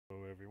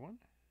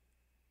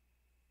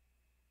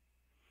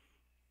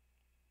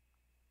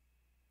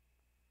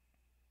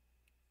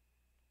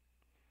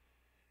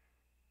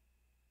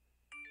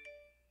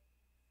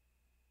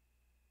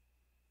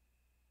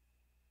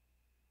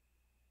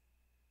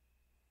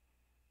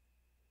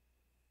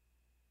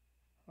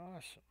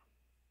Awesome.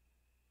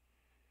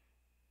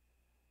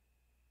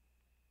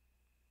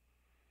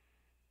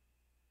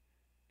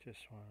 Just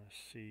want to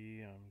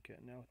see I'm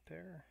getting out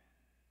there.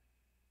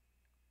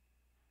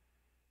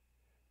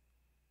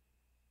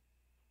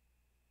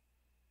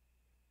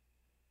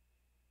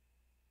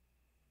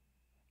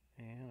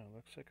 And it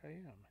looks like I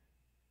am.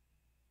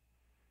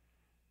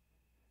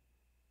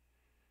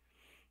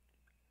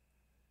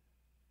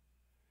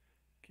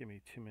 Give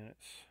me 2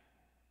 minutes.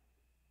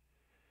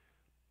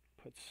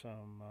 Put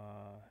some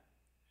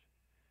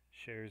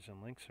shares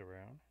and links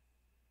around.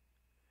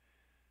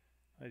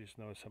 I just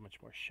noticed how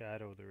much more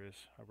shadow there is.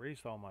 I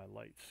raised all my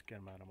lights, get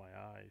them out of my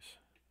eyes.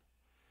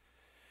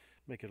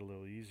 Make it a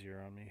little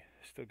easier on me.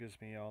 Still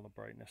gives me all the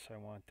brightness I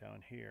want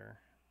down here,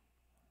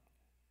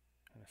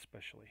 and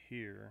especially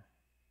here.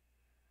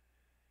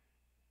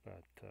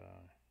 But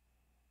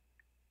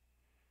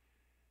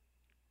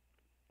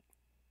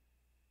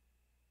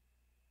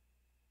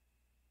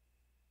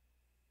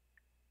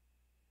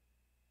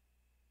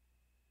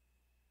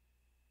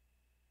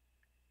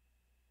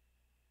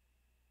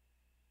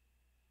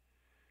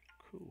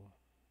cool.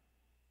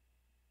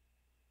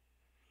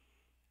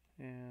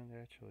 And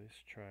actually,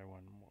 let's try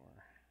one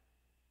more.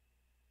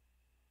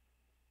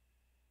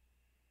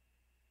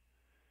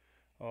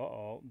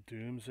 Uh-oh,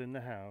 Doom's in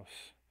the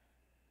house.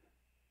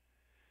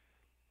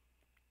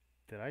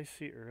 Did I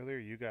see earlier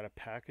you got a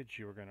package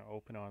you were going to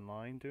open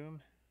online,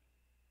 Doom?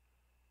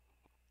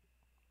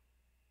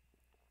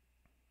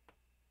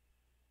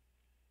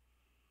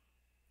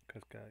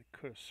 Because I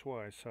could have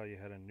swore I saw you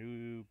had a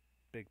new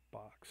big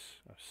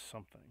box of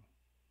something.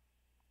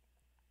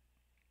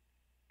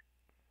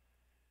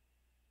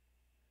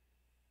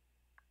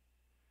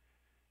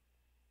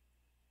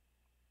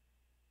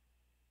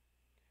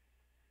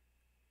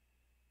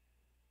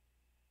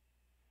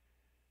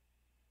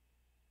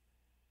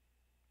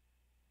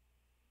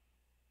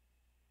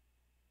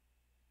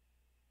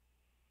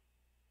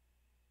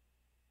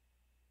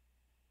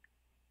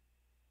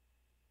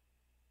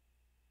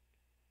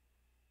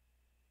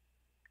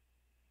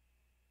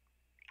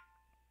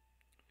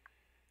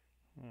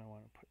 I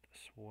want to put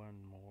this one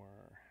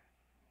more.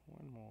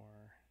 One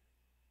more.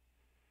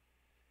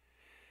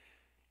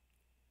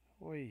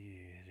 Oy,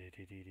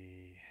 dee dee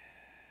dee.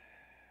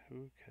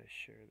 Who can I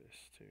share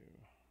this to?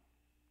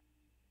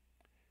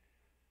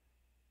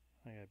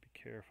 I gotta be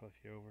careful.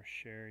 If you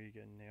overshare, you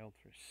get nailed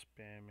for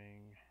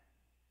spamming.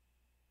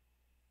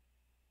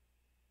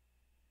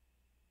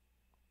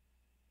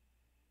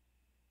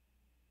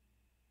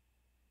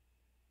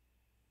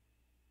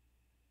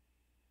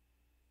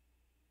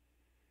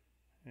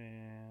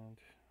 And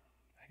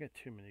I got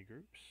too many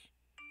groups.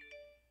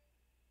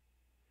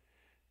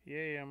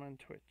 Yay, I'm on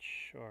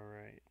Twitch.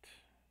 Alright.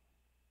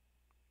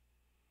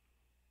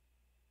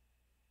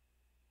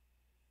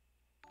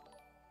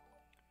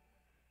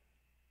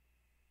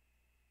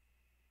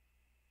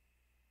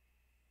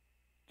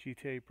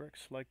 GTA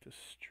Bricks like the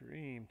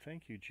stream.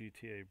 Thank you,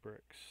 GTA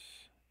Bricks.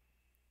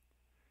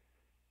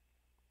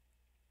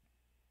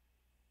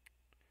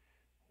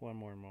 One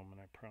more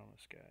moment, I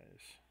promise,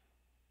 guys.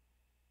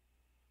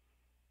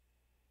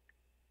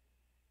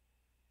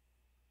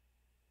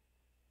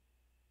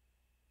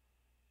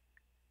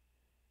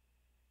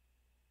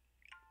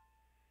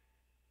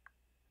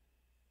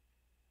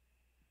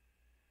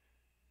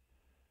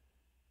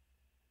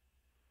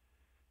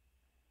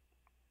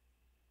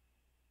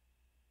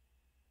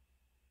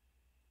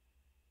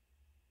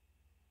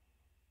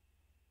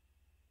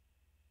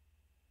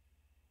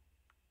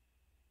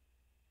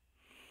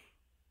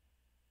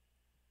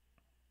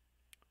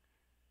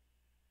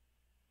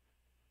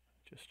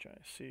 Just trying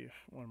to see if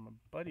one of my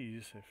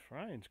buddies, if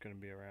Ryan's going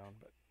to be around,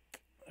 but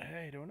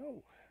I don't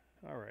know.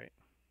 Alright.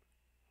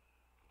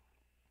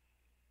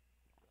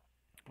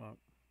 Well,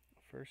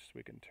 first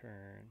we can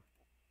turn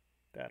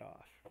that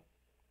off.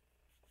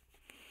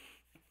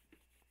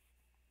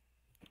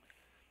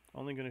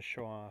 Only going to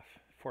show off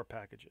 4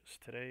 packages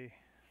today,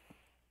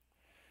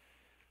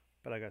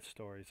 but I got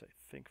stories, I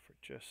think, for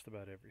just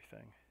about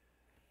everything.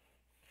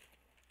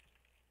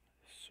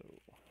 So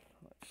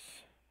let's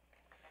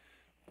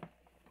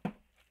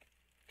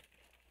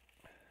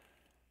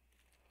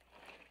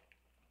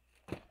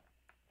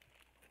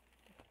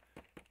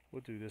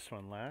we'll do this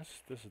one last.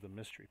 This is the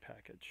mystery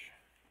package.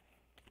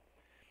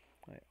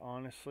 I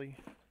honestly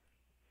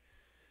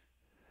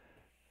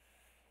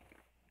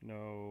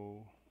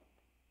know.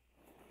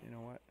 You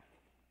know what?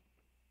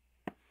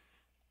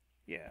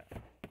 Yeah,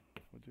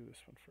 we'll do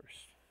this one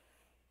first.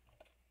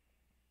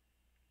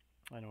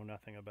 I know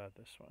nothing about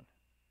this one.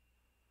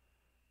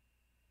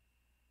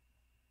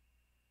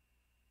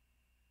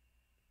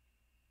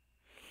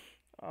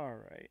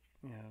 Alright,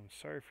 yeah, I'm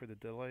sorry for the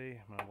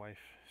delay. My wife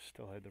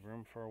still had the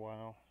room for a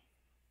while.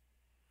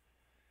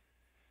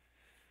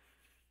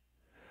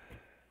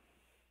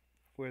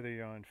 Whether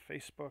you're on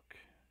Facebook,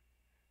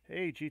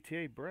 hey,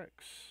 GTA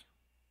Bricks.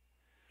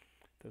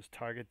 Does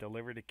Target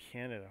deliver to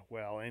Canada?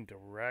 Well,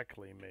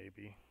 indirectly,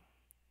 maybe.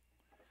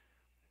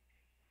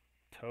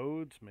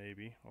 Toads,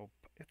 maybe. Oh,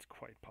 it's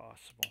quite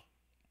possible.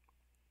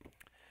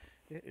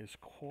 It is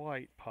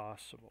quite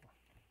possible.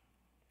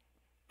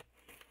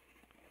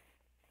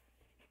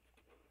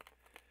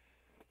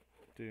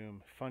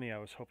 Doom. Funny, I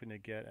was hoping to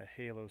get a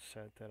Halo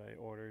set that I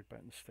ordered,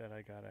 but instead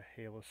I got a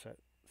Halo set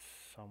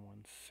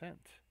someone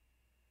sent.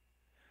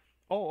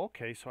 Oh,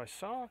 okay, so I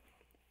saw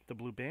the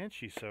Blue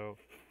Banshee, so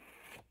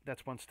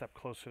that's one step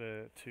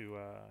closer to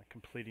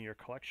completing your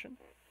collection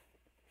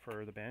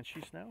for the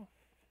Banshees now.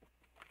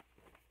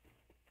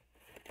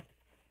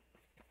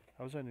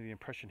 I was under the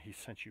impression he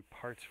sent you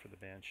parts for the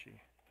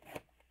Banshee,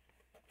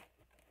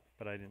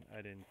 but I didn't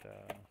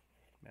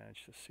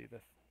manage to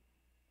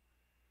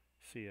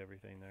see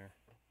everything there.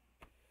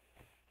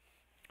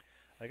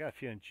 I got a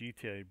feeling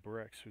GTA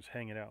Bricks who's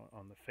hanging out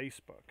on the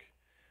Facebook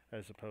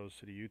as opposed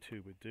to the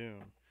YouTube with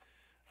Doom,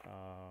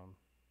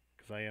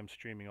 because I am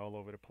streaming all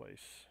over the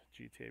place.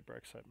 GTA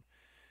Bricks,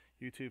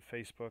 YouTube,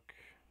 Facebook.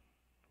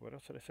 What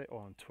else did I say? Oh,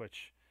 on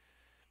Twitch.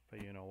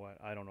 But you know what?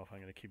 I don't know if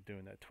I'm going to keep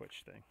doing that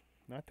Twitch thing.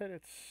 Not that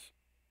it's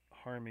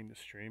harming the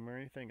stream or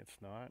anything. It's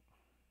not.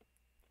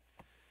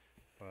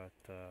 But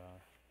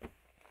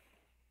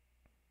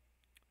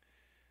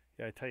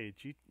yeah, I tell you,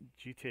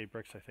 GTA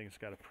Bricks, I think, has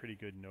got a pretty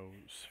good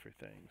nose for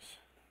things,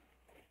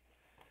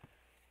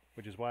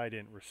 which is why I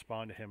didn't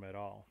respond to him at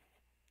all.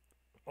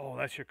 Oh,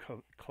 that's your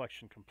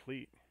collection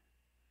complete.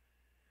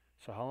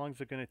 So how long is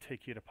it going to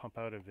take you to pump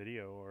out a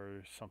video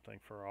or something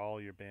for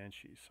all your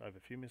Banshees? I have a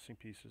few missing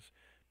pieces,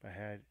 but I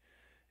had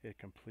it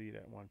complete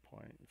at one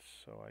point,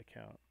 so I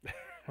count.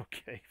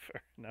 Okay,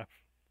 fair enough.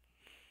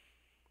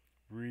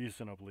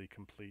 Reasonably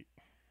complete.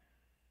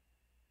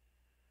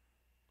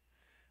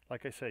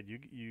 Like I said,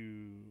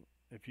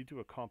 if you do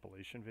a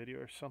compilation video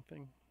or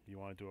something, you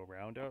want to do a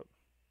roundup,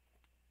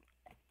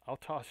 I'll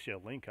toss you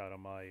a link out of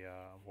my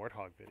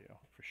Warthog video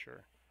for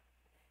sure.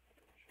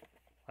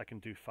 I can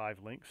do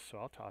 5 links, so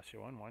I'll toss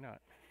you one. Why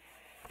not?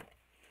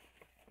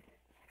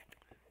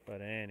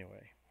 But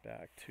anyway,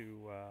 back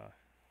to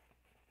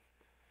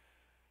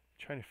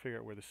trying to figure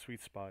out where the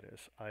sweet spot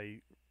is.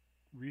 I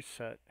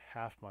reset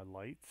half my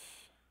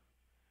lights,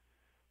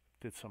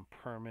 did some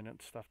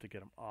permanent stuff to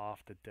get them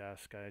off the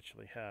desk. I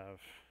actually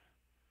have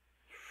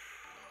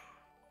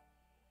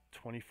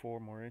 24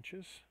 more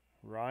inches.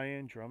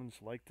 Ryan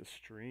Drummond's like the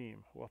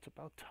stream. Well, it's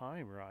about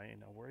time,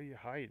 Ryan. Now, where are you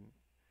hiding?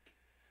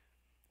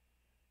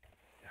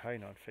 You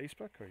hiding on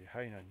Facebook or you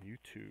hiding on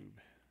YouTube?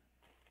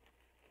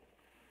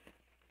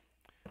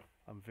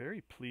 I'm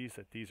very pleased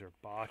that these are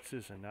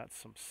boxes and not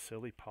some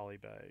silly poly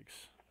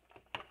bags.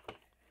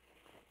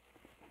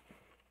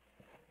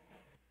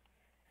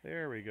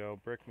 There we go,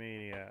 Brick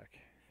Maniac.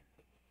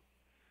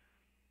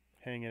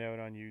 Hanging out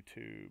on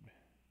YouTube.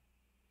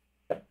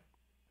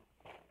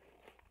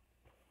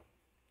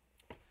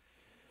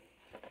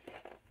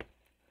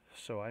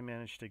 So I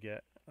managed to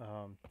get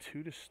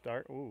 2 to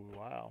start. Oh,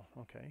 wow.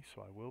 Okay,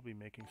 so I will be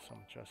making some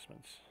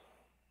adjustments.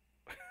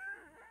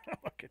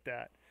 Look at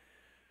that.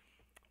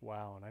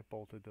 Wow, and I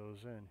bolted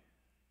those in.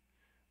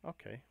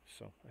 Okay,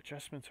 so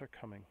adjustments are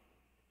coming.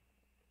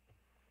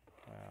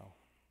 Wow.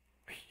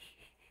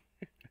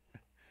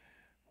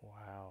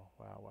 Wow,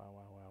 wow, wow,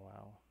 wow, wow,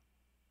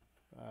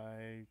 wow.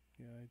 I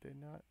did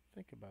not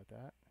think about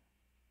that.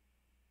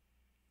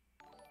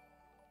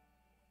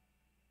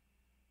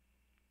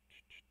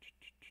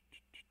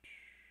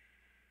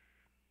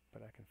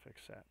 But I can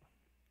fix that.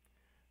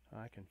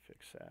 I can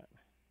fix that.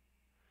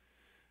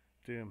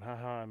 Doom,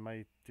 haha, I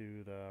might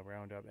do the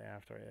roundup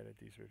after I edit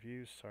these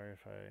reviews. Sorry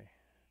if I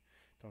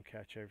don't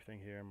catch everything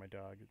here. My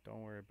dog,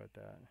 don't worry about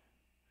that.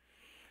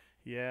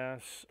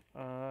 Yes,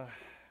 so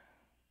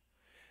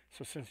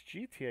since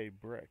GTA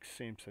Bricks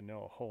seems to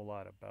know a whole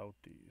lot about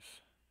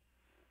these,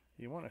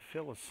 you want to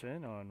fill us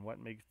in on what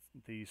makes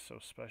these so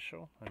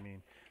special? I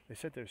mean, they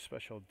said they're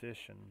special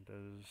edition.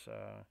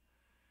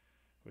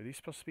 Were these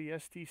supposed to be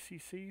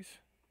SDCCs?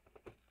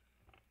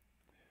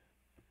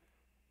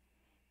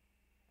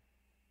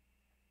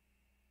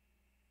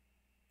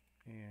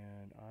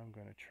 And I'm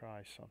going to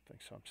try something.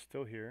 So I'm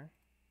still here.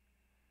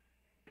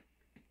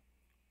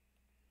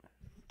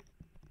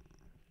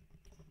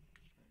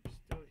 I'm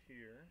still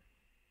here,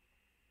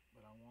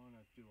 but I want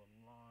to do a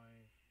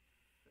live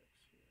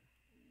fix here.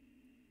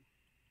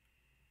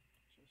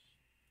 Just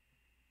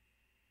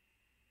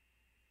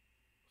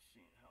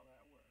seeing how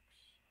that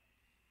works.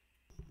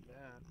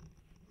 That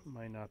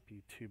might not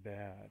be too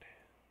bad.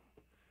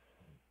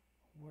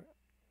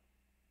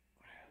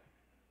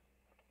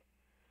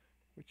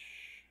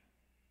 Which?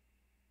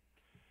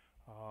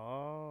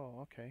 Oh,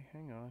 okay.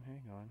 Hang on,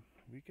 hang on.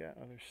 We got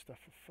other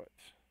stuff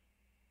afoot.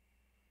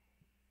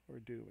 Or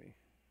do we?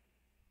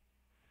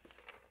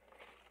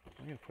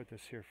 I'm going to put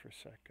this here for a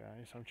sec,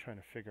 guys. I'm trying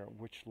to figure out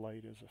which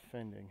light is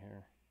offending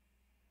here.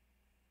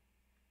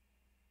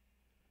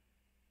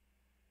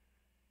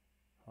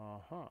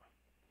 Uh-huh.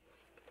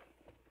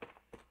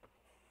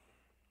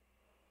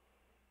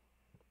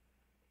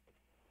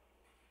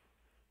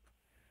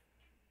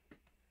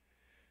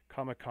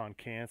 Comic-Con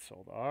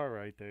canceled.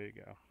 Alright, there you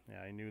go.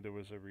 Yeah, I knew there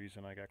was a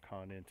reason I got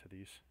conned into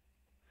these.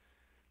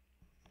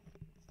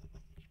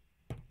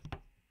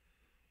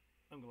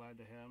 I'm glad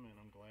to have them, and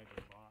I'm glad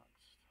they're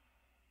boxed.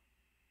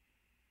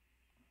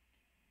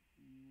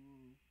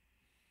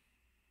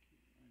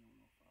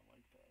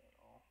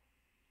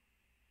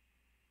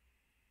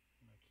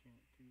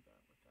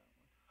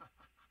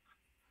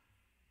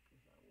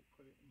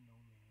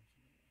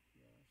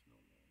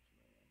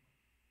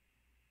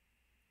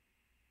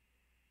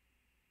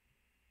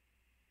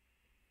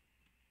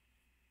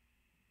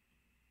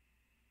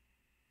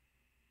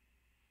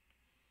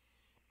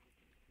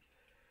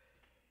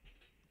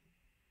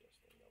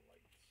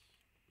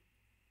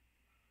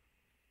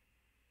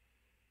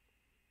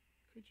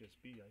 could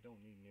just be I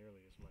don't need nearly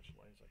as much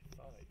light as I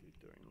thought I did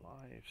during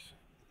lives.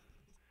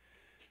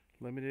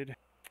 Limited.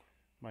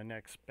 My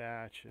next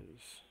batch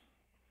is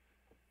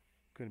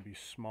going to be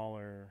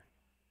smaller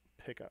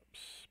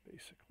pickups,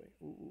 basically.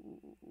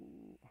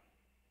 Ooh.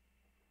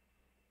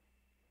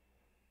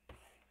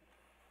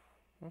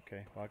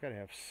 Okay, well I gotta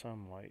have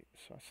some light,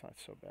 so that's not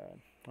so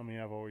bad. I mean,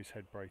 I've always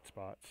had bright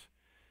spots.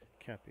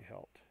 Can't be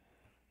helped.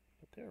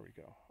 But there we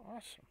go.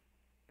 Awesome.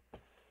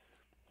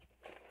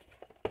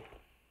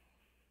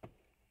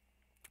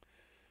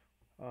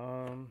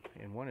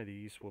 And one of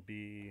these is going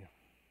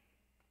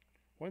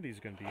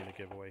to be in a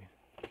giveaway.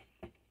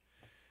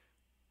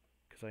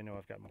 Because I know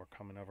I've got more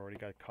coming. I've already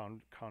got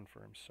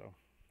confirmed, so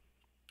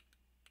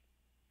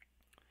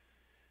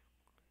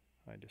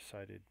I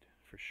decided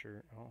for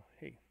sure, oh,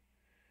 hey,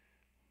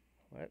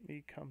 let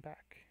me come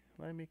back.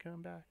 Let me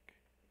come back.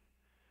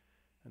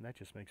 And that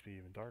just makes me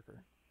even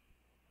darker.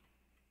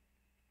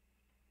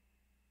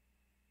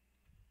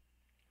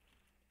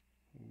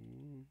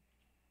 Ooh.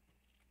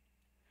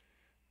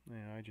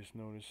 Yeah, I just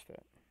noticed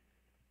that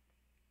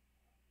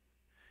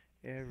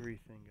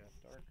everything got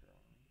darker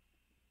on me.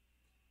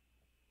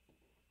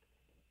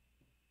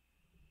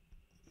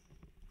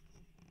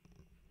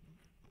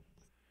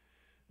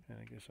 And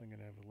I guess I'm going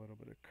to have a little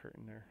bit of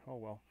curtain there. Oh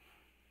well.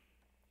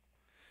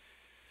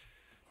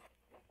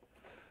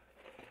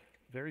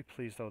 Very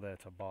pleased though that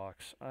it's a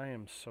box. I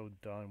am so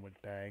done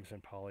with bags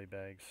and poly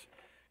bags.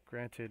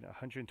 Granted,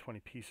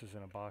 120 pieces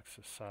in a box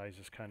this size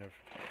is kind of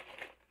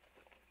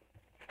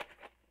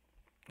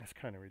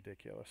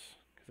ridiculous,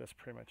 because that's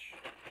pretty much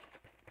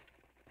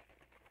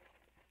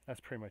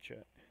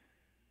it.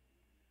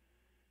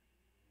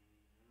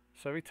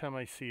 So every time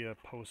I see a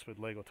post with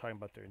Lego talking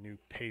about their new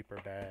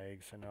paper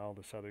bags and all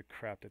this other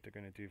crap that they're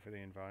going to do for the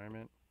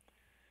environment,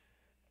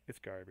 it's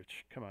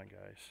garbage. Come on,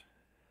 guys.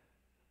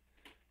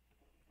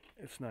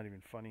 It's not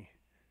even funny.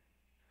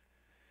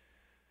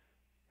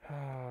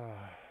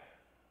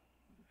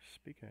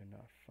 Speaking of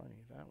not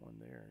funny, that one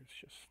there is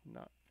just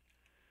not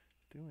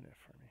doing it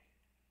for me.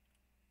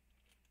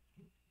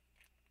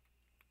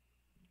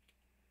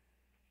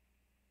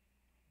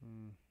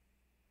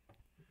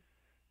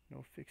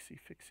 No fixie.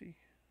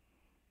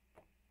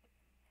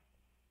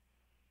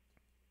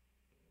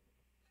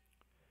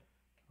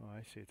 Oh,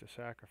 I see. It's a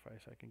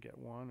sacrifice. I can get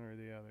one or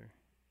the other.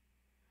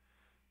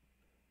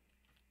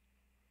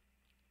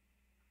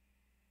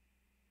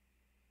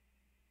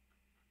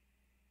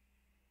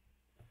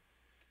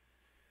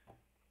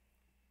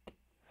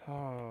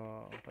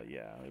 Oh, but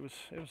yeah, it was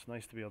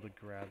nice to be able to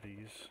grab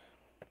these.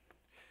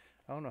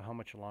 I don't know how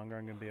much longer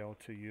I'm going to be able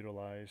to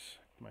utilize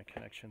my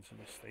connections in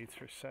the States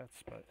for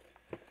sets, but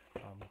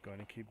I'm going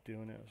to keep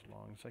doing it as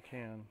long as I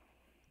can.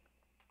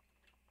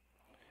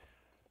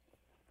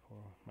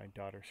 Or my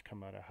daughter's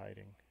come out of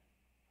hiding.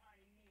 I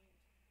need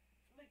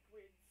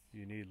liquids.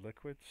 You need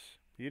liquids?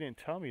 You didn't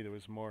tell me there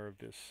was more of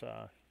this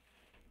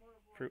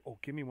fruit. Oh,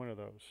 give me one of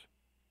those.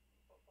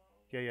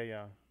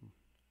 Yeah.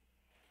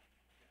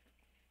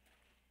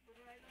 What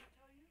did I not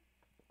tell you?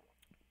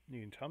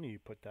 You can tell me you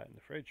put that in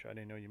the fridge. I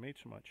didn't know you made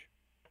so much.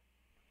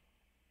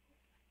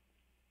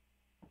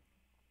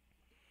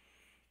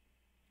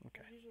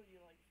 Okay. Usually you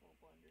like full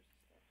blenders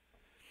and stuff.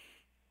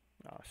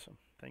 Awesome.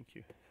 Thank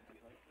you. Do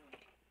you like the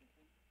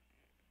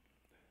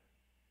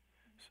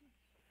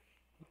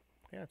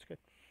Yeah, it's good.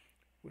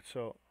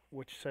 So,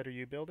 which set are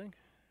you building?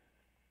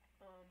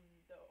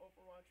 The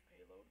Overwatch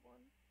payload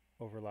one.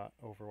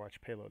 Overwatch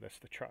payload. That's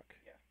the truck.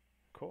 Yeah.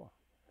 Cool.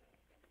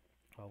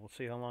 Well, we'll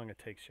see how long it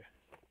takes you.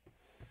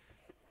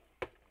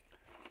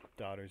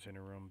 Daughter's in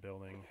her room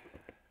building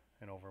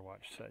an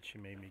Overwatch set. She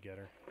made me get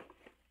her.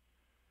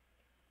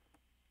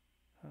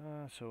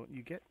 So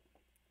you get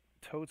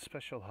Toad's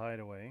Special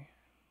Hideaway.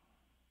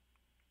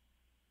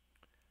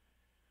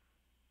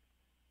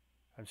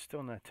 I'm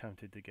still not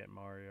tempted to get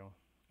Mario.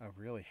 I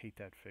really hate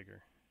that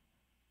figure.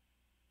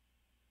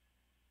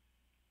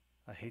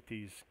 I hate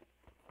these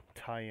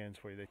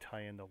tie-ins where they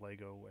tie in the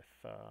Lego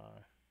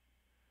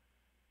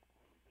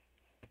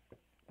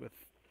with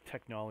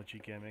technology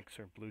gimmicks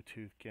or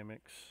Bluetooth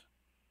gimmicks.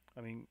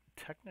 I mean,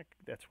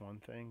 that's one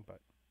thing,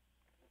 but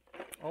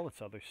all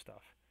this other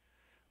stuff.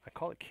 I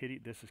call it kitty.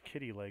 This is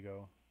kitty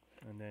Lego,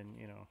 and then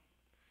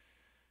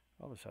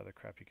all this other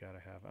crap you gotta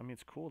have. I mean,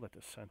 it's cool that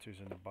the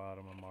sensors in the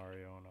bottom of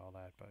Mario and all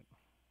that, but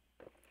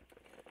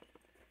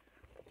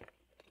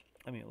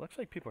I mean, it looks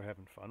like people are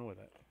having fun with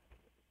it.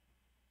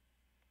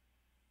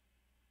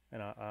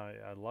 And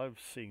I love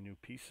seeing new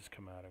pieces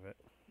come out of it.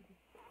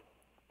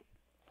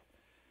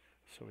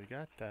 So we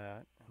got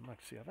that. And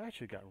look, see, I've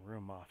actually got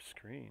room off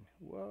screen.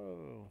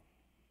 Whoa.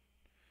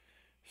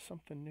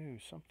 Something new,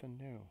 something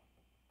new.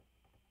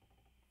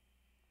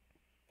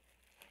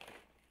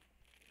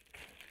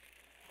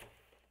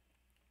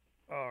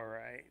 All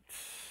right.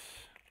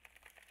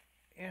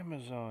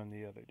 Amazon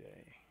the other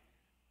day.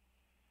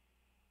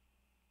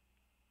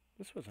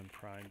 This wasn't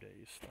Prime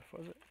Days stuff,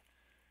 was it?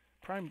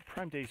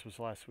 Prime Days was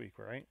last week,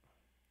 right?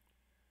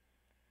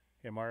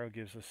 Yeah, Mario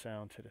gives the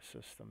sound to the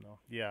system, though.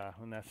 Yeah,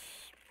 and that's...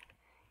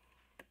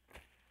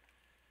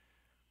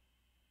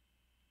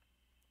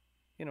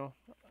 you know,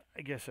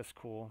 I guess that's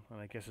cool, and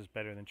I guess it's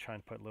better than trying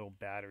to put little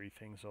battery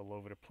things all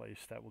over the place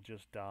that will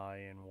just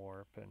die and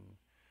warp and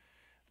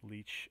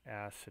leach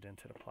acid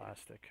into the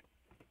plastic.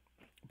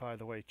 By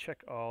the way,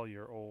 check all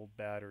your old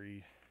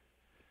battery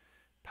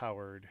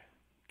powered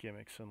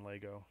gimmicks in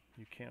Lego.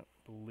 You can't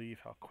believe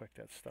how quick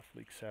that stuff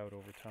leaks out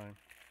over time.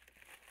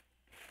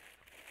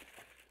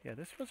 Yeah,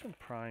 this wasn't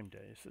Prime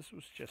Days. This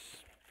was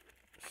just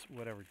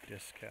whatever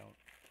discount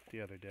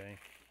the other day.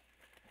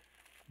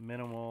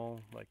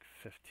 Minimal, like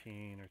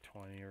 15 or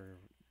 20 or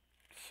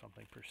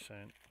something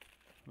percent.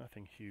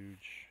 Nothing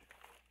huge.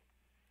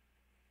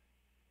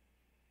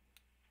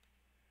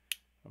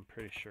 I'm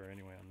pretty sure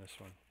anyway on this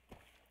one.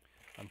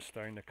 I'm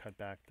starting to cut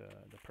back the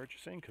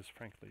purchasing because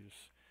frankly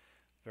there's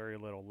very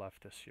little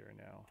left this year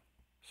now.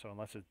 So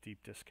unless it's deep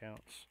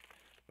discounts.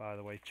 By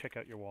the way, check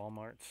out your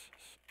Walmarts.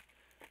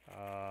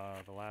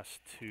 The last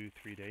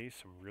 2-3 days,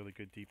 some really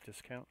good deep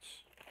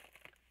discounts.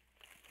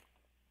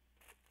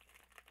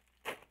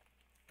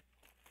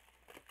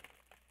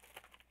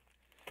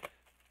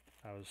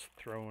 I was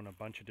throwing a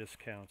bunch of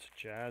discounts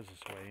Jazz's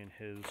way in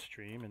his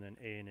stream, and then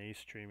A&A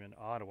stream in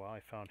Ottawa.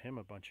 I found him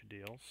a bunch of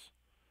deals.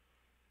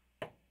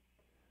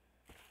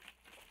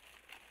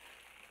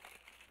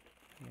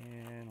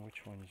 And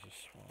which one is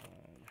this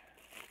one?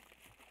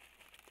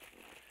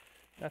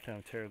 Nothing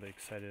I'm terribly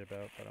excited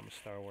about, but I'm a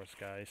Star Wars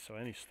guy, so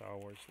any Star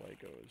Wars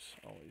Lego is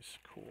always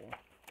cool.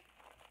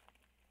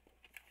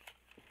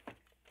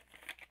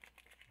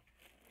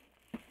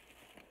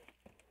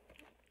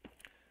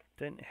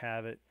 Didn't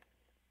have it.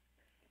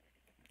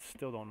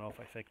 Still don't know if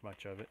I think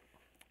much of it.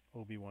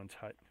 Obi-Wan's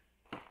hut.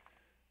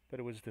 But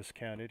it was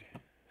discounted,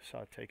 so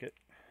I'll take it.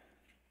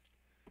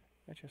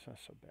 That's just not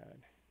so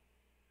bad.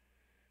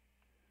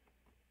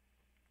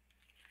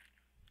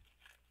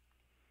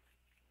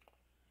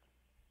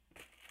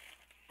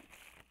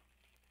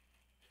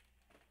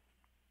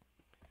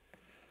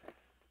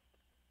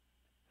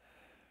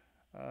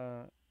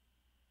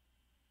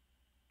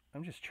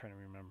 I'm just trying to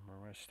remember.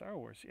 Star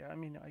Wars, yeah, I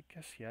mean, I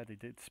guess, yeah, they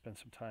did spend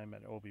some time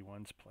at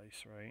Obi-Wan's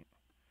place, right?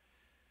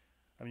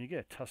 I mean, you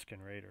get a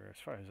Tusken Raider. As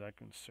far as I'm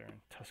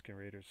concerned, Tusken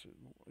Raiders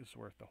is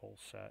worth the whole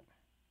set.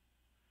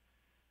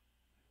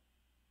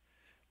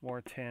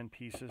 More tan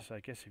pieces. I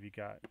guess if you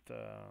got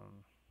that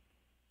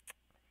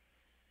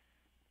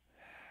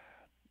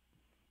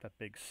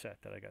big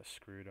set that I got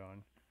screwed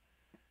on,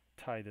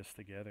 tie this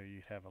together,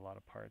 you'd have a lot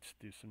of parts.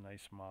 Do some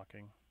nice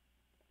mocking.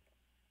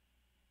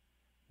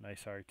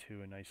 Nice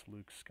R2, a nice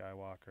Luke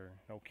Skywalker.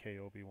 Okay,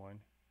 Obi-Wan.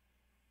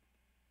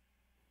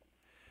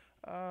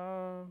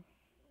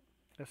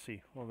 Let's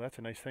see. Well, that's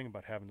a nice thing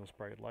about having those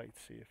bright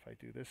lights. See if I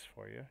do this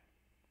for you.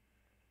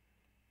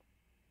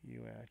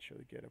 You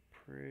actually get a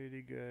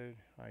pretty good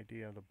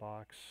idea of the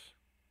box.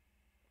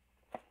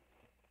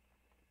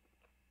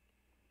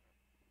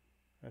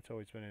 That's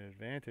always been an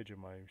advantage of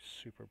my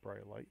super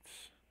bright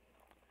lights.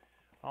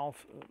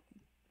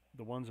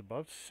 The ones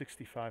above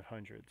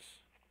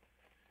 6500s.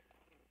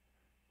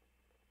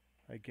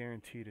 I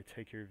guarantee to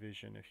take your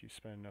vision if you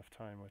spend enough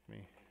time with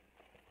me.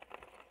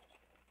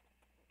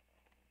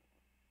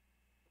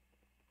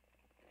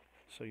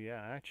 So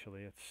yeah,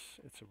 actually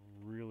it's a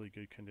really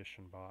good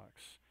condition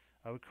box.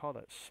 I would call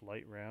that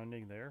slight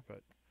rounding there,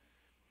 but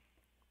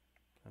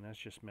and that's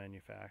just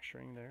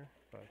manufacturing there,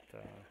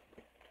 but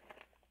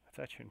it's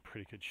actually in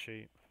pretty good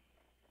shape.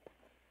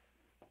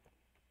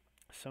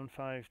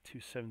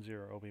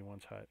 75270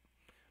 Obi-Wan's hut.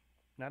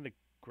 Not a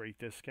great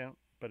discount,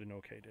 but an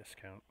okay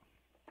discount.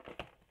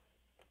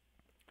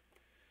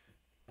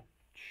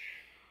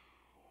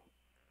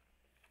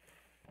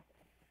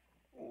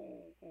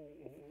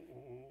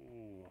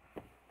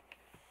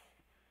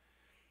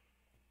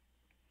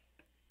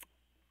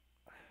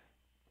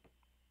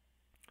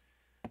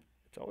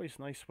 It's always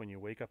nice when you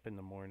wake up in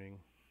the morning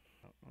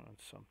on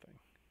something.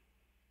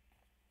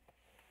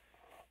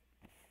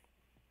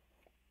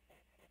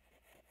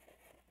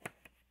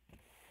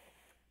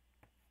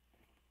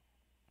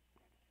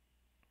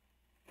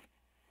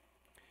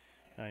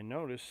 I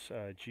notice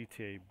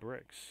GTA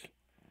Bricks,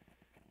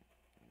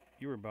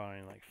 you were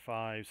buying like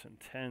 5s and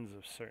 10s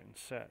of certain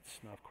sets.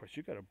 Now, of course,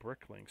 you got a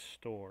Bricklink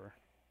store,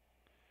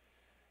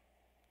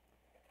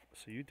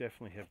 so you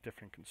definitely have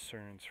different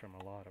concerns from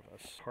a lot of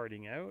us.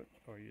 Parting out,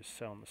 or you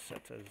selling the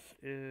sets as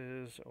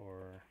is,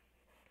 or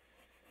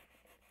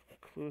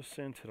clue us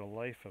into the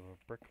life of a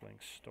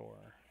Bricklink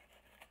store.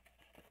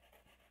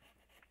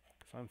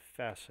 Because I'm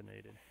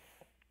fascinated.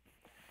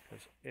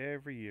 Because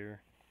every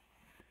year,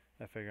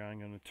 I figure I'm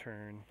going to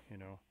turn,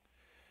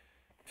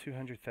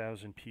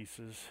 200,000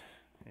 pieces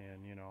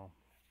and,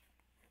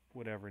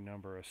 whatever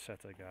number of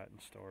sets I got in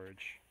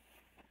storage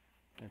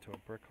into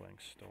a Bricklink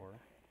store.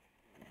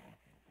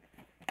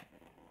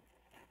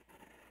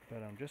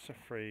 But I'm just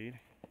afraid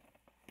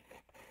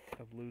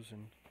of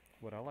losing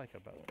what I like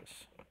about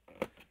this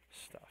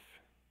stuff,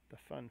 the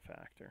fun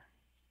factor.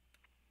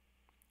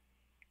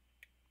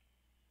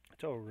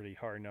 It's already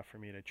hard enough for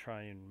me to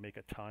try and make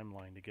a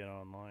timeline to get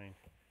online.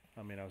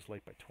 I mean, I was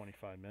late by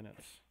 25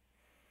 minutes.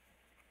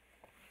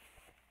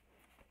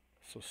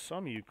 So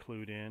some of you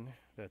clued in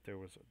that there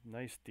was a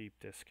nice deep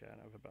discount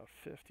of about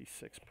 56%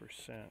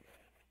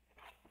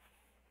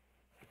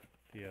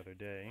 the other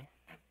day.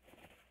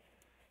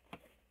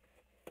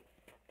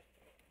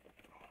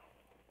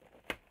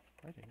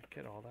 I didn't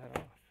get all that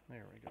off.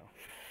 There we go.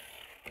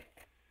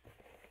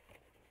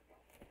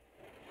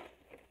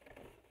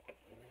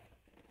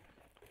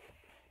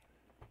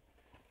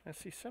 Now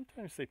see,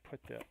 sometimes they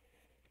put that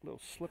little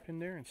slip in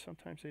there and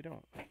sometimes they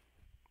don't.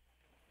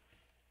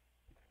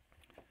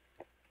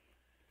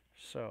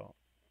 So,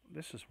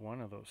 this is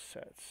one of those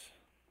sets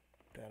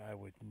that I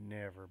would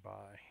never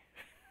buy.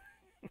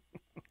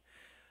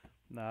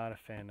 Not a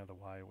fan of the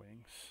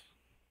Y-Wings.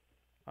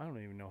 I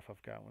don't even know if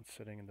I've got one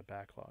sitting in the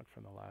backlog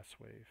from the last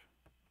wave.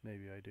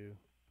 Maybe I do.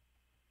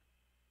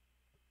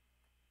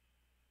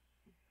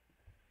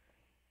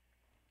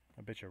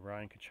 I bet you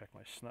Ryan could check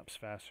my snups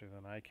faster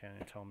than I can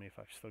and tell me if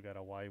I've still got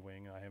a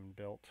Y-Wing I haven't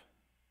built.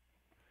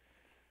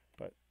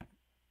 But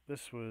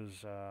this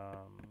was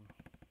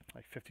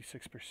like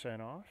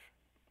 56% off.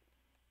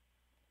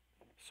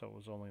 So it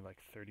was only like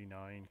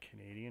 39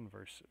 Canadian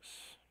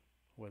versus,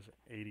 was it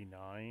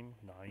 89,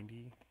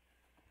 90?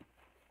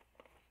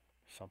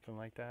 Something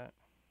like that.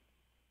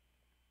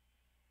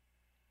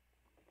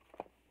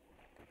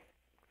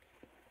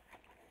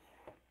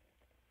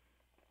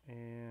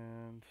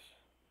 And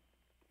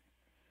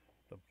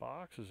the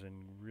box is in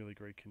really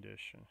great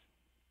condition.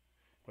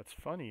 What's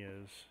funny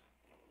is,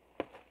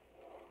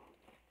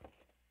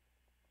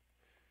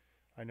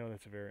 I know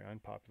that's a very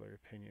unpopular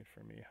opinion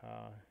for me.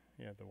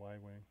 Yeah, the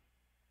Y-Wing.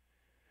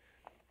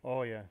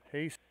 Oh yeah,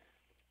 hey,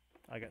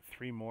 I got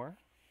 3 more,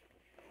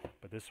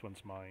 but this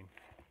one's mine.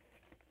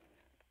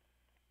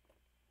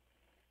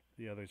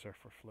 The others are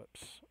for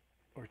flips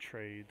or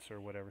trades or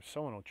whatever.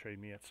 Someone will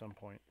trade me at some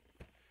point.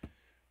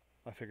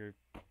 I figured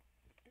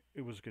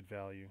it was good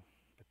value,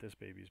 but this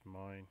baby's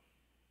mine.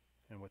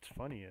 And what's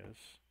funny is,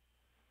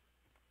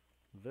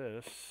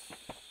 this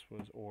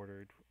was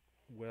ordered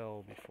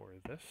well before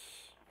this.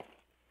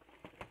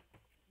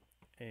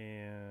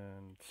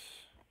 And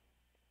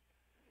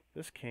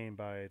this came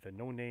by the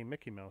no-name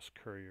Mickey Mouse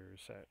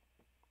couriers that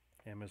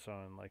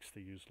Amazon likes to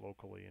use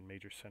locally in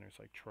major centers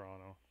like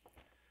Toronto.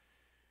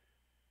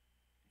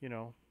 You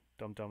know,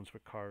 dum-dums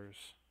with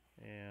cars.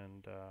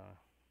 And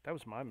that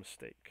was my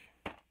mistake.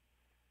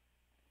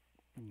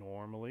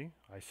 Normally,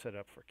 I set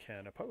up for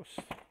Canada Post,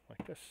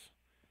 like this.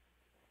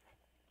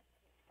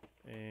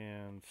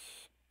 And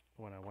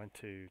when I went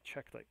to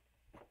check, like,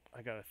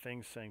 I got a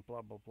thing saying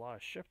blah, blah, blah,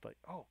 shipped, like,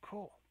 oh,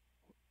 cool.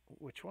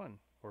 Which one?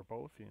 Or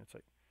both? And it's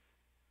like,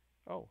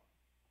 oh,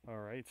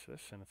 alright, it's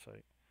this. And it's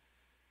like,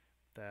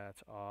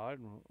 that's odd.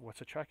 What's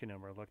the tracking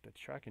number? I looked at the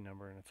tracking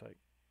number and it's like,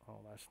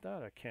 oh, that's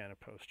not a Canada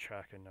Post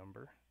tracking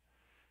number.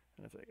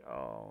 And it's like,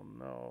 oh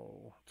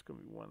no, it's going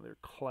to be one of their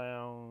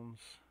clowns.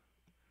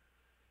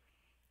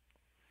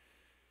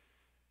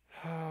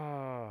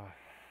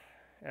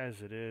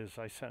 As it is,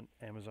 I sent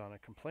Amazon a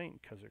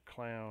complaint because their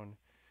clown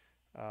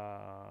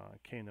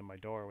came to my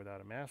door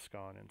without a mask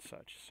on and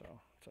such. So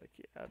it's like,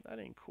 yeah, that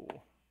ain't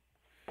cool.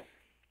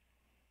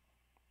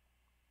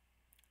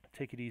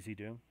 Take it easy,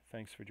 Doom.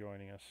 Thanks for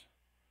joining us.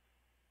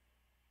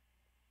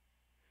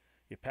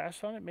 You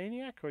passed on it,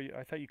 Maniac, or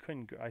I thought you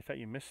couldn't? I thought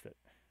you missed it.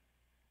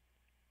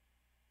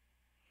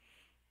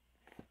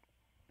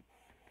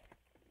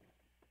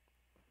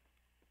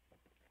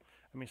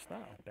 I mean, it's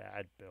not a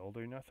bad build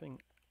or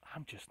nothing.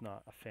 I'm just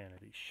not a fan of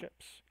these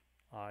ships.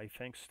 I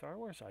think Star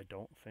Wars. I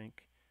don't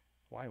think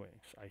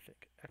Y-Wings. I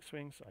think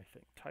X-Wings. I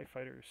think TIE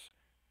Fighters.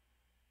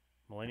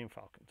 Millennium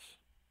Falcons.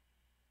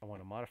 I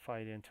want to modify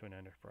it into an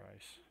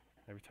Enterprise.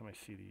 Every time I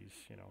see these,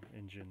 you know,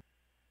 engine,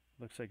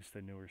 looks like it's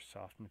the newer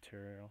soft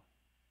material.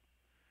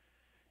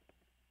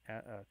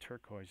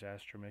 Turquoise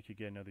astromech. You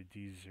get another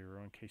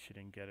D0 in case you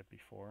didn't get it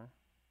before.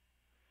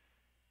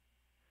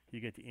 You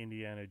get the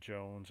Indiana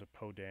Jones, a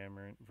Poe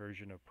Dameron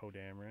version of Poe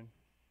Dameron.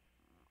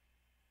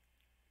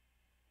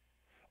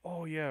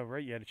 Oh yeah,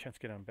 right. You had a chance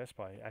to get it on Best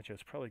Buy. Actually,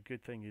 it's probably a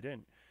good thing you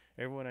didn't.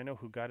 Everyone I know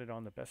who got it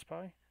on the Best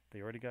Buy,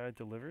 they already got it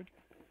delivered.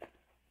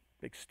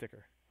 Big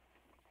sticker.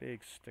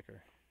 Big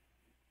sticker.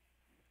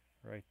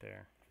 Right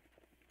there.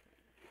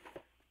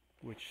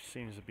 Which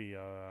seems to be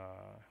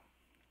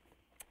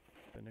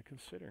something to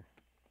consider.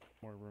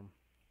 More room.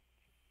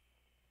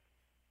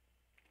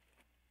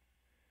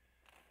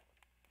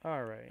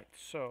 Alright,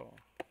 so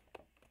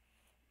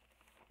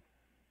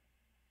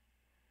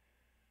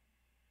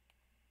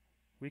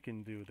we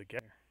can do the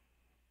get.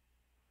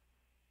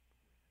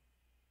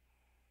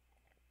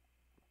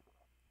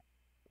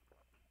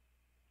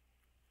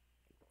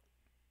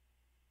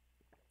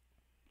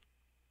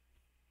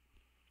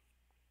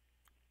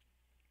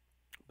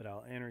 But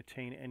I'll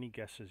entertain any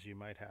guesses you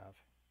might have.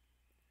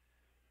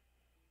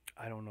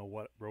 I don't know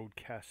what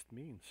roadcast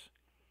means.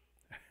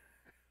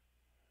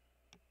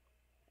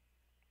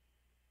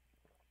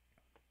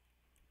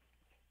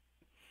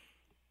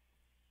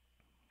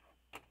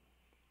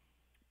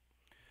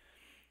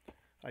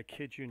 I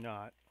kid you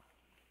not.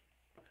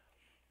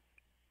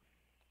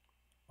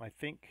 I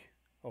think,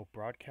 oh,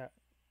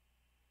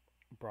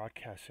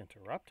 broadcast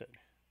interrupted.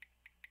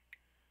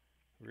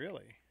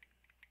 Really?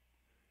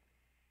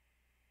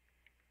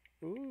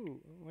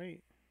 Ooh,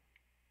 wait.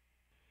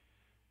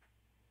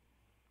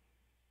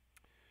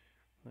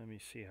 Let me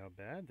see how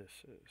bad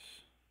this is.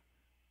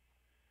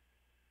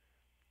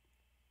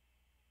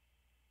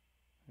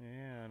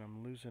 Yeah, and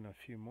I'm losing a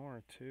few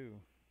more too.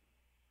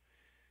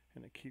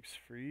 And it keeps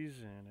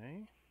freezing,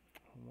 eh?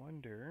 I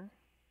wonder.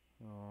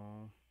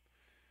 Oh.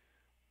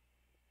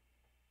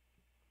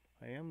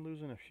 I am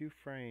losing a few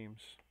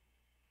frames.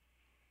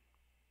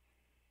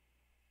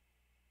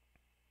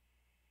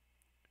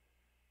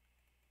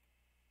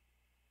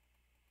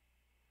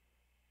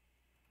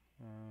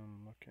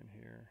 Looking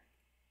here.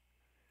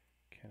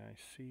 Can I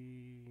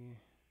see?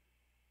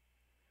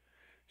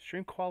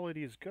 Stream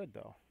quality is good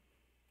though.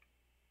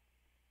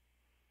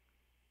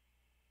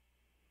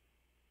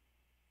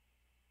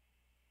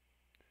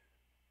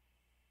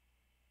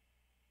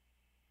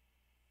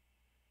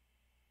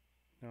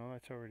 No,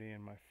 that's already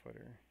in my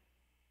footer.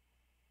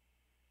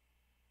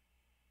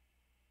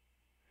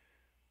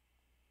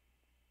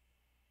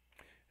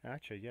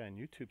 Actually, yeah, and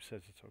YouTube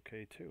says it's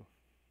okay too.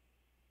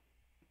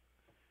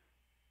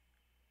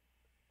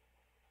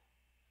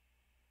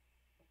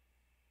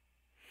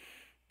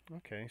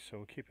 Okay, so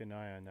we'll keep an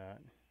eye on that.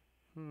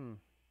 Yeah,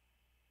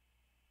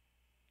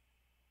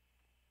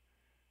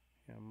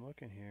 I'm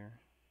looking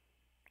here.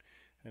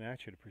 And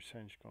actually the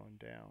percentage going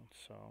down,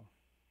 so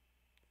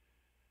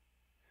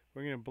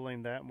we're going to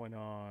blame that one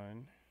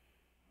on,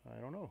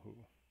 I don't know who.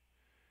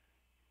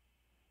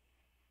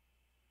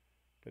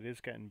 But it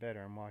is getting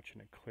better. I'm watching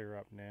it clear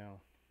up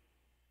now.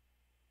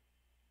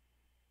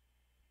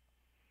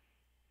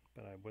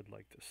 But I would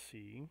like to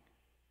see.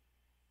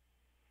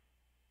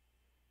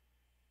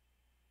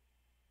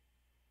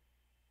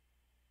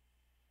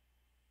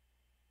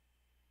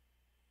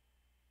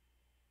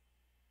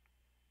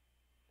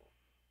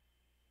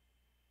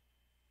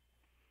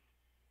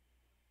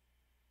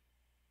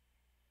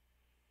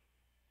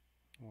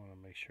 I want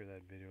to make sure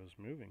that video is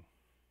moving.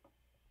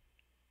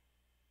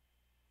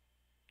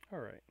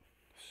 Alright,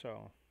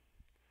 so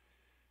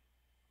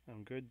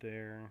I'm good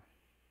there.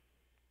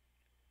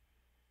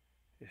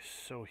 It's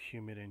so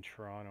humid in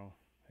Toronto.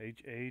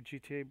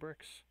 GTA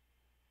Bricks?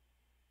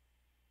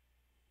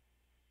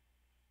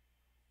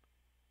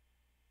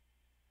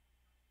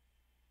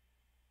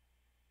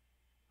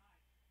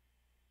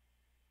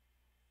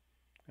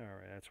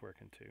 Alright, that's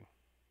working too.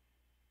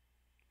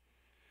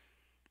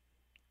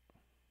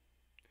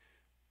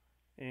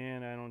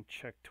 And I don't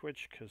check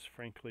Twitch because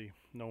frankly,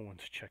 no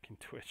one's checking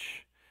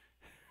Twitch.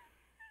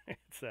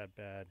 It's that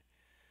bad.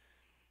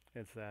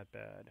 It's that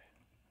bad.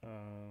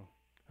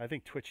 I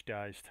think Twitch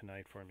dies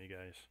tonight for me,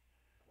 guys.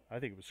 I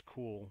think it was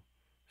cool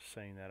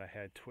saying that I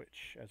had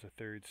Twitch as a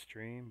third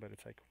stream, but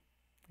it's like,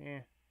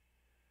 eh.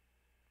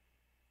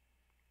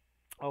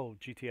 Oh,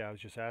 GTA, I was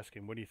just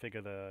asking, what do you think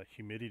of the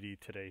humidity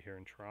today here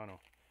in Toronto?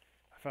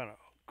 I found it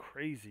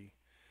crazy.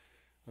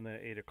 And then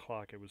at 8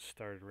 o'clock it was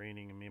started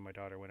raining and me and my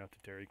daughter went out to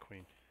Dairy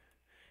Queen.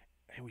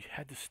 And we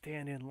had to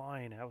stand in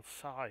line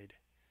outside.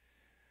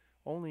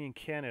 Only in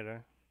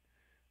Canada,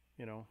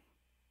 you know,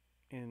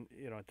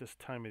 at this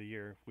time of the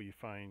year will you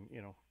find,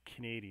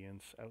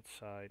 Canadians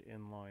outside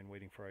in line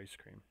waiting for ice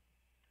cream.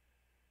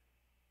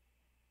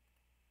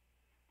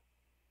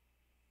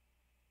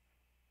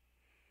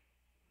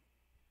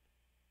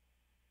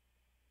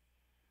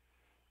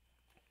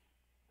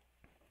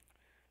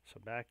 So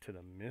back to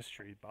the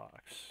mystery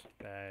box,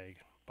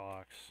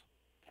 box.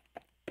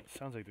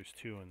 Sounds like there's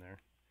two in there.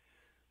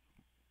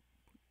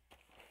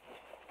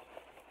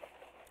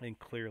 And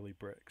clearly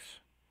bricks.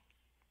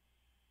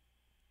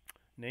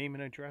 Name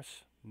and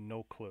address,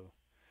 no clue.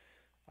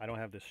 I don't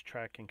have this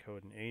tracking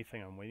code and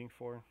anything I'm waiting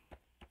for.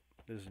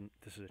 This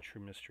is a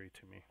true mystery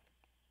to me.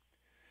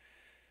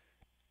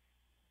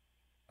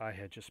 I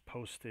had just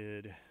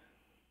posted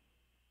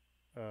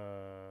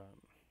a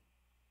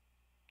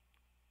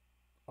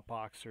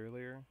box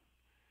earlier,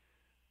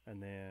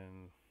 and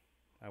then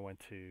I went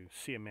to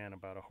see a man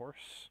about a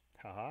horse.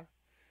 Haha.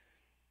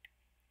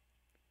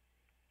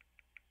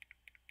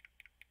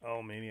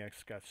 Oh,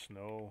 Maniac's got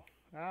snow.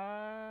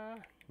 Ah,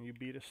 you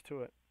beat us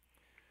to it.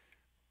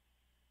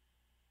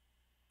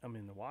 I'm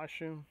in the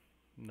washroom,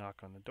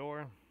 knock on the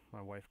door,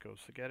 my wife goes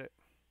to get it.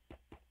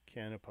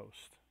 Canada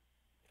Post.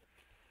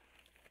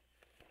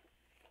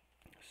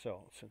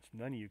 So, since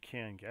none of you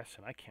can guess,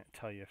 and I can't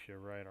tell you if you're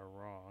right or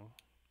wrong,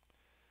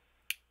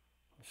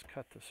 let's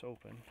cut this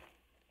open.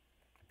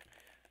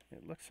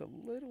 It looks a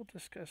little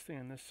disgusting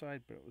on this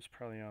side, but it was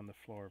probably on the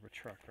floor of a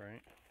truck,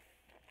 right?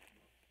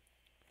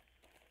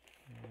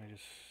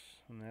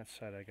 On that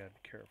side I gotta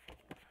be careful.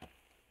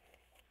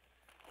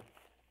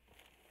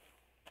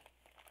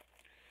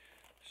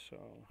 So,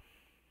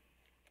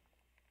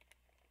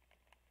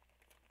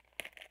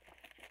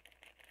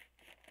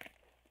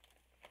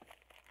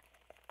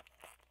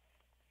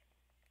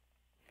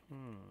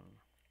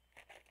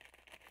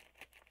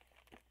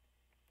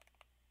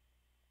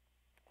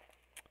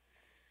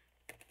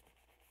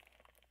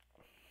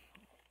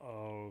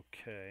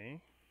 okay.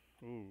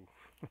 Ooh.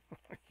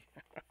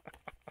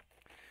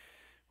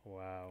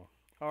 Wow.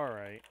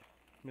 Alright.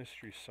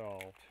 Mystery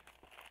solved.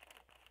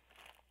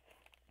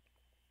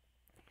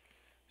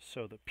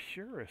 So the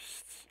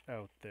purists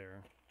out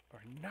there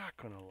are not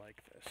going to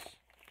like this.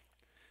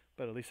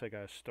 But at least I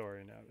got a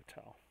story now to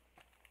tell.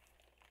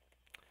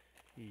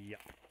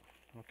 Yep.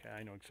 Okay,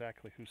 I know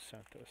exactly who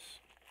sent this.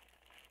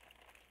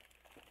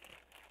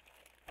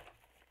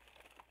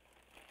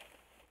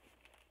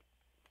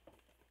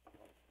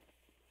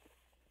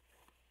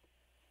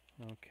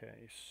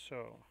 Okay,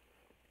 so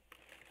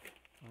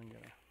I'm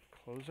going to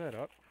close that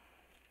up.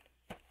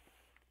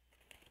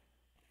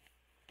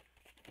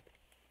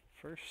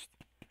 First,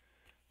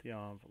 the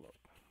envelope.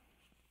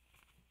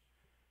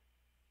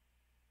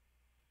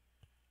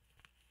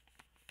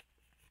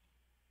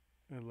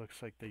 It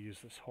looks like they use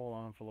this whole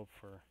envelope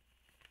for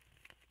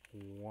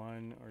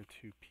 1 or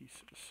 2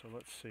 pieces. So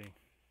let's see.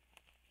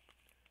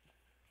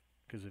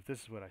 Because if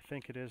this is what I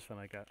think it is, then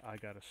I got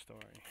a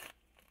story.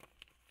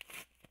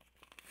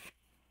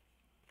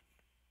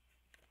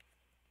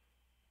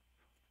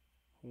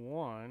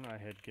 One I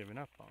had given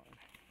up on.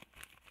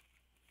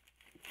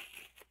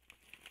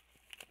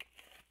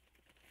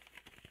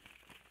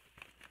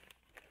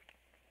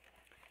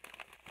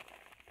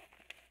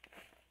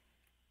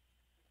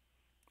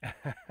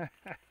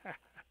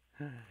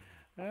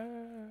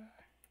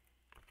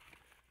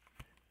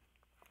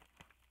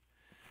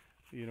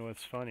 You know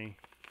what's funny?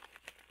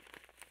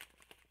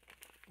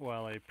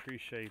 While I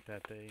appreciate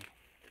that they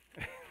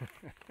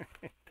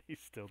they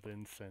still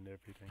didn't send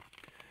everything.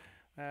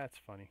 That's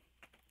funny.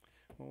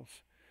 Well,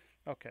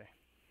 okay.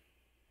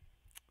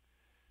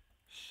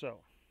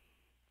 So,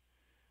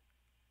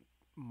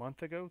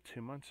 month ago,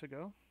 2 months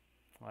ago,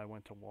 I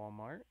went to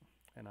Walmart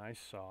and I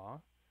saw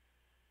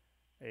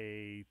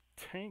a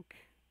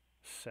tank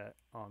set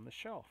on the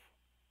shelf.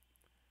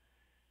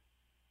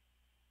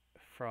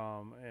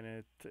 And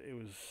it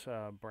was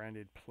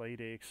branded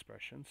Playday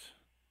Expressions,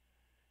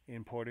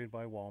 imported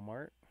by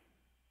Walmart,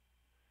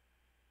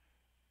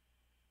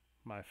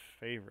 my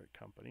favorite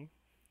company.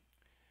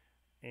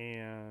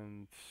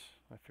 And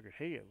I figured,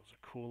 hey, it was a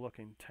cool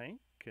looking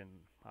tank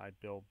and I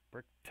build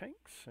brick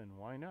tanks, and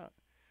why not?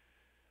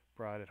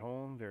 Brought it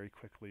home, very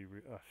quickly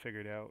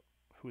figured out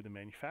who the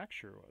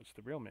manufacturer was,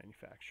 the real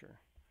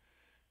manufacturer.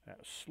 That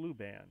was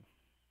Sluban.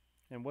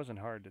 And it wasn't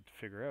hard to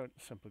figure out,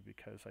 simply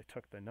because I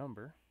took the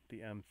number,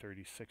 the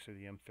M36 or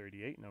the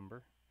M38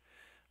 number,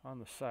 on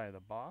the side of the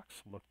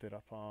box, looked it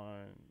up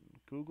on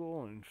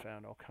Google, and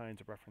found all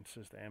kinds of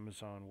references to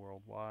Amazon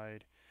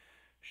worldwide,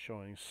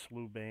 showing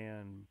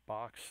Sluban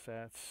box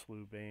sets,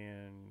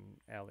 Sluban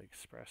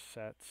AliExpress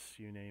sets,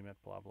 you name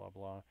it, blah, blah,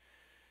 blah.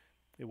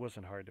 It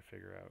wasn't hard to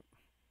figure out.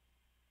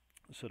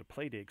 So the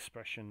Playday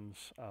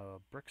Expressions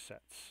brick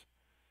sets,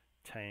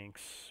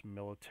 tanks,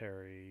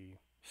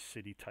 military,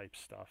 city type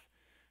stuff,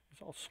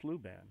 it's all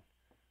Sluban,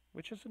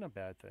 which isn't a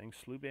bad thing.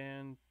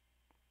 Sluban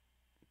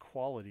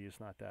quality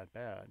is not that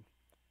bad.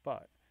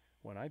 But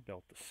when I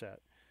built the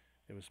set,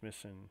 it was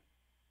missing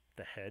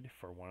the head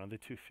for one of the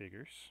 2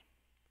 figures,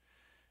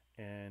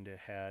 and it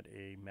had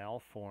a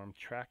malformed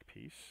track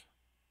piece.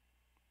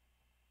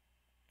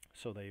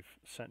 So they've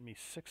sent me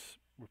 6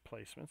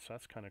 replacements, so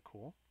that's kind of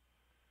cool.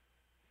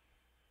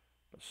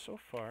 But so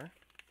far,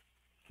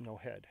 no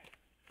head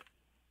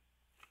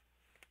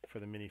for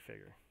the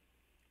minifigure.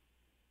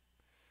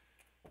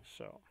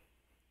 So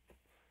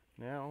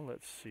now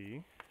let's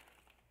see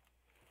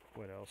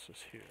what else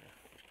is here.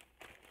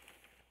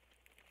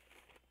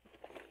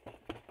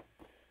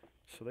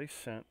 So they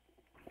sent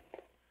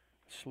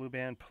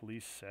Sluban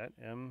Police Set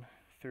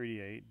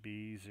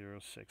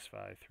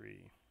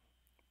M38B0653,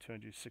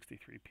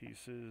 263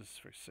 pieces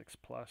for 6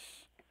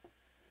 plus.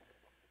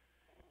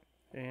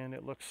 And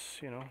it looks,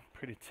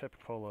 pretty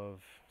typical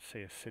of,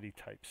 say, a city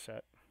type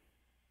set.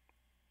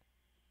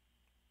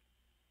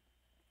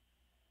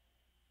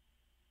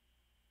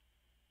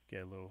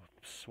 Get a little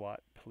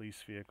SWAT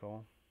police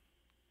vehicle.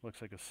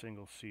 Looks like a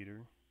single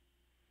seater.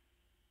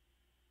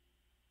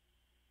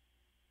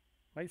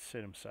 Might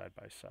sit them side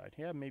by side.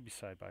 Yeah, maybe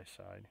side by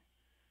side.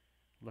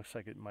 Looks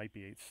like it might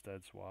be 8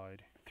 studs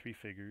wide. 3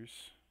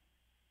 figures.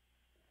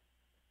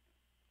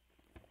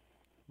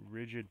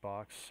 Rigid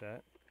box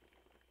set.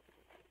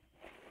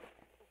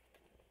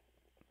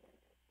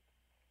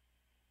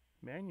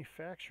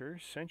 Manufacturer,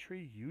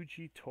 Century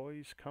UG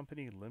Toys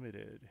Company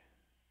Limited.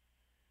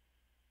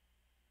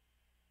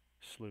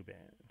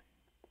 Sluban.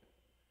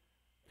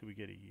 Do we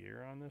get a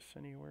year on this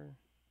anywhere?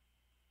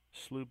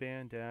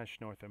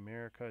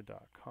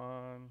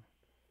 Sluban-NorthAmerica.com.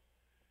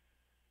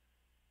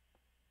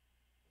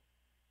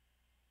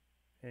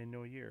 And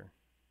no year.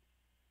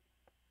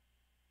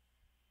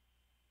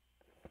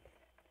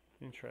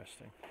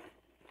 Interesting.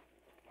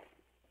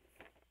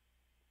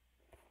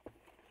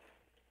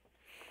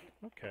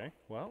 Okay,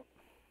 well.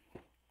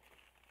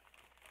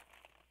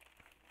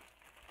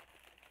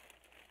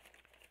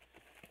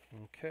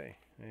 Okay,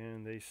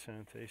 and they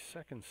sent a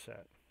second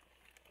set.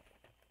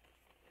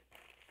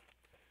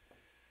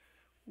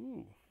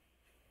 Ooh.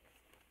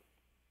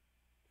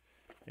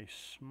 A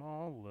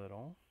small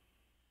little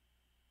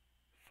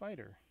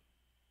fighter.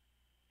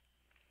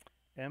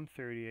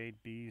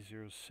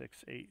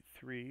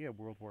 M38B0683, a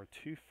World War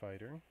II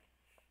fighter.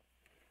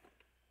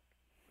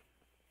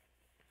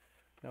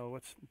 Now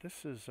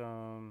this is, it's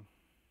going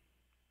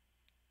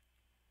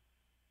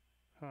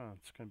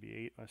to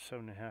be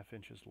 7.5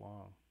 inches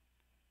long.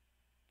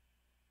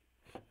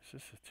 Is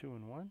this a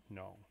 2-in-1?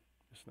 No,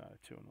 it's not a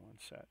 2-in-1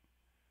 set.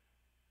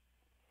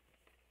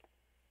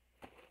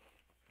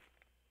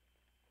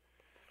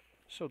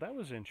 So that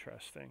was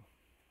interesting.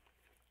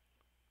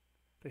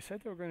 They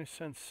said they were going to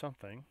send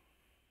something.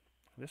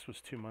 This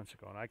was 2 months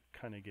ago, and I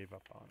kind of gave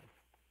up on it.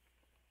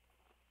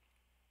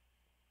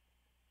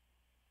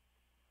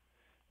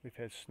 We've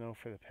had snow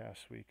for the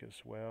past week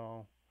as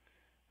well.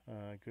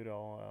 Good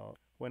all out.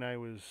 When I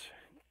was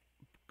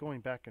going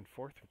back and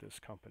forth with this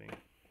company,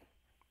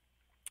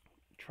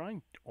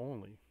 trying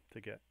only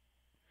to get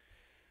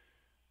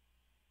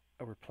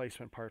a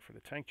replacement part for the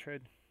tank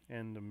tread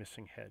and the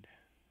missing head.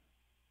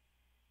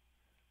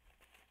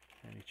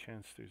 Any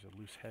chance there's a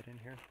loose head in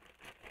here?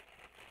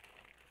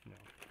 No.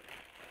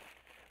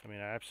 I mean,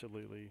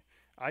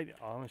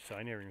 honestly,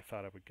 I never even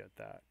thought I would get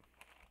that.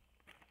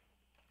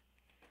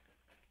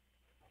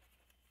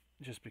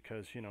 Just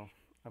because, you know,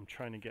 I'm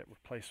trying to get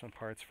replacement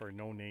parts for a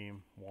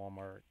no-name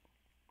Walmart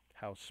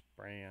house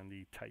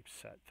brandy type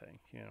set thing,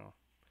 you know.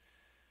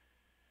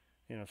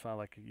 You know, it's not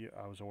like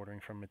I was ordering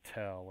from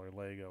Mattel or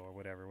Lego or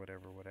whatever.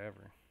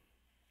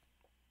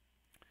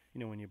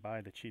 You know, when you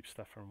buy the cheap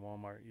stuff from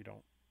Walmart, you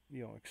don't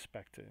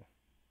expect to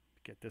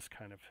get this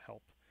kind of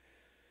help.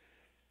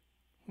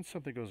 When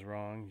something goes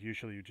wrong,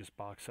 usually you just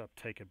box up,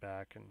 take it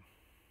back, and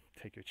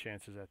take your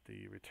chances at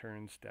the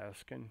returns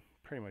desk and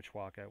pretty much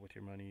walk out with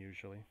your money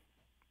usually.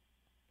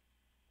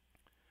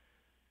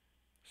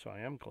 So I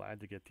am glad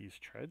to get these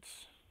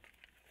treads,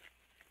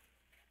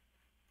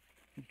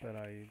 but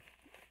I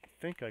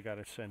think I got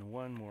to send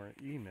one more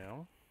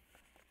email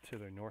to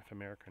their North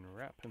American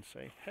rep and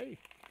say, hey,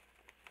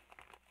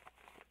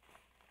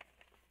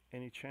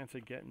 any chance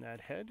of getting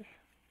that head?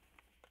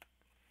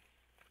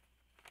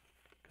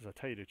 Because I'll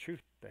tell you the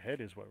truth, the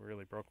head is what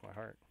really broke my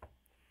heart.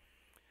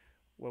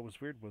 What was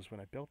weird was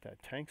when I built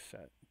that tank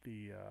set,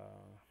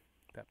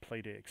 that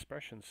Playday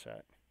Expression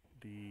set,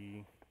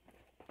 the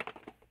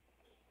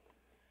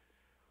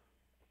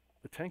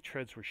tank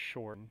treads were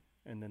short,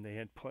 and then they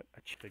had put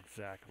a chip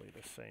exactly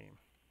the same,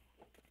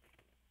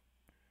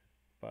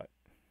 but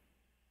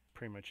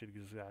pretty much the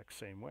exact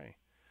same way.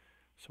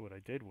 So what I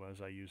did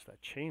was I used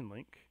that chain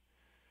link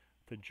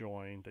to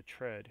join the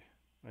tread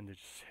and to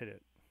just hit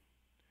it.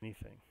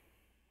 Anything.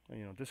 And,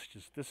 you know, this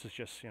is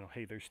just, you know,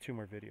 hey, there's 2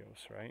 more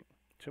videos, right?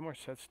 2 more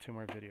sets, 2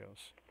 more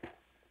videos.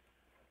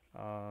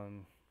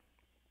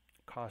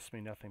 Cost me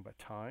nothing but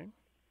time.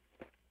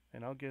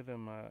 And I'll give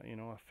them, you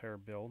know, a fair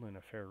build and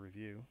a fair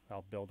review.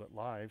 I'll build it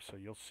live, so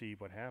you'll see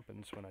what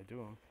happens when I do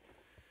them.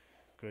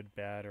 Good,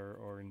 bad,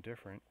 or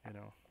indifferent, you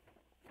know.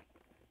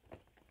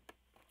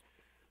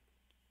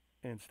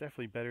 And it's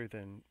definitely better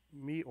than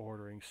me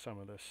ordering some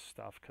of this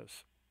stuff,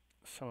 because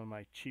some of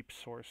my cheap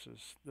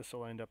sources, this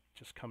will end up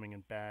just coming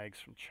in bags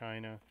from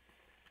China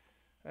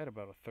at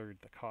about 1/3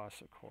 the cost,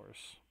 of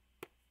course.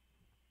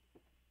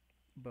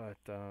 But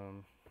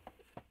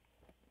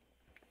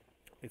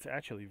it's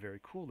actually very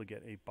cool to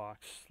get a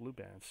box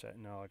Sluban set.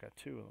 Now I got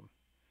 2 of them.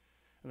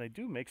 And they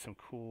do make some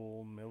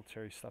cool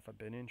military stuff I've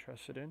been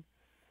interested in,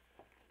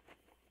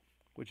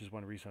 which is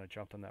one reason I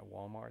jumped on that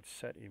Walmart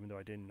set, even though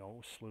I didn't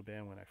know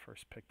Sluban when I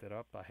first picked it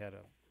up. I had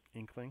an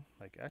inkling,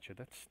 like, actually,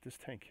 this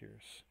tank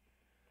here's,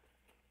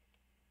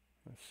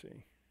 let's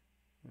see,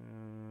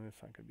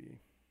 it's not going to be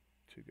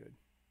too good.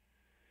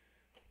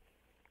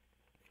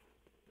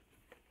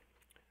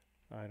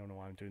 I don't know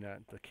why I'm doing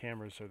that. The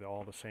cameras are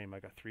all the same. I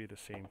got 3 of the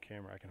same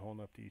camera. I can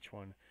hold up to each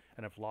one,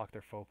 and I've locked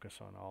their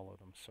focus on all of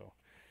them, so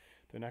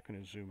they're not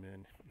going to zoom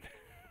in.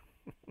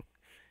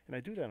 And I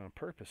do that on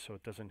purpose so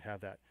it doesn't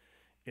have that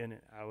in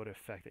and out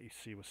effect that you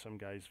see with some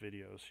guys'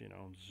 videos, you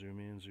know,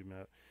 zoom in, zoom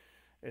out.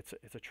 It's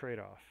a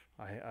trade-off.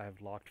 I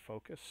have locked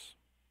focus,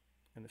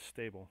 and it's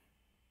stable.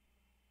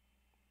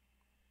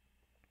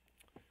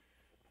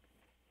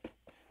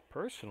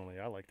 Personally,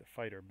 I like the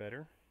fighter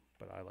better,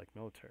 but I like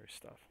military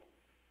stuff.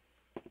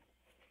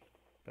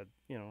 But,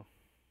 you know,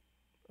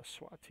 a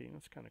SWAT team,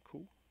 that's kind of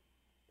cool.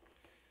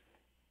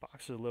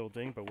 Box is a little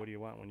ding, but what do you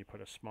want when you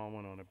put a small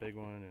one on a big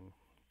one and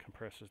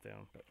compresses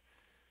down? But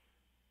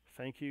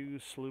thank you,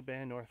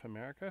 Sluban North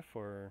America,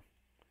 for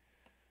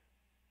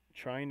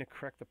trying to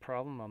correct the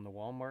problem on the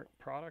Walmart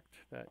product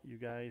that you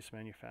guys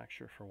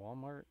manufacture for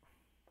Walmart.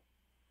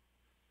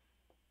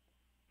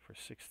 For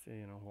 60,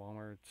 you know,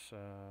 Walmart's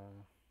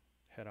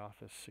head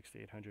office,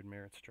 6800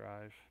 Merritt's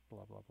Drive,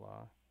 blah, blah,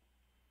 blah.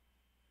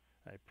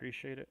 I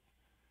appreciate it.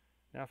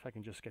 Now if I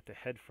can just get the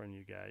head from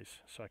you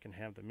guys so I can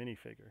have the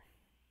minifigure.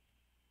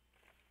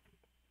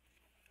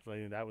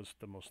 So that was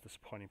the most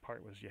disappointing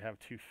part, was you have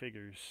 2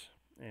 figures,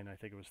 and I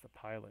think it was the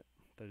pilot,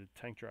 the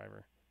tank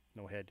driver,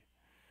 no head.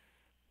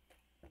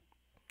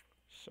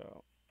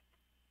 So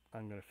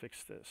I'm going to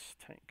fix this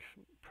tank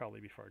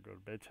probably before I go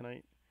to bed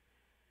tonight.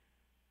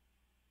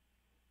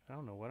 I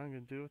don't know what I'm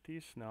going to do with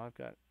these. Now I've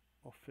got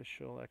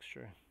official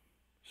extra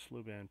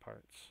Slew band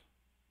parts.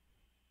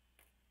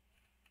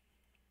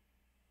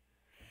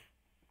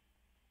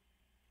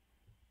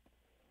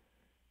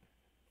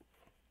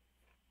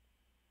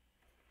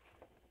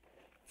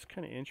 It's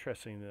kind of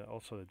interesting that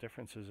also the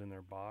differences in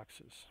their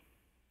boxes.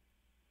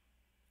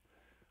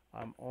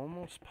 I'm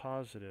almost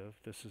positive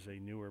this is a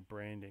newer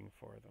branding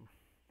for them,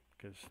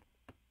 because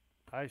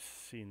I've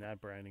seen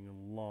that branding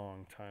a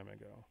long time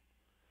ago.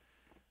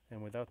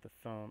 And without the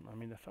thumb, I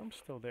mean, the thumb's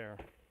still there.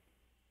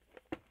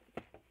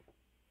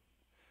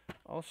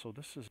 Also,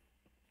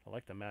 I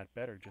like the matte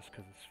better just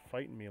because it's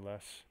fighting me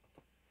less.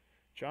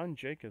 John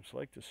Jacobs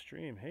liked to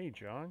stream. Hey,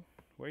 John,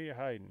 where you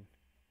hiding?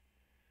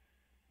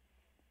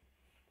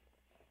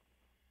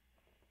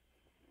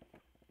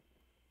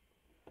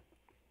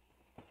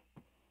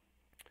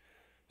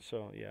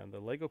 So, yeah, the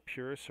Lego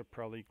purists are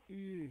probably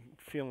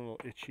feeling a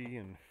little itchy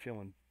and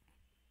feeling,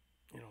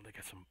 they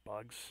got some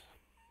bugs.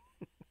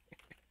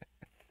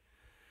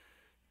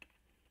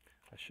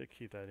 I should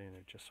keep that in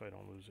there just so I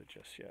don't lose it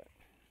just yet.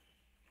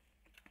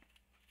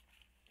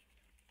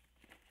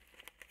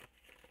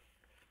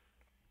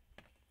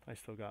 I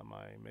still got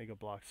my Mega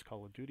Bloks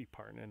Call of Duty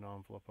part in an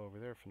envelope over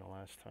there from the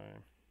last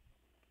time.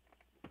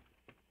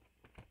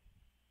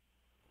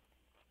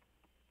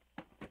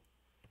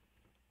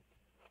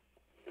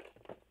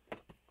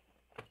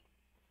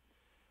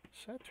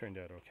 So that turned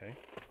out okay.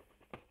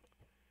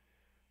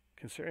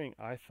 Considering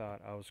I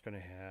thought I was going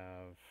to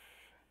have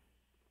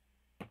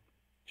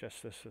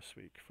just this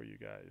week for you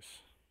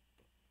guys.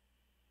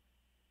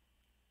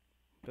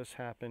 This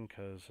happened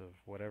because of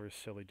whatever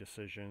silly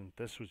decision.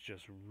 This was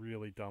just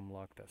really dumb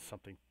luck that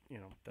something,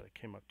 that it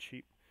came up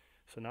cheap.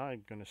 So now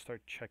I'm going to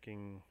start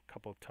checking a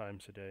couple of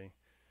times a day.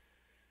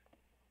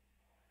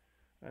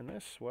 And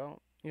this,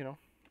 well, I'm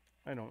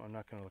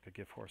not going to look a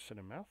gift horse in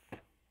the mouth.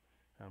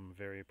 I'm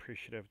very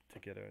appreciative to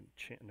get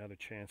another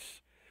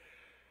chance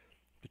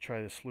to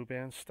try the Slew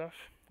band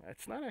stuff.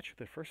 It's not actually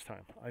the first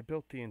time. I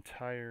built the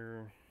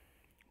entire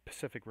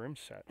Pacific Rim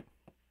set.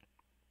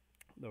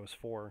 There was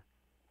 4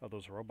 of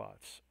those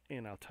robots,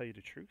 and I'll tell you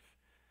the truth,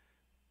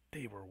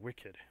 they were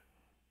wicked.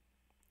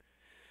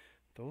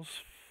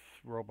 Those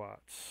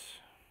robots,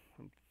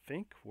 I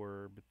think,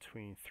 were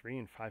between 300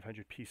 and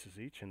 500 pieces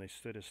each, and they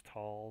stood as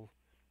tall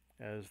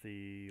as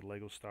the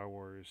Lego Star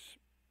Wars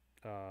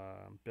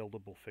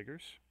buildable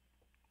figures.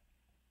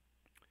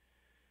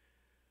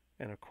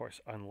 And of course,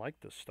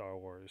 unlike the Star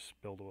Wars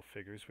buildable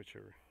figures, which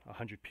are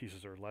 100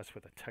 pieces or less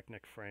with a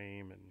Technic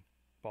frame and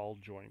ball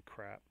joint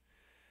crap,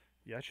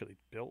 you actually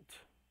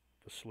built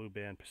the Slew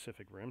band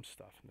Pacific Rim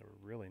stuff, and they were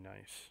really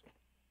nice.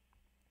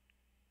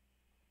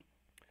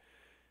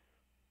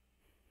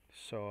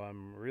 So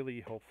I'm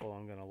really hopeful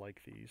I'm going to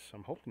like these.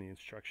 I'm hoping the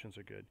instructions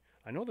are good.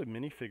 I know the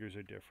minifigures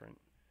are different.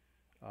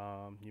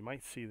 You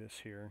might see this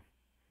here.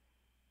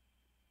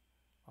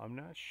 I'm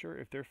not sure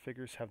if their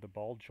figures have the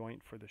ball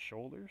joint for the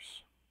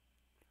shoulders,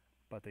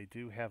 but they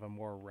do have a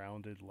more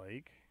rounded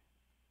leg,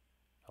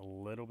 a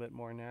little bit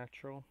more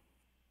natural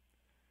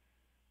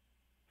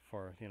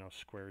for,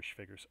 squarish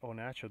figures. Oh,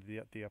 naturally,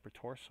 the upper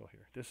torso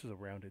here. This is a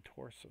rounded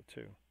torso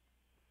too.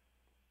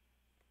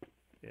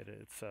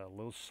 It's a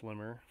little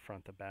slimmer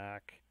front to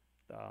back.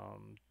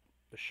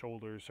 The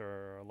shoulders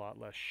are a lot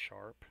less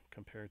sharp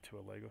compared to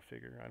a Lego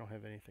figure. I don't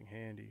have anything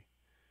handy,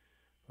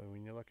 but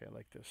when you look at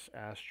like this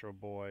Astro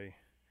Boy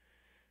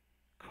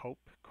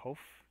Koph,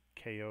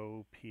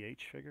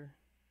 K-O-P-H figure,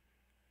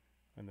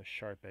 and the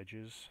sharp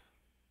edges,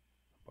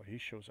 boy, he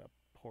shows up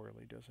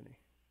poorly, doesn't he?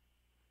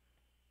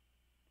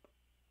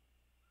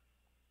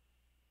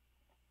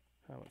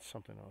 How about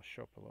something that'll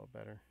show up a little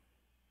better?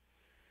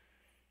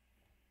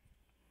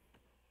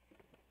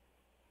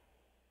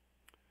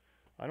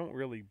 I don't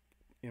really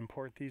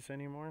import these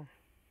anymore,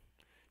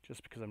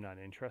 just because I'm not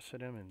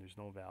interested in them and there's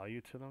no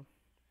value to them.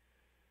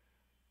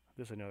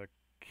 This is another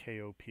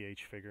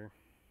K-O-P-H figure.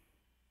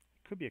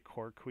 Could be a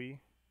Korcute.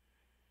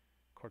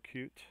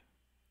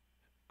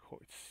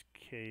 It's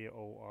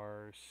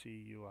K-O-R-C-U-I-T,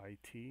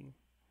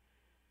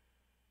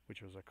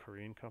 which was a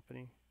Korean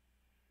company.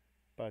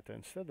 But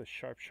instead of the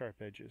sharp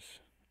edges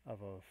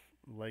of a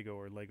Lego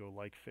or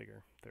Lego-like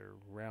figure, they're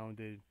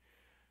rounded,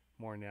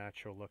 more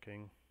natural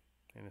looking,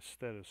 and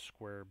instead of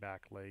square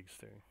back legs,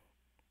 they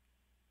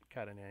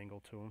got an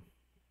angle to them.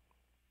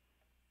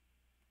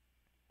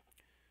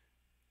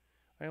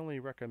 I only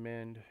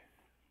recommend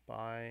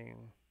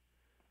buying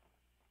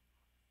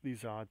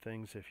these odd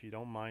things if you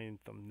don't mind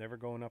them never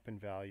going up in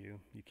value.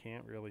 You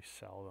can't really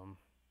sell them,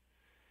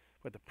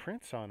 but the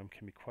prints on them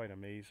can be quite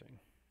amazing.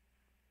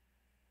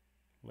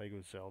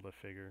 Lego Zelda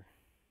figure,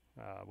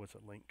 was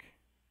it Link?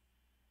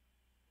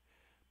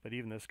 But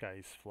even this guy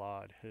is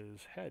flawed.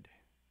 His head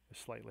is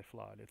slightly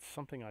flawed. It's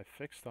something I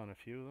fixed on a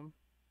few of them,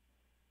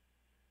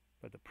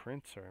 but the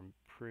prints are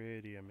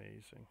pretty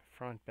amazing.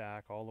 Front,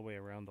 back, all the way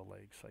around the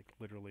legs, like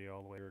literally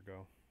all the way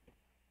ago.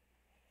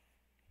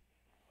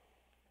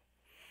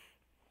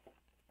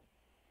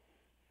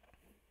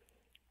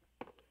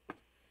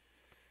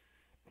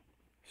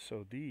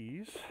 So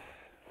these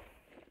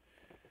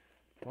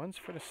One's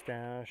for the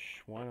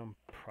stash. One I'm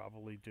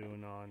probably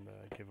doing on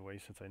the giveaway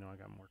since I know I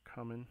got more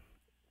coming.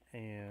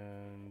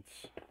 And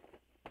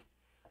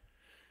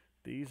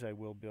these I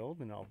will build,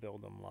 and I'll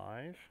build them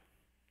live.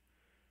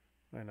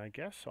 And I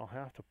guess I'll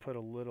have to put a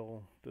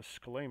little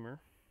disclaimer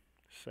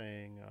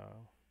saying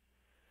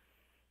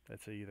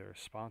that's either a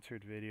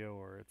sponsored video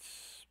or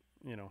it's,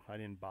 you know, I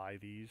didn't buy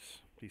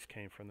these. These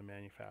came from the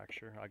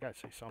manufacturer. I gotta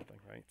say something,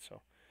 right?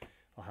 So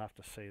I'll have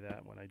to say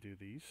that when I do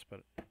these,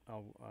 but I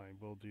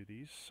will do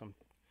these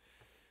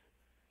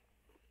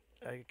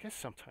I guess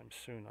sometime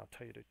soon. I'll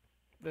tell you that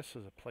this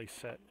is a play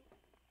set.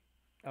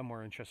 I'm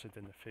more interested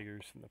in the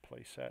figures than the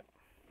play set.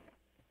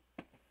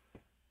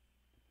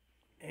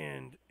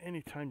 And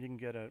anytime you can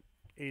get a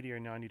 $80 or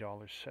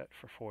 $90 set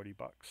for 40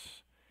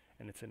 bucks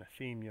and it's in a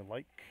theme you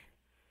like,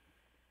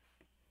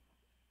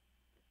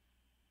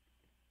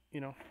 you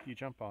know, you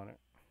jump on it.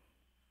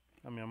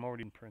 I mean, I'm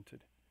already printed.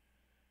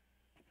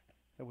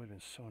 That would have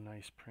been so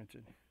nice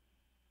printed.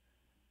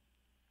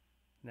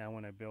 Now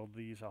when I build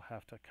these, I'll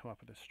have to come up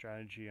with a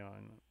strategy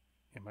on,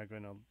 am I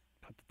going to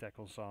put the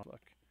decals on? Look,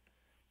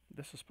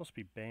 this is supposed to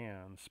be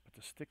bands, but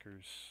the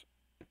stickers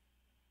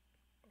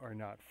are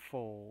not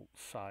full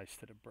size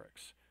to the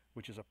bricks,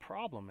 which is a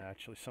problem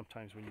actually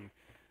sometimes when you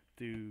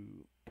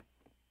do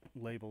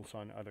labels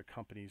on other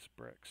companies'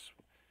 bricks.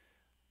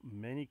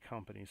 Many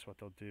companies, what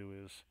they'll do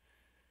is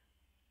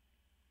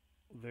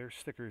their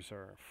stickers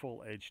are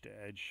full edge to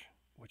edge,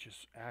 which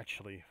is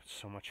actually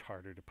so much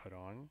harder to put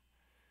on.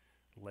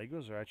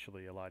 Legos are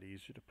actually a lot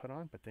easier to put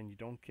on, but then you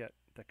don't get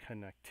the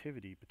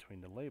connectivity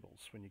between the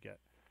labels when you get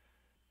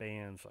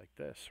bands like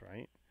this,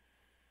 right?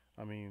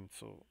 I mean,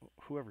 so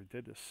whoever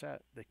did this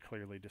set, they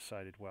clearly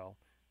decided, well,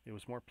 it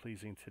was more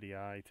pleasing to the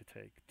eye to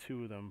take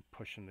two of them,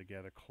 push them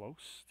together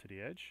close to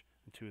the edge,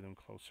 and two of them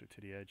closer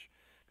to the edge.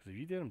 Because if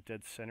you did them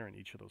dead center in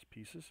each of those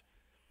pieces,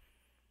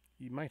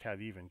 you might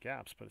have even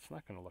gaps, but it's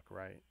not going to look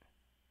right.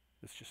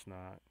 It's just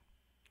not.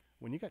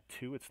 When you got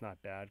two, it's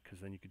not bad,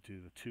 because then you could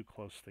do the two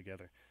close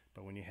together.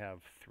 But when you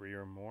have three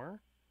or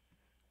more,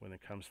 when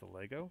it comes to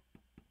Lego,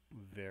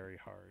 very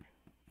hard,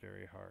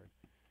 very hard.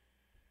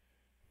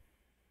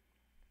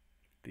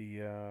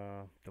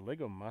 The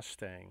Lego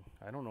Mustang,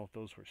 I don't know if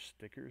those were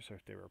stickers or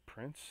if they were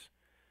prints.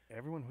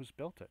 Everyone who's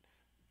built it,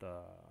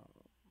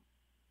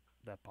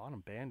 that bottom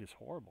band is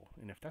horrible.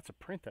 And if that's a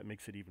print, that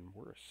makes it even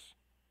worse.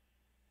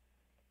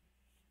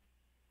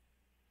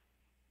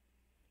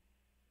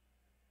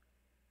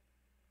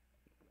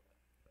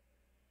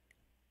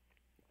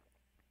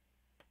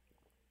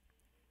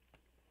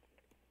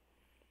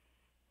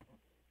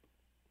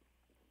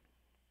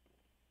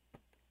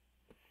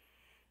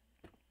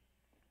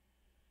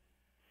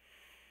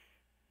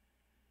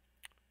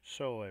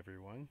 So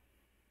everyone,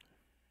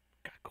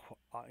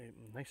 got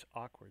nice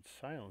awkward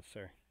silence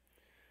there.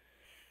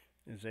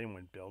 Is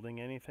anyone building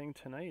anything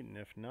tonight? And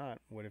if not,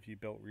 what have you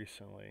built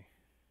recently?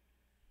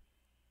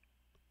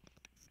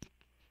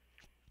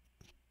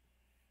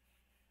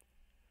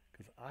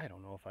 Because I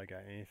don't know if I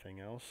got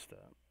anything else to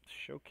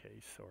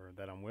showcase or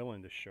that I'm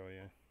willing to show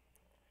you.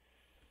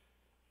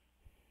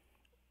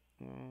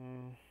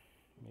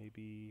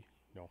 Maybe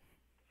no.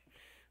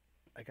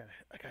 I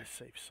gotta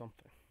save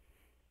something.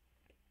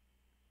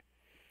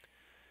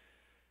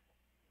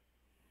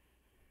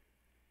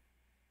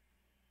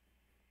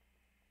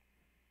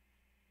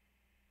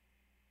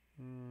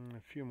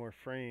 A few more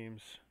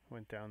frames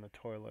went down the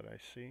toilet, I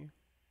see.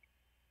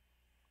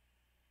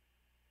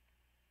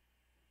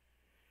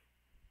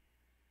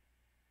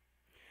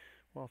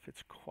 Well, if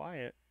it's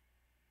quiet,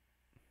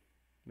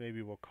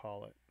 maybe we'll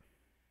call it.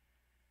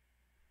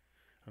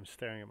 I'm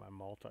staring at my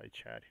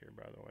multi-chat here,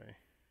 by the way.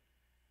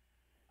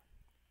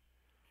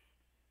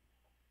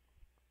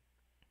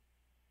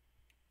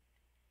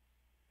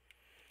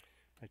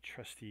 My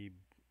trusty,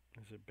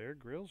 is it Bear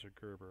Grylls or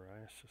Gerber?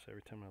 I ask this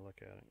every time I look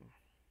at it.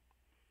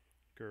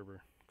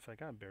 Gerber, because I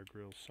got Bear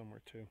Grylls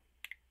somewhere too.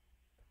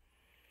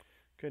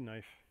 Good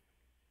knife,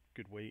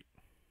 good weight.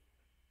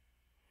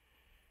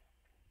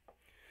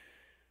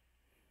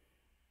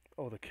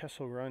 Oh, the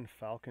Kessel Run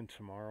Falcon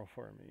tomorrow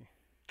for me.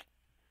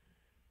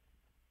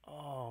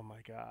 Oh my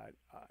God.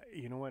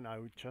 You know what? I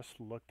just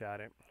looked at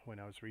it when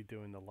I was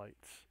redoing the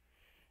lights.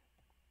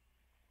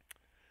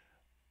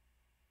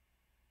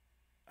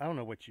 I don't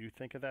know what you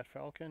think of that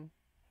Falcon.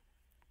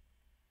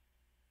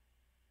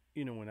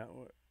 You know, when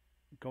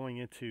going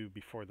into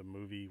before the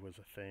movie was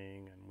a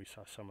thing and we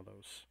saw some of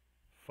those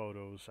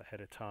photos ahead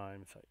of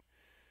time, it's like,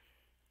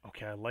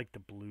 okay, I like the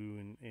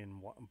blue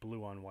in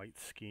blue on white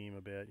scheme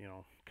a bit, you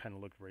know, kind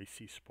of looked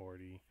racy,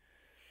 sporty.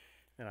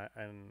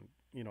 And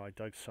you know, I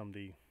dug some of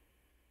the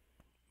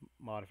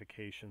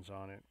modifications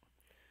on it.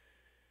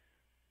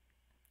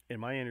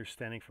 In my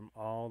understanding from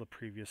all the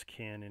previous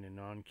canon and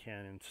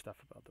non-canon stuff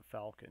about the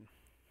Falcon,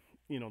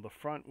 you know, the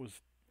front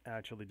was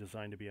actually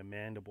designed to be a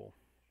mandible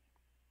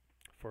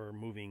for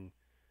moving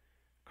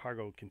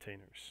cargo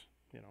containers,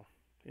 you know,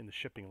 in the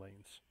shipping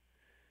lanes.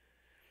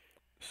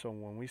 So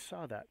when we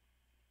saw that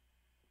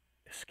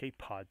escape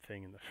pod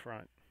thing in the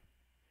front,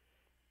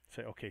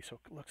 say, okay, so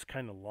it looks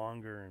kind of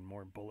longer and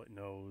more bullet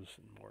nose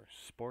and more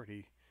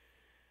sporty,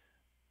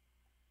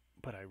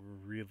 but I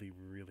really,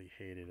 really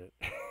hated it.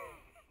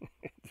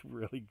 It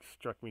really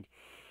struck me.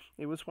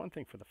 It was one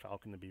thing for the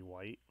Falcon to be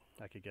white.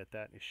 I could get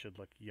that. It should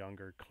look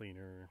younger,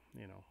 cleaner,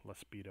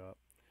 less beat up.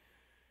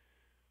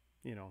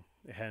 It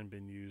hadn't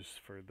been used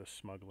for the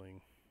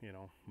smuggling,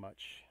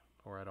 much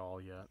or at all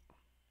yet.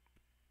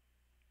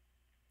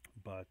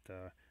 But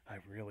I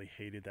really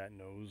hated that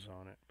nose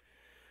on it.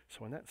 So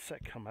when that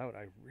set come out,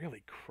 I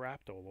really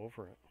crapped all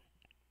over it.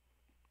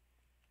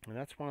 And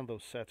that's one of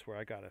those sets where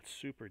I got a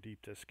super deep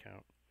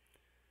discount.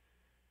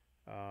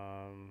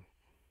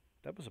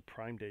 That was a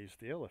Prime Days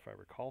deal, if I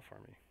recall, for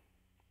me.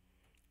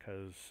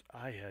 Because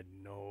I had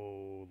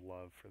no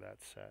love for that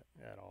set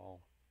at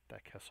all,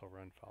 that Kessel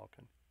Run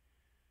Falcon.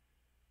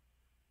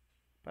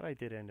 But I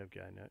did end up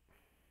getting it.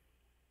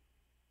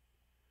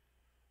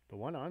 The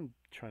one I'm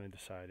trying to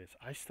decide is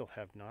I still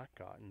have not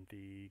gotten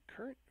the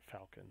current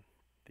Falcon,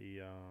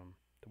 the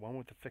one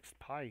with the fixed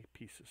pie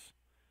pieces,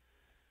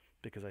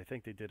 because I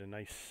think they did a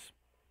nice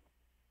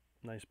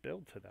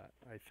build to that.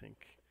 I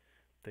think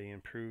they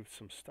improved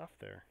some stuff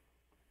there.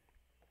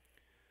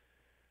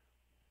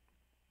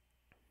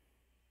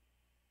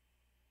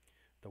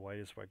 The white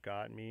is what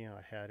got me.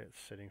 I had it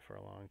sitting for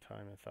a long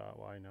time and thought,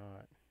 why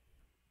not?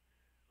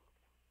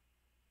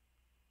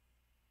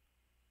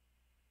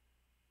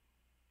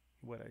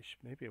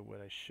 Maybe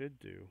what I should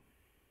do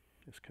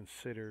is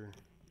consider,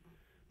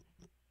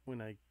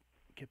 when I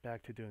get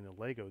back to doing the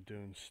Lego,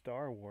 doing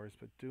Star Wars,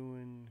 but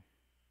doing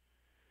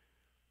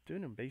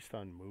them based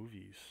on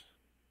movies.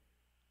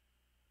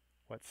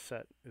 What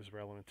set is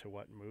relevant to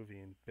what movie,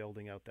 and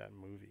building out that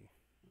movie.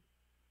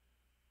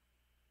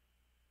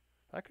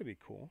 That could be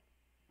cool.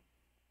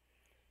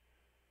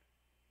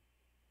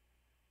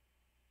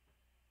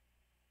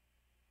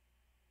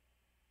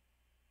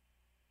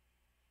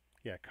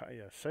 Yeah,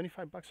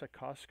 75 bucks at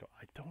Costco.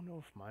 I don't know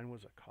if mine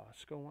was a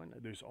Costco one.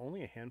 There's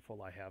only a handful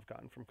I have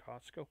gotten from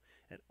Costco,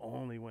 and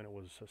only when it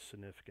was a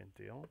significant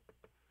deal.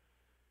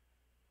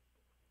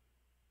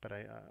 But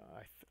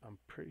I'm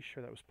pretty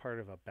sure that was part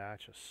of a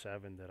batch of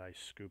 7 that I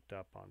scooped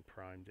up on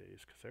Prime Days,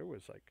 because there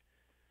was like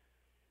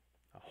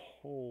a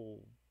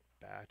whole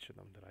batch of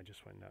them that I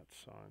just went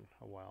nuts on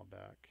a while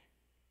back.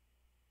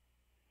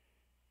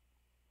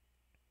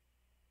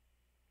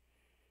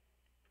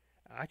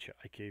 Actually,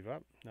 I gave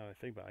up. Now that I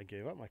think about it, I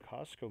gave up my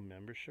Costco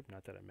membership.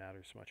 Not that it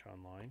matters much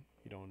online.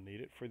 You don't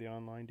need it for the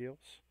online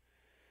deals.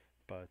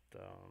 But,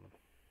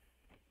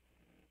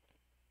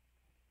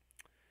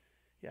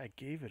 yeah, I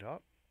gave it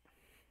up.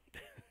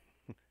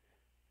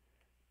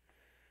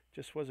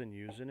 Just wasn't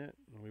using it.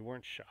 We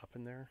weren't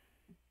shopping there.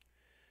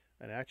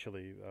 And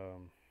actually,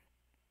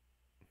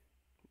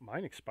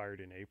 mine expired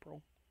in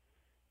April.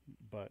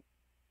 But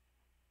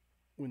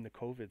when the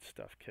COVID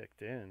stuff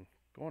kicked in,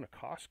 going to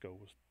Costco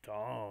was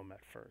dumb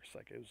at first.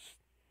 Like, it was,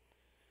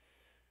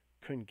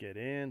 couldn't get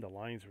in. The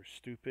lines were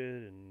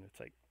stupid, and it's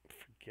like,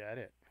 forget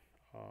it.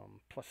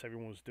 Plus,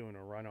 everyone was doing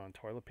a run on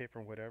toilet paper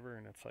and whatever,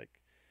 and it's like,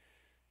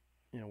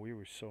 we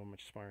were so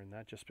much smarter than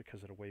that. Just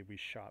because of the way we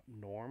shop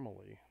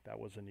normally, that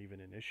wasn't even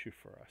an issue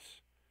for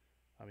us.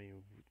 I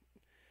mean,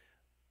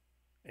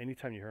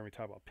 anytime you heard me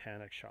talk about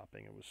panic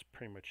shopping, it was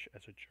pretty much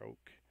as a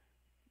joke,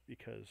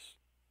 because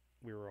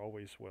we were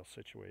always well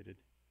situated.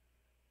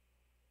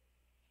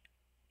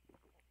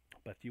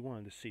 But if you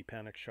wanted to see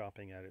panic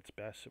shopping at its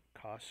best at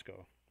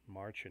Costco,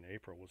 March and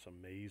April was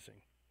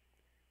amazing.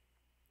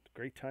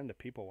 Great time to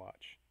people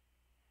watch.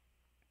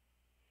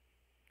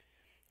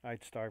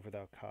 I'd starve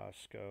without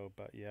Costco,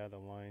 but yeah, the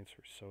lines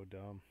were so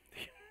dumb.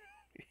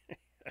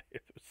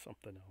 It was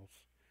something else.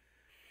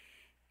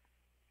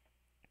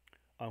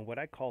 On what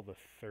I call the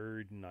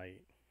third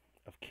night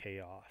of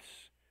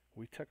chaos,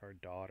 we took our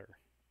daughter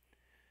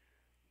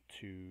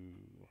to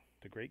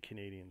the Great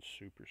Canadian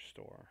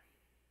Superstore.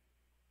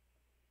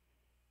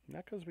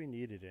 Not because we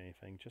needed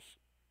anything, just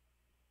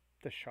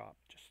to shop,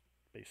 just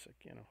basic,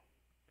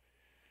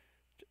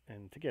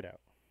 and to get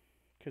out,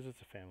 because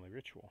it's a family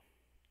ritual.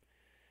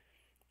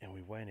 And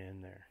we went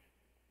in there,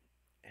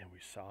 and we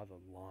saw the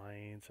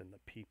lines and the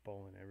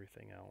people and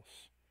everything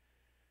else.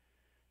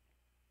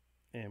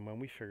 And when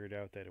we figured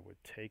out that it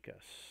would take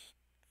us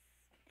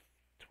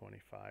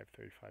 25,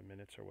 35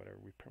 minutes or whatever,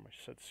 we pretty much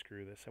said,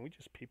 screw this, and we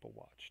just people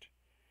watched.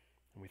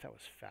 And we thought it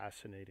was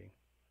fascinating.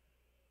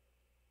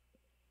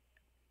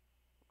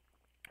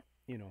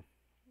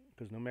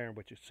 Because no matter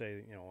what you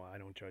say, I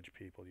don't judge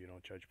people, you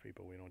don't judge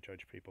people, we don't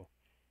judge people.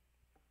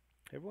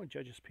 Everyone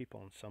judges people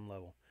on some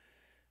level.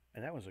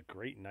 And that was a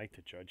great night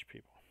to judge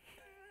people.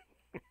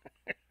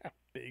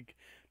 Big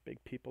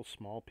people,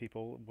 small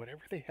people,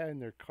 whatever they had in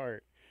their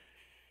cart,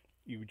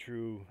 you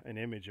drew an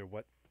image of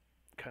what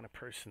kind of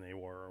person they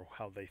were or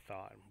how they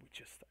thought.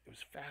 It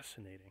was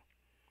fascinating.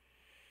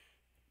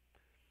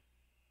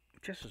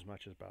 Just as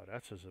much about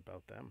us as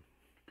about them.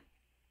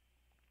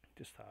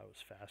 Just thought it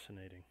was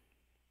fascinating.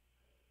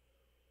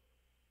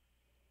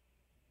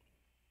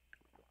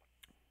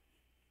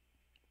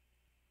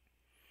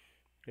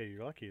 Hey,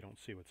 you're lucky you don't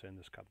see what's in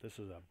this cup. This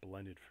is a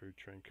blended fruit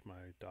drink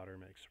my daughter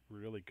makes.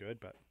 Really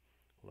good, but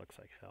looks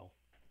like hell.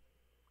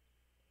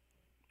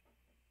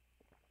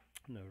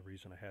 Another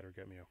reason I had her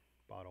get me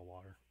a bottle of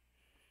water.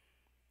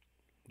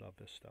 Love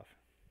this stuff.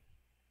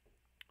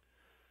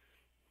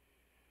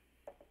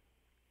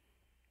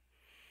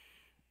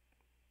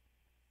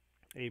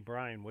 Hey,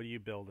 Brian, what are you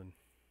building?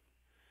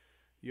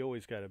 You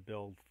always got to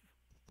build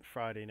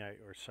Friday night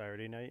or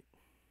Saturday night.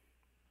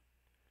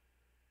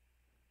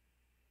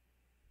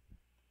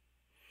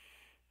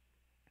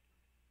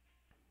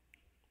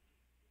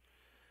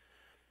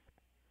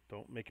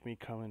 Don't make me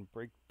come and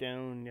break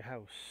down your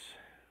house.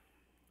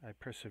 I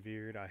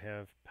persevered. I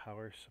have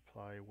power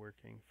supply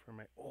working for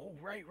my... Oh,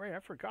 right. I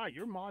forgot.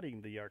 You're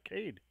modding the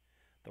arcade.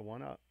 The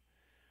one up.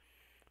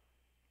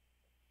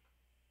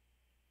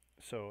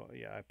 So,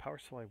 yeah, I power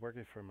supply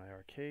working for my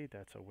arcade.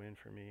 That's a win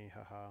for me.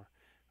 Haha.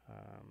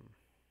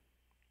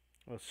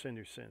 Well,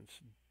 Cinder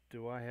Sins.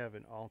 Do I have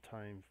an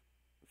all-time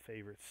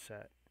favorite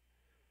set?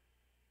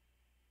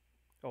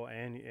 Oh,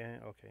 and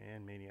okay,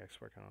 and Maniac's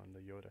working on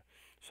the Yoda.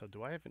 So,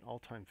 do I have an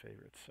all-time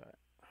favorite set?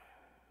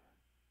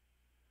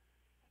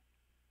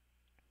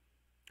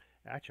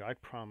 Actually, I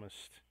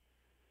promised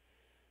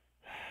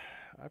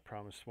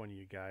one of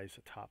you guys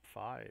a top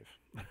 5.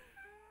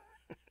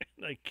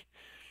 Like,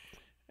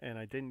 and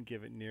I didn't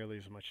give it nearly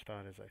as much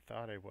thought as I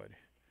thought I would.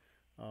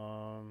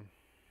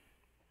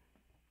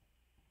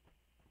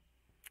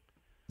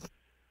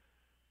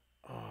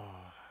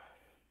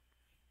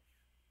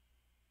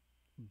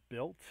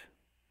 Built.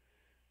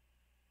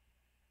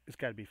 It's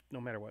got to be, no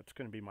matter what, it's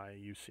going to be my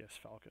UCS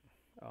Falcon.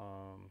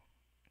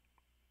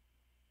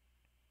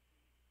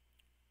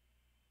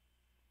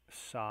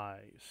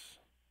 Size,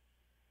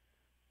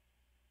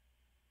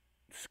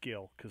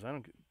 skill, because I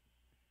don't.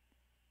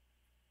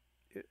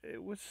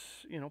 It was,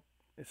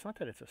 it's not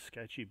that it's a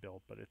sketchy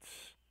build, but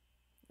it's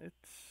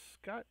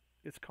got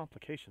its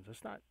complications.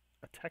 It's not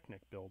a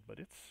Technic build, but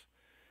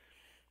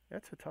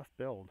that's a tough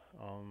build.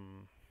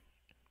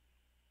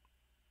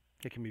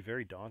 It can be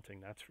very daunting,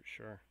 that's for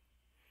sure.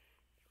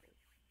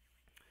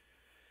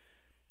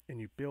 And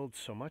you build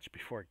so much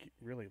before it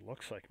really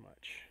looks like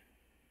much.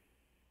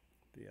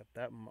 Yeah,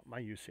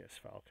 my UCS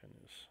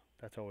Falcon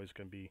that's always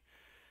going to be.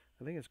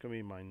 I think it's going to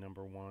be my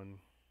number one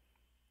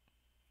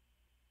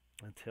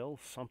until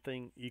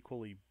something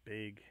equally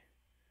big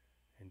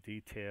and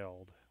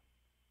detailed,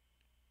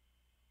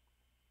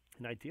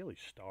 and ideally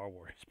Star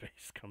Wars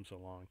based, comes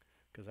along,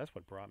 because that's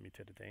what brought me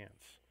to the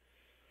dance.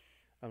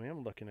 I mean,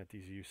 I'm looking at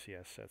these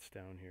UCS sets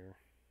down here.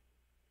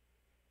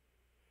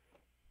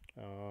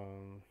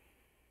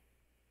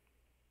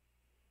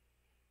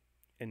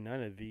 And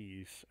none of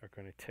these are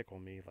going to tickle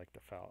me like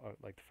the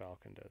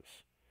Falcon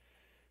does.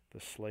 The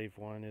Slave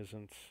one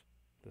isn't.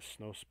 The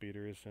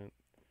Snowspeeder isn't.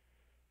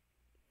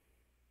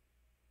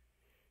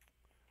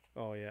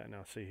 Oh yeah,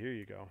 now see, here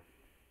you go.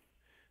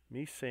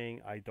 Me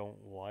saying I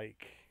don't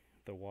like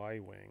the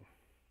Y-Wing.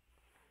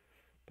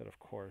 But of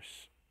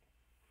course,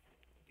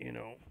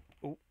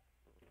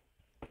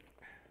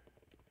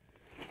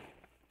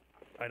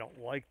 I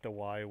don't like the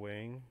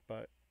Y-Wing,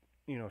 but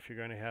if you're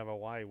going to have a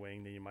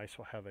Y-Wing, then you might as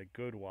well have a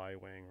good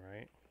Y-Wing,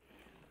 right?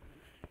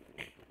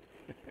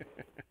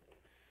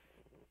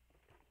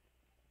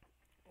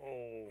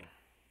 Oh,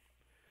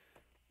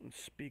 and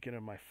speaking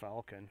of my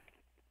Falcon,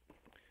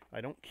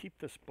 I don't keep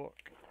this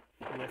book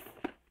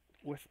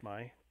with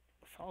my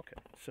Falcon,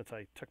 since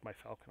I took my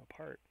Falcon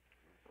apart.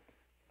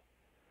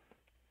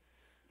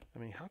 I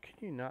mean, how can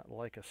you not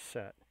like a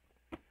set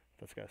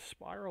that's got a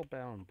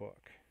spiral-bound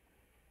book?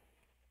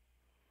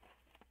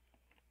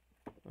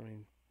 I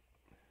mean,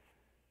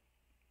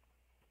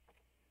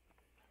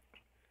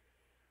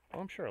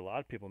 well, I'm sure a lot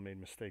of people made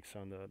mistakes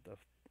on the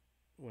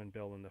when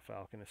building the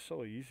Falcon. It's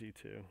so easy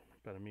to,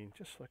 but I mean,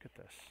 just look at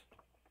this.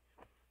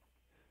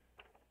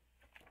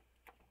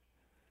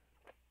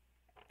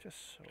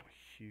 Just so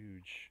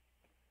huge.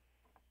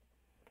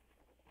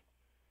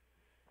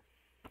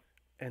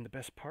 And the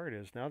best part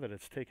is, now that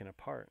it's taken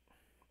apart,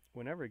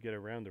 whenever I get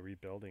around to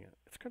rebuilding it,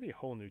 it's going to be a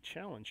whole new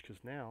challenge,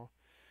 because now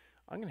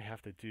I'm going to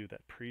have to do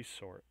that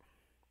pre-sort.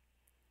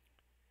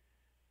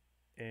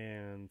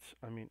 And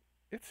I mean,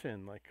 it's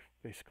in like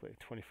basically a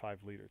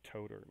 25-liter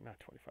tote, or not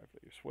 25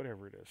 liters,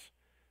 whatever it is.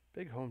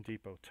 Big Home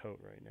Depot tote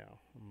right now.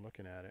 I'm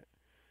looking at it.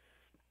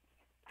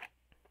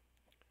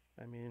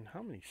 I mean,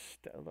 how many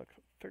steps? Look,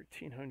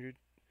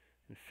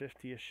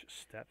 1,350-ish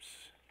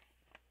steps.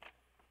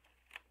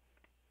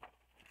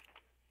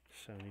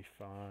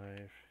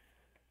 75.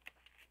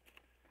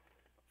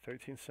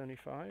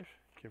 1375,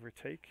 give or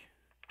take.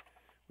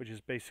 Which is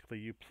basically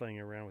you playing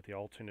around with the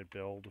alternate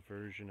build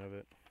version of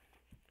it.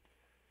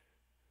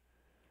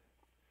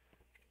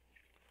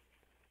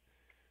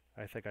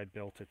 I think I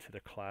built it to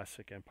the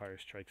classic Empire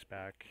Strikes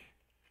Back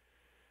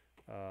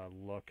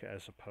look,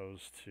 as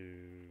opposed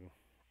to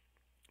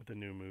the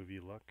new movie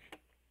look.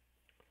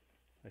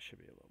 I should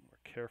be a little more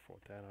careful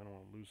with that. I don't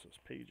want to lose those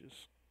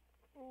pages.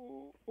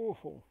 Oh.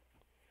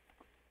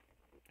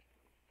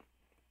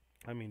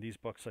 I mean, these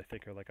books I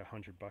think are like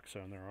 $100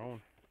 on their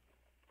own.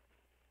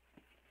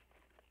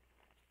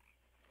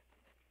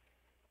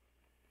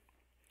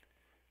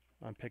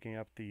 I'm picking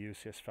up the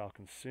UCS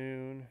Falcon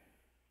soon.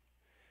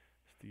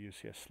 The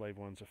UCS Slave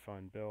One's a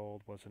fun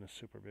build. Wasn't a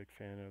super big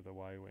fan of the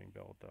Y-Wing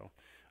build though.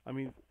 I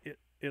mean,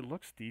 it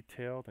looks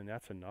detailed and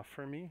that's enough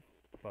for me.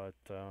 But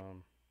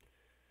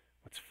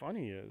what's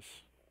funny is,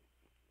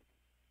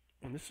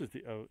 and this is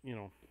the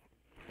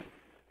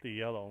the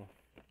yellow,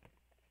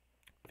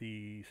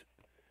 the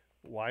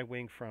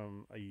Y-Wing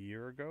from a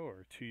year ago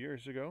or 2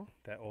 years ago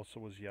that also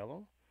was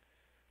yellow.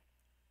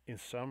 In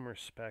some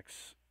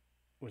respects,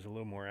 was a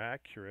little more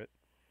accurate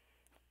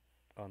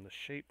on the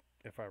shape,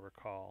 if I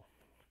recall.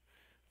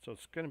 So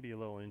it's going to be a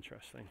little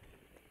interesting.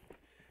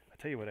 I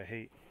tell you what I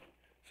hate.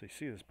 So you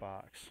see this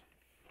box,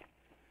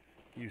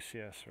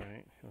 UCS,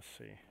 right? Let's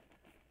see.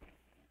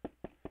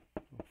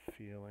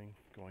 Feeling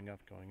going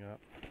up, going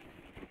up.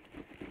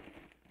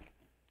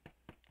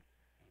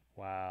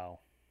 Wow.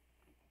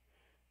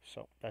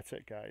 So that's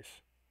it, guys.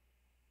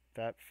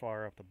 That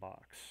far up the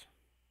box.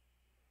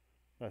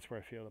 That's where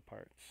I feel the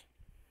parts.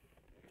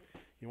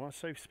 You want to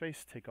save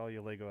space? Take all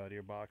your Lego out of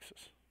your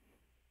boxes.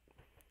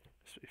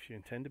 So if you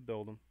intend to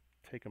build them,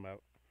 take them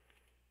out.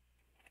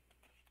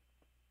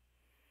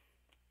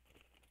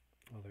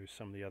 Oh, there's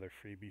some of the other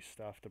freebie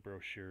stuff, the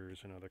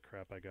brochures and other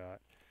crap I got.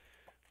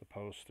 The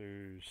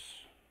posters.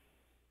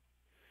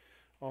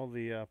 All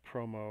the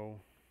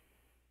promo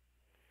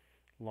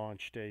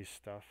launch day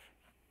stuff.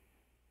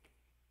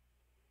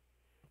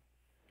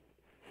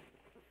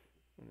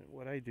 And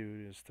what I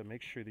do is to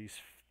make sure these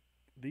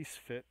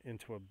fit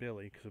into a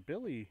Billy, because a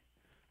Billy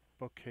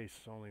bookcase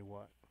is only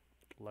what,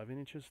 11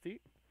 inches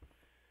deep?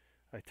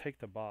 I take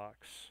the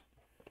box,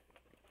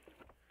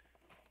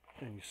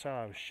 and you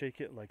saw I would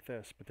shake it like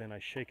this, but then I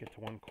shake it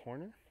to one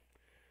corner,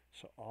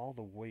 so all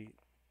the weight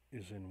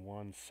is in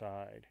one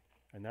side,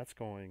 and that's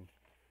going,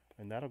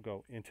 and that'll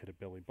go into the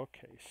Billy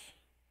bookcase.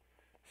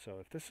 So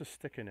if this is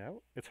sticking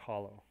out, it's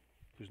hollow.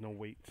 There's no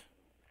weight.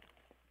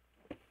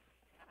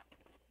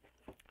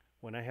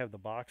 When I have the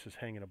boxes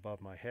hanging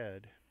above my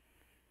head,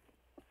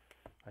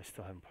 I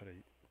still haven't put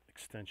an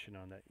extension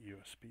on that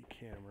USB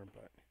camera,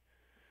 but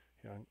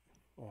you know,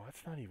 oh,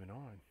 that's not even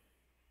on.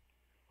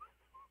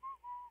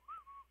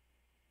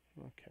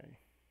 Okay.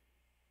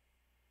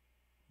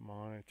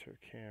 Monitor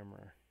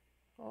camera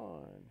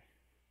on.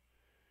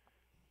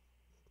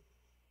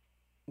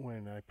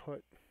 When I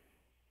put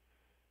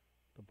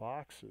the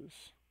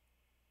boxes,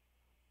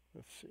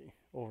 let's see,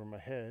 over my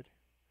head,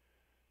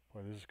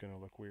 boy, this is going to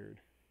look weird.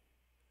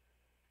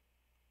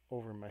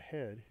 Over my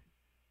head,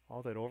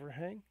 all that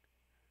overhang,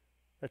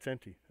 that's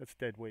empty. That's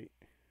dead weight.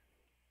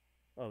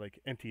 Oh, like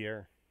empty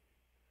air.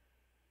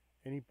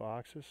 Any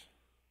boxes?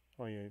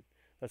 Oh yeah,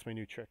 that's my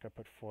new trick. I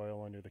put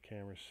foil under the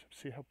cameras.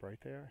 See how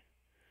bright they are?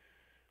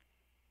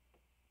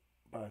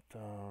 But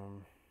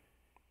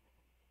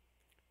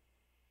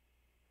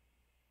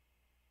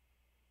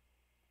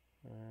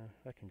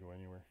that can go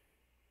anywhere.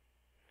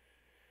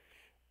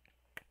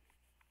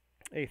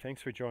 Hey,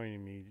 thanks for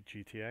joining me,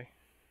 GTA.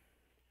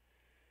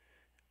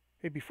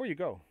 Hey, before you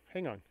go,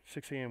 hang on.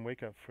 6 a.m.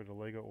 wake up for the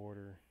Lego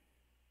order.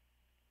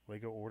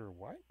 Lego order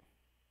what?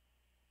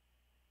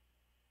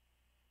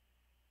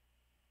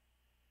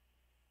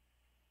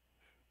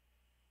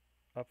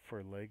 Up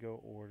for Lego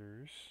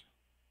orders.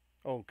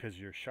 Oh, because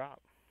your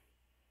shop.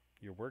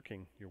 You're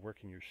working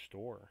your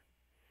store.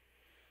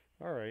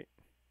 All right.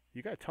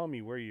 You got to tell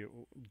me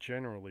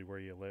generally where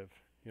you live.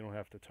 You don't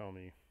have to tell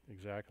me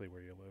exactly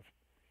where you live.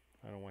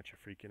 I don't want you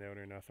freaking out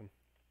or nothing.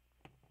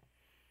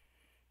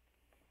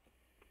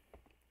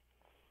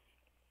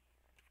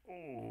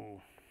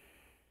 Oh.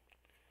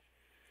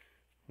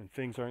 When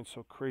things aren't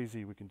so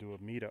crazy, we can do a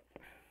meetup.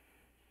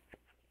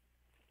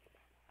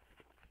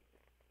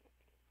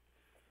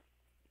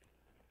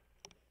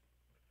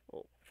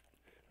 Oh,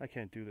 I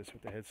can't do this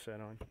with the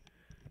headset on.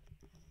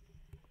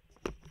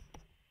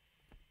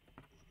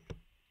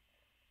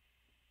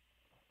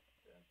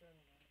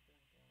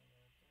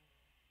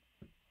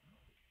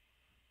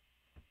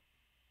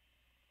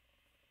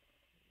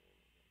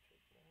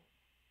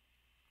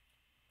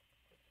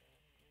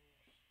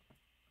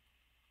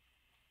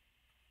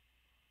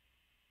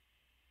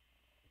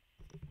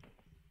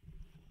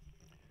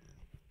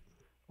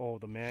 Oh,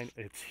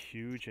 it's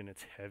huge and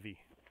it's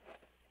heavy.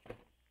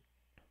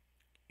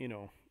 You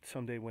know,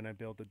 someday when I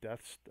build the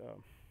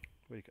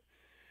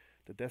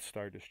the Death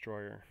Star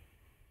destroyer,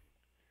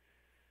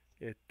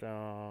 it's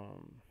got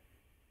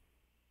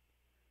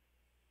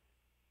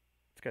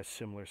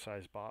similar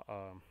size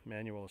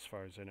manual as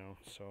far as I know.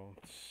 So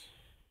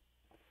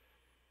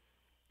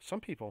some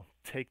people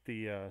take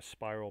the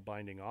spiral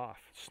binding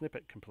off, snip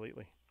it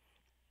completely.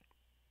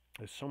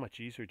 It's so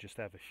much easier just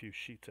to have a few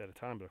sheets at a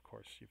time, but of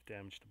course you've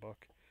damaged the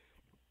book.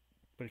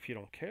 But if you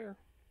don't care,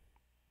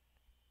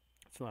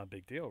 it's not a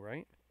big deal,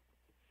 right?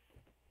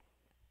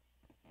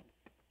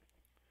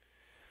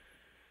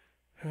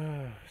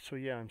 So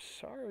yeah, I'm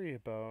sorry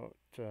about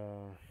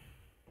there,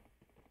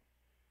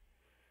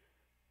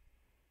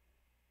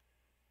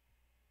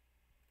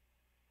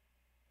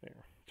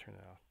 turn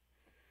it off.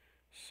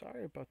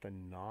 Sorry about the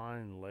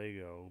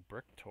non-Lego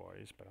brick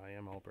toys, but I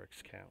am all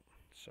bricks count,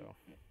 so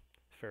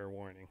fair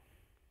warning.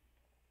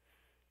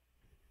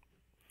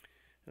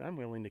 And I'm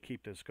willing to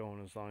keep this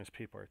going as long as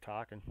people are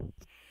talking.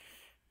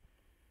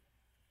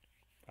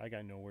 I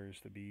got nowheres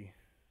to be.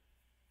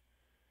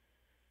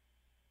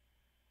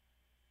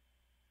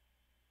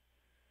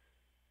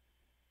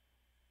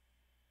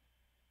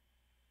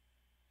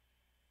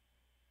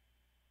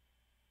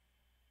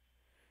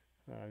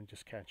 I'm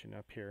just catching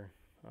up here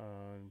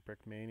on Brick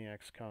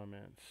Maniac's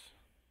comments.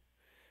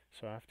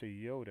 So after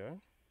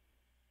Yoda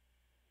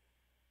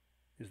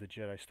is the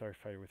Jedi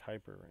Starfighter with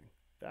Hyper Ring.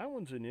 That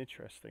one's an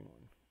interesting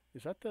one.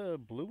 Is that the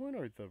blue one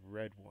or the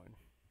red one?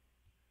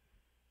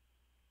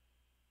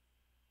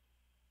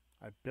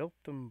 I built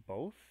them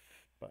both,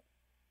 but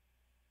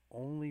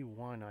only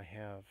one I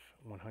have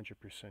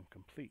 100%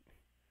 complete.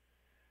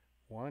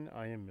 One,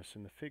 I am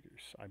missing the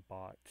figures. I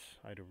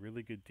had a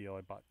really good deal.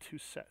 I bought 2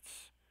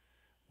 sets.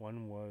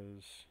 One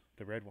was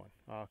the red one.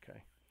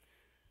 Okay.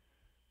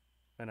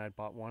 And I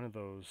bought one of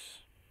those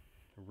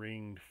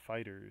ringed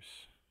fighters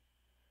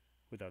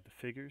without the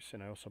figures,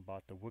 and I also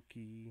bought the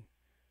Wookiee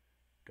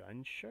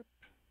gunship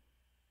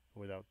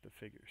without the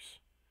figures,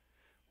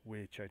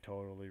 which I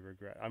totally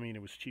regret. I mean,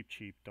 it was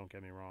cheap, don't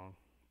get me wrong,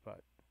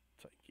 but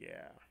it's like,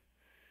 yeah.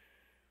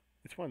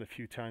 It's one of the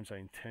few times I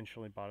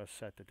intentionally bought a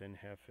set that didn't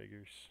have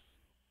figures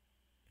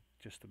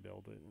just to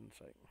build it, and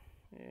it's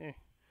like,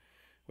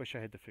 wish I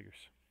had the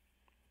figures.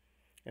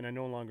 And I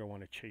no longer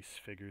want to chase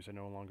figures. I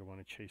no longer want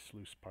to chase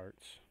loose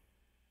parts.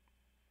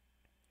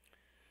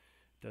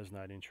 Does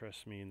not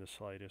interest me in the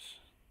slightest.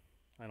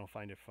 I don't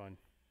find it fun.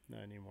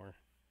 Not anymore.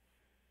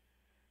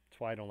 That's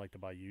why I don't like to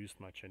buy used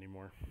much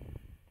anymore.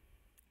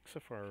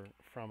 Except for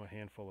from a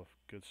handful of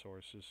good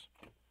sources.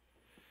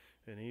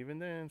 And even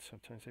then,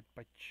 sometimes they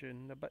bite you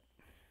in the butt.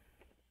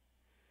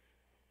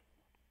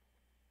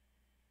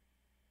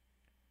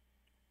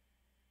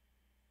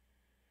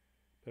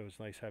 But it was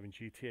nice having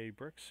GTA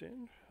Bricks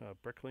in.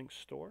 Bricklink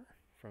store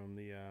from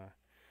the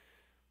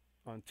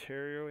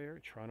Ontario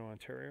area, Toronto,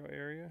 Ontario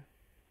area.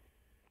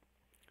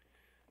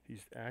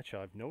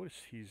 I've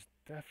noticed he's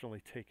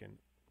definitely taken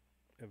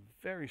a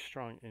very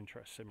strong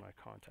interest in my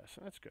contest,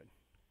 and that's good.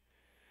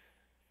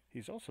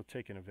 He's also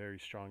taken a very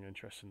strong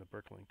interest in the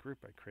Bricklink group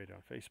I created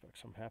on Facebook,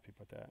 so I'm happy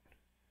about that.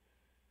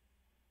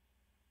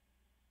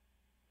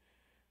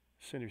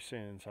 Cinder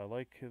Sins, I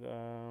like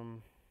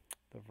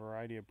the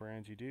variety of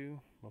brands you do.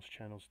 Most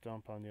channels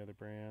dump on the other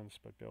brands,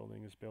 but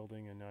building is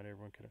building, and not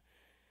everyone could.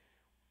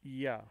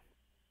 Yeah,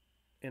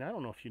 and I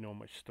don't know if you know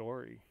my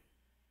story,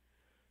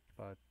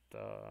 but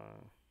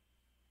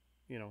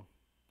you know,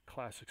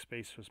 Classic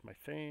Space was my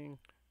thing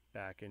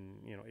back in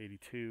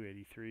 82,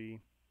 83.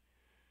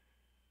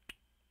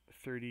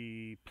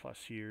 30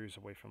 plus years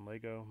away from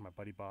Lego. My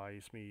buddy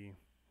buys me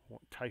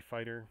TIE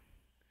Fighter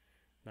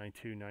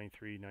 92,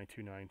 93,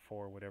 92,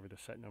 94, whatever the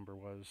set number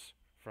was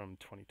from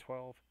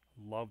 2012.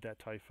 Loved that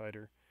TIE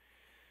Fighter.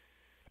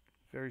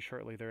 Very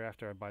shortly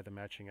thereafter, I buy the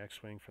matching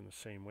X-Wing from the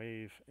same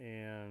wave,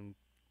 and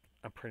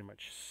I'm pretty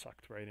much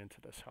sucked right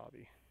into this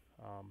hobby.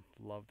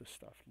 Love the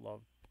stuff.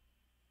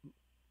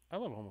 I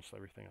love almost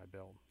everything I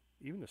build.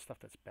 Even the stuff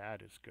that's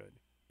bad is good.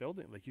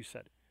 Building, like you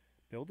said,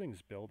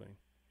 building's building.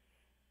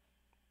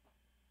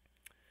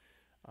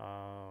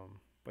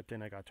 But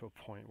then I got to a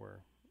point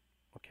where,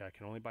 okay, I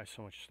can only buy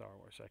so much Star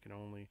Wars.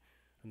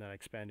 And then I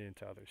expanded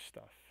into other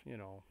stuff,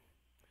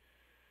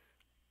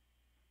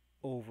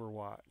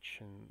 Overwatch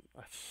and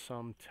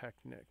some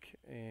Technic,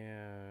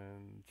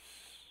 and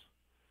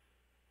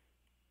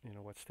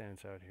what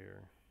stands out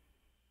here?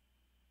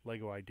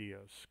 Lego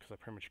Ideas, because I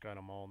pretty much got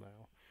them all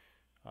now.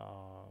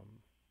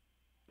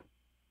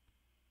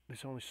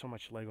 There's only so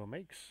much Lego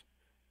makes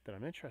that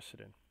I'm interested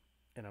in,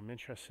 and I'm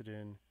interested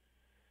in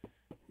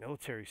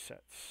military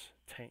sets,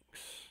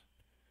 tanks,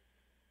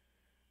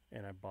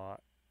 and I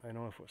don't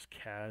know if it was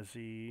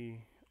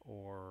Kazi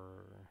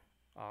or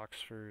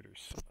Oxford or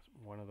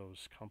one of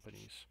those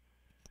companies,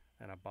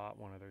 and I bought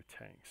one of their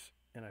tanks,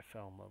 and I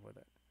fell in love with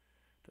it.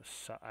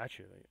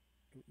 Actually,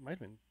 it might have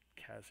been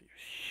Kazi.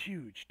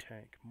 Huge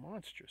tank,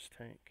 monstrous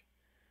tank,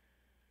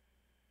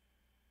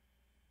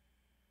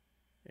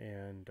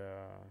 and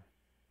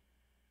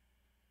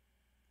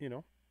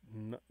they're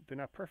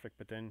not perfect,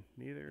 but then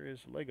neither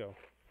is Lego.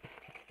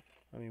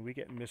 I mean, we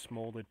get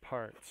mismolded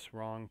parts,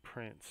 wrong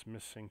prints,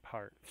 missing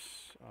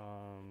parts.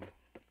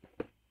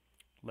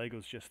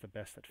 Lego's just the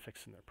best at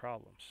fixing their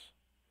problems.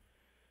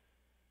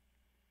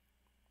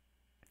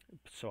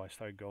 So I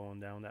started going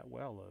down that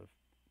well of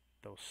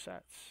those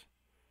sets.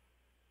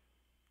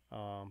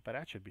 But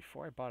actually,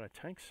 before I bought a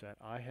tank set,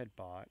 I had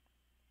bought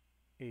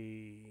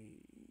a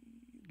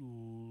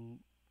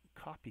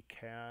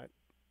copycat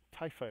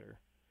TIE Fighter.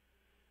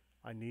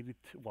 I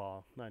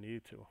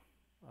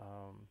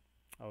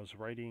was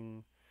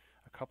writing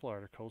a couple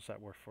articles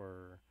that were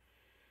for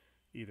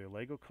either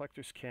Lego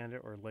Collectors Canada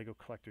or Lego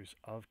Collectors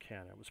of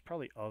Canada. It was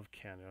probably of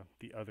Canada,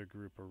 the other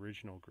group,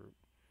 original group,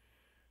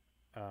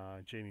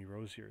 Jamie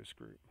Rozier's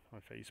group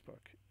on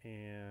Facebook.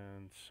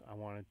 And I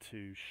wanted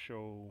to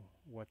show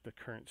what the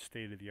current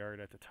state of the art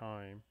at the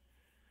time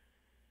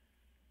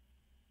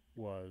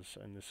was,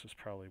 and this was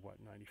probably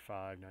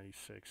 95,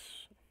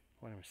 96,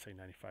 why do I say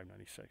 95,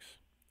 96?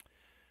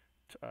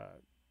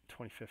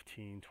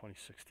 2015,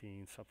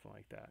 2016, something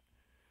like that.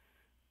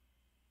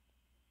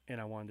 And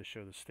I wanted to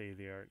show the state of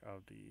the art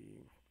of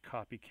the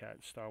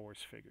copycat Star Wars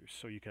figures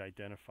so you could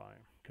identify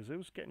them because it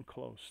was getting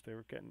close. They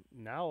were getting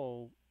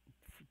now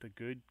the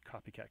good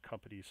copycat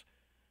companies,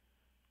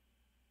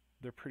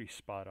 they're pretty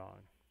spot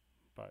on,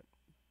 but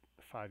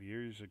 5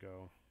 years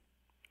ago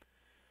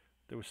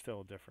there was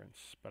still a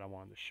difference. But I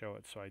wanted to show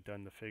it, so I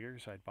done the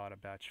figures. I bought a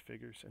batch of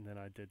figures, and then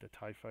I did the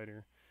TIE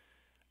Fighter,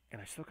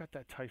 and I still got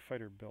that TIE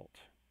Fighter built,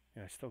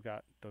 and I still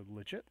got the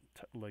legit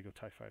Lego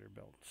TIE Fighter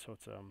built. So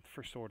it's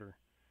first order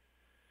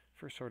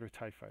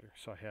TIE Fighter.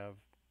 So I have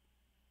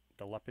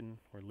the Leopard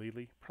or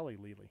Lily, probably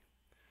Lily,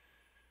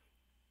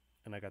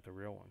 and I got the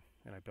real one,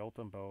 and I built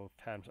them both.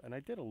 And I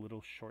did a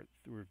little short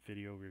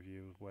video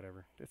review,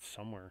 whatever. It's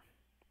somewhere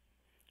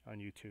on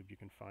YouTube. You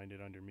can find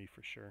it under me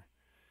for sure.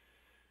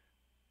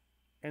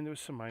 And there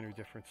was some minor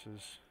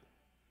differences.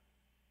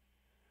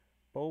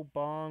 Bo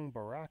Bong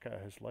Baraka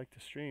has liked the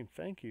stream.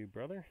 Thank you,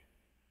 brother.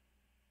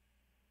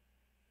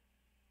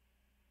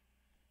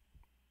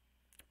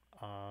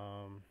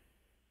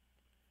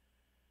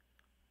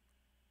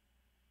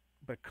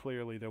 But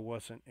clearly there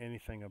wasn't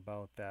anything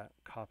about that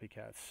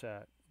copycat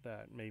set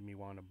that made me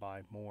want to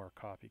buy more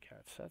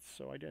copycat sets,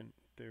 so I didn't.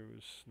 There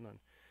was none.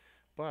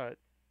 But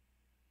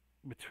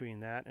between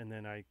that and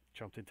then I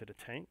jumped into the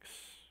tanks.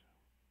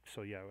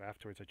 So yeah,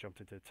 afterwards I jumped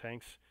into the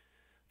tanks.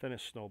 Then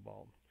it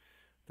snowballed.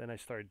 Then I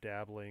started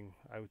dabbling,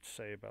 I would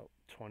say about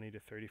 20 to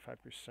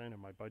 35% of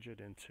my budget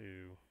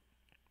into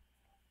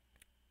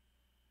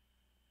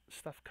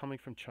stuff coming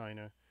from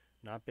China,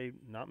 not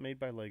made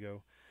by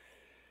Lego,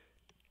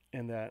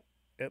 and that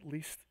at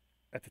least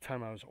at the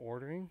time I was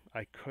ordering,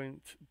 I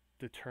couldn't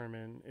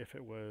determine if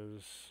it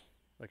was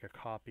like a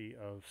copy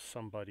of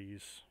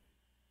somebody's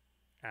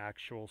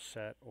actual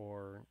set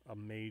or a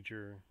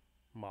major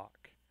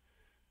mock.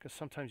 Because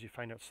sometimes you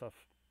find out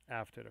stuff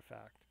after the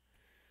fact.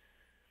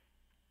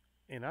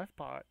 And I've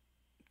bought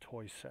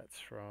toy sets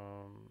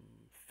from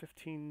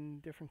 15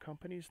 different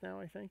companies now,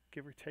 I think,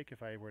 give or take,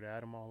 if I were to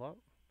add them all up.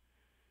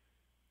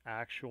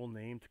 Actual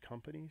named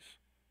companies.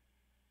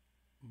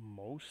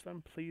 Most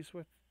I'm pleased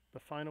with the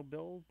final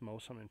build.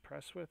 Most I'm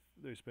impressed with.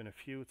 There's been a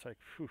few, it's like,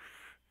 phew,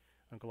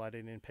 I'm glad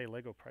I didn't pay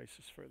Lego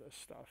prices for this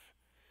stuff.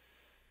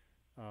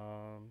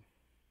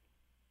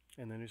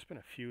 And then there's been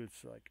a few,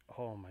 it's like,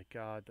 oh my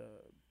god, the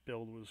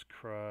build was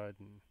crud.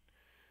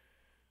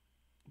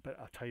 But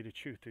I'll tell you the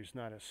truth, there's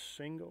not a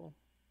single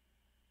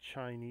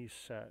Chinese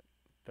set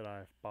that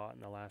I've bought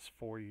in the last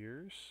 4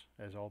 years,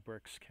 as all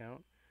bricks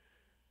count,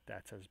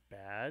 that's as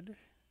bad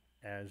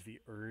as the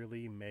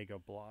early Mega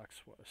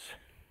Bloks was.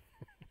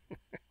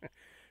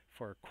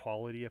 For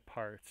quality of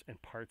parts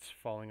and parts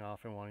falling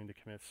off and wanting to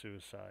commit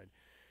suicide.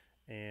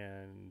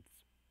 And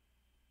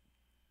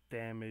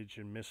damage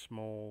and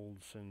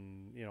mismolds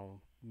and, you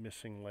know,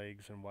 missing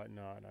legs and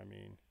whatnot. I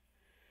mean,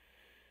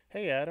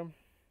 hey Adam.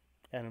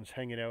 Adam's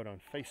hanging out on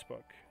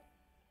Facebook.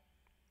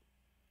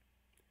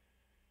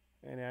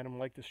 And Adam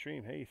liked the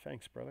stream. Hey,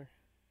 thanks, brother.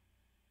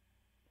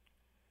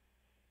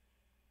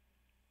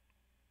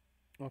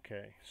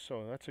 Okay,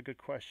 so that's a good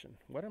question.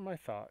 What are my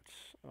thoughts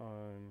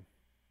on...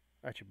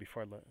 Actually,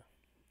 before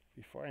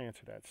I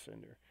answer that,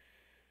 Cinder.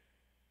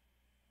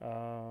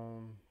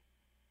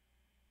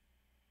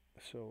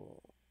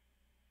 So,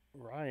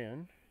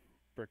 Ryan,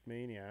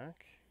 Brickmaniac.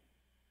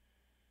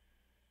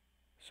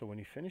 So when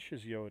he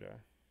finishes Yoda...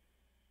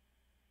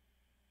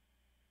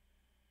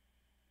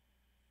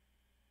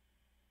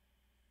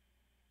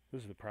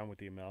 This is the problem with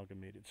the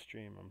amalgamated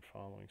stream. I'm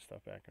following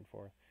stuff back and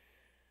forth.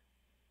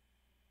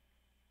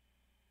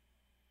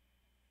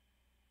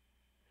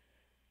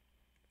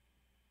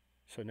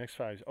 So next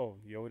 5 is, oh,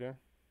 Yoda,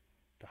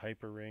 the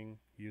Hyper Ring,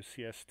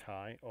 UCS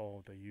tie.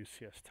 Oh, the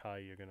UCS tie,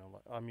 you're going to,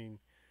 I mean,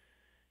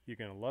 you're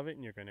going to love it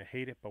and you're going to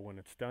hate it, but when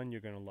it's done,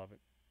 you're going to love it.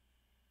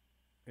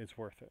 It's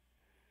worth it.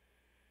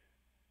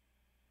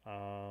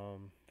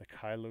 The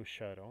Kylo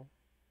Shadow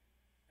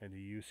and the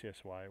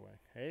UCS Y-Wing.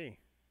 Hey.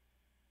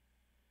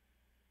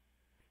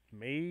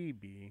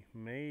 Maybe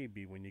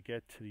when you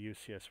get to the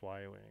UCS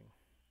Y-Wing,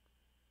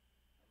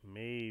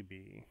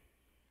 maybe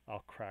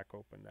I'll crack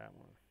open that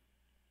one.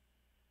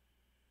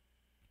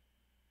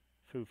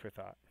 Food for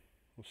thought.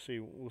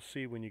 We'll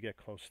see when you get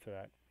close to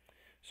that.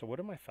 So what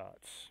are my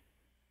thoughts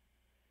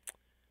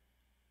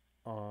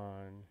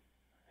on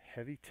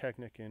heavy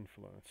Technic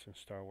influence in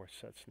Star Wars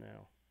sets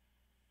now?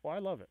 Well, I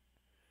love it.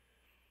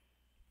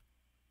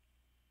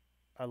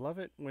 I love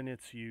it when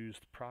it's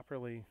used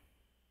properly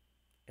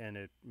and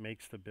it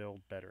makes the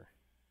build better.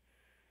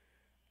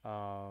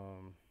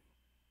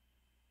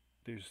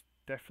 There's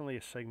definitely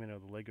a segment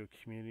of the Lego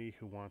community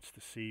who wants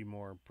to see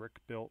more brick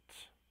built.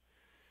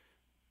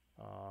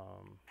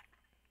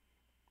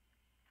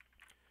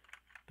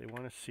 They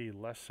want to see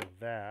less of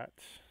that.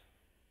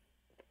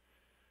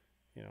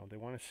 You know, they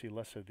want to see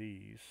less of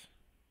these.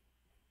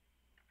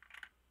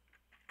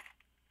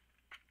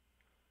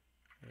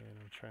 And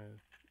I'm trying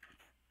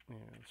to,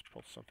 let's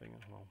pull something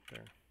along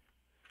there.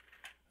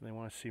 And they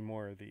want to see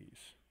more of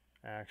these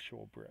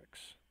actual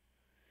bricks.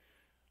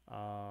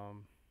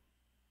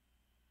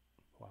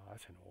 Wow,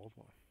 that's an old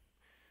one.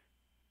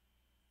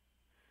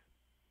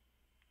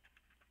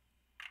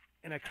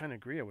 And I kind of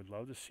agree. I would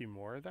love to see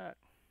more of that,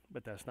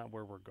 but that's not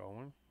where we're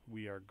going.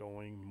 We are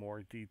going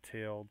more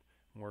detailed,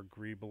 more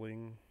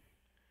greebling,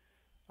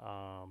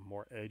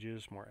 more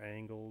edges, more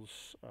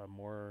angles,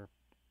 more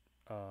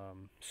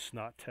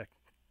snot tech.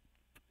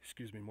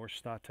 Excuse me, more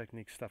snot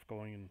technique stuff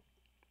going in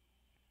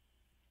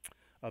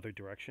other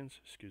directions.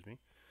 Excuse me.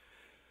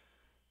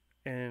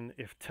 And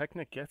if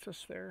Technic gets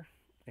us there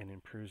and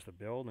improves the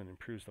build and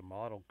improves the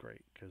model,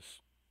 great.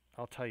 Because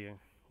I'll tell you,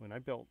 when I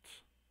built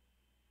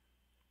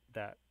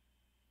that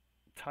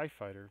TIE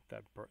fighter,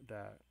 that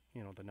the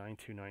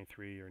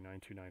 9293 or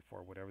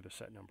 9294, whatever the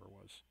set number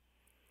was,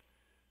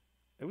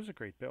 it was a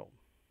great build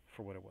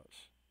for what it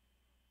was.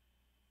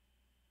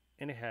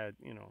 And it had,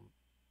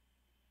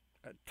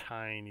 a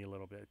tiny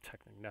little bit of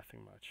Technic,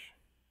 nothing much.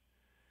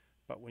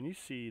 But when you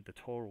see the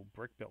total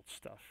brick built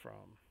stuff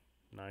from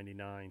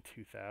 99,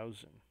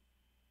 2000,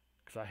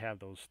 because I have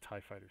those TIE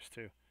fighters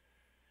too,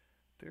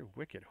 they're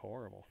wicked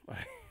horrible.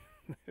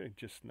 They're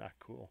just not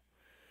cool.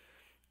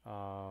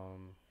 So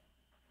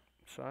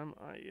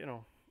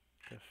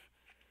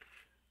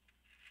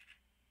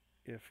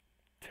if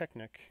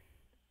Technic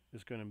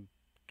is going to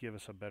give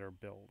us a better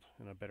build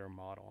and a better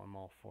model, I'm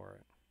all for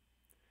it.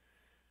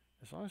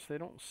 As long as they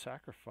don't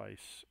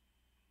sacrifice,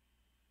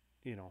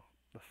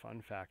 the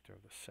fun factor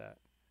of the set.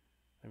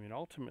 I mean,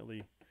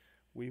 ultimately,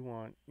 we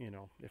want,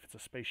 if it's a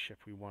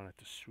spaceship, we want it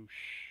to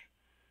swoosh.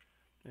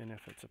 And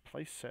if it's a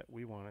place set,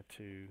 we want it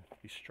to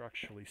be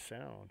structurally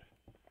sound.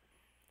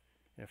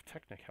 If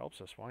Technic helps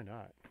us, why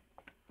not?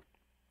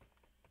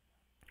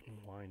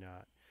 Why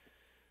not?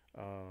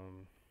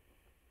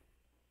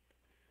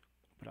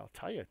 But I'll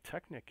tell you,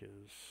 Technic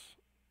is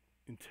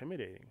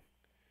intimidating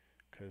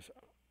because,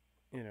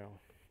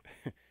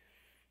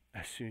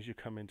 as soon as you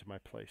come into my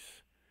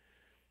place,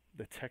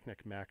 the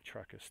Technic Mack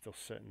truck is still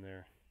sitting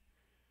there.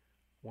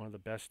 One of the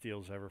best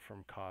deals ever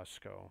from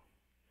Costco.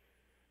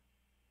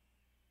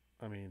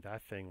 I mean,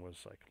 that thing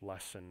was like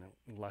less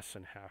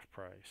than half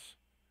price.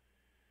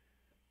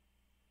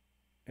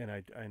 And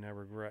I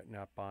regret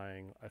not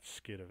buying a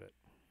skid of it.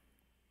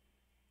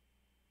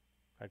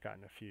 I've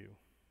gotten a few,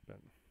 but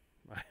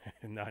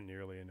not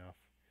nearly enough.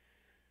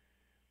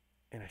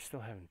 And I still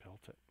haven't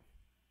built it.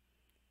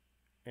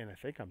 And I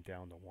think I'm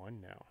down to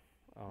one now.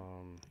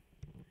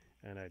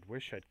 And I'd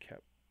wish I'd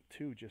kept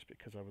two just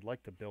because I would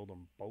like to build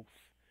them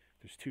both.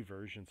 There's two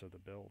versions of the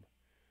build.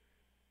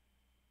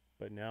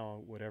 But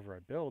now whatever I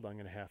build, I'm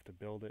going to have to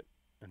build it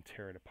and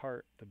tear it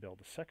apart to build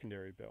a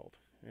secondary build.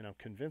 And I'm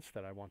convinced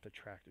that I want the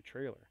tractor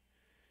trailer,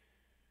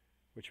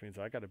 which means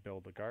I got to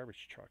build the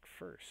garbage truck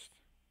first.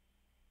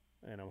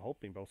 And I'm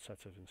hoping both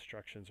sets of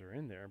instructions are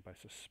in there, but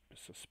I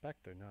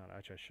suspect they're not.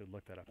 Actually, I should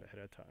look that up ahead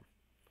of time.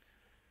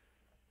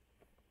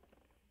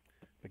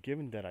 But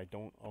given that I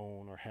don't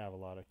own or have a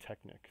lot of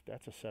Technic,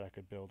 that's a set I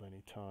could build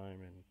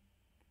anytime, and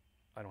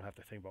I don't have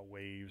to think about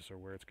waves or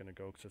where it's going to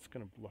go, because it's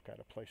going to look out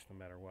of place no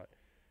matter what.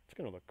 It's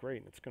going to look great,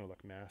 and it's going to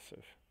look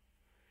massive.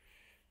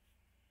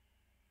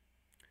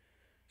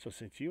 So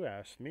since you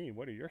asked me,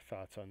 what are your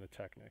thoughts on the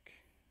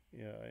Technic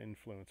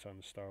influence on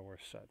the Star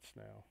Wars sets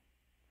now?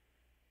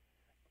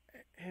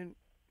 And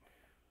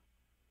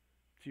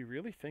do you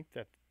really think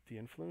that the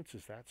influence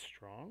is that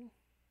strong?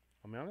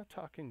 I mean, I'm not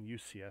talking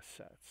UCS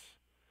sets.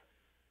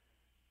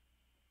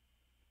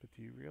 But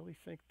do you really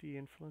think the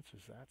influence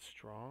is that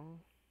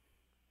strong?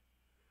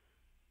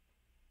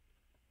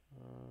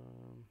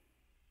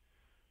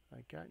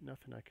 I got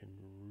nothing I can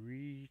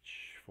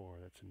reach for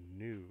that's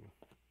new.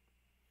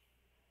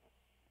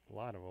 A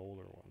lot of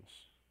older ones.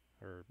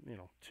 Or,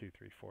 2,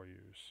 3, 4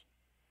 years.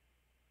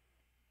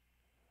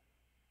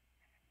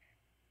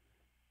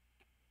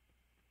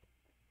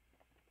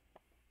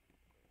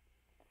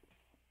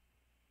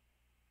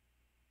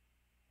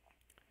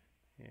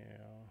 Yeah,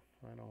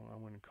 I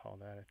wouldn't call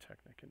that a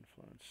Technic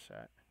influence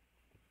set.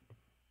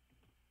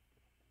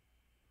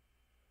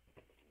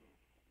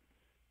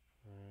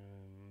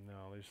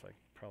 No, there's like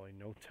probably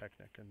no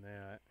Technic in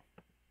that.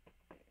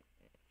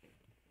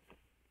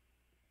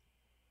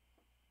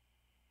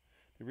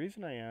 The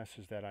reason I asked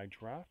is that I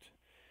dropped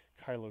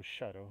Kylo's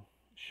shuttle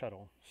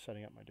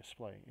setting up my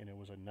display, and it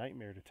was a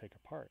nightmare to take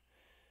apart.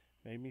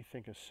 Made me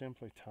think of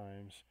simpler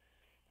times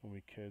when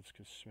we kids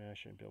could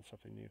smash it and build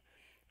something new.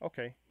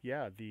 Okay,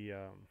 yeah,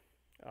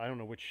 I don't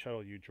know which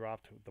shuttle you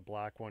dropped, the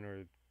black one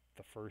or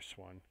the first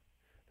one.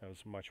 That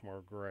was much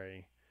more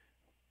gray.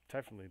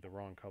 Definitely the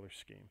wrong color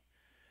scheme.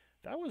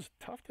 That was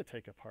tough to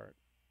take apart.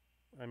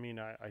 I mean,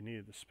 I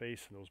needed the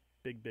space, and those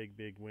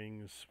big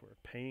wings were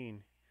a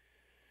pain.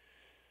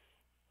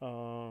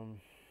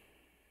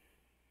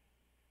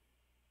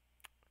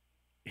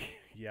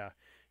 Yeah,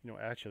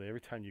 actually, every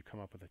time you come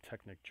up with a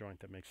Technic joint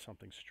that makes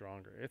something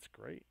stronger, it's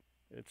great.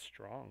 It's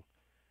strong.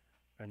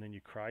 And then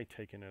you cry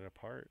taking it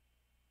apart.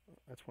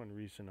 That's one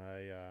reason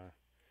I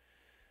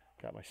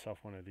got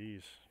myself one of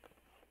these.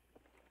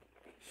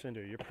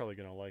 Cinder, you're probably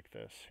going to like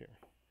this here.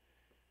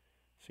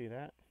 See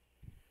that?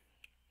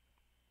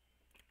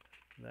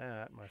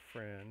 That, my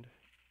friend,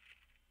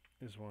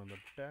 is one of the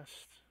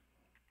best.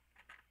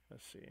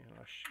 Let's see,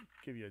 I'll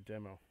give you a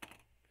demo.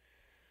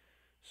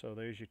 So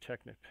there's your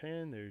Technic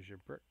pin, there's your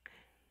brick.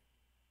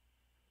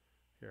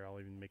 Here, I'll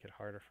even make it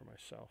harder for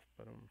myself,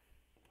 but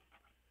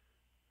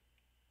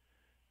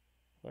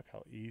look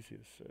how easy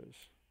this is.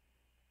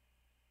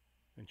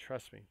 And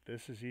trust me,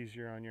 this is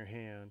easier on your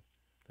hand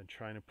than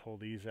trying to pull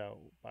these out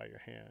by your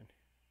hand.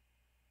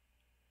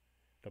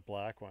 The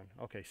black one.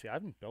 Okay, see, I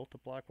haven't built the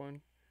black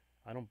one.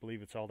 I don't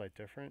believe it's all that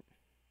different.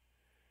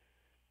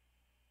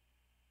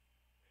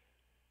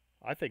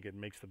 I think it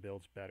makes the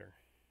builds better,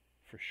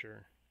 for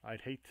sure.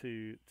 I'd hate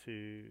to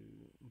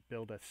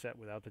build that set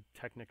without the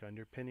Technic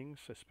underpinnings,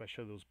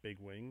 especially those big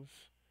wings.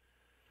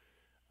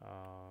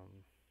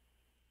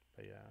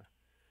 But yeah,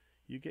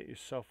 you get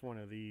yourself one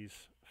of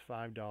these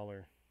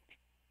 $5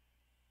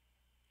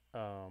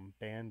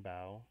 band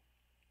bow.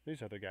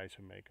 These other guys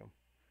who make them.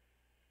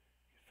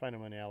 Find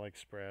them on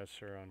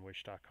AliExpress or on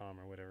Wish.com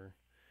or whatever.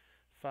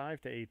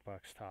 $5 to $8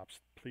 tops.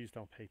 Please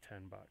don't pay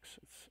 $10.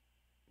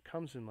 It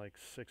comes in like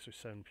 6 or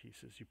 7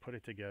 pieces. You put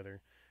it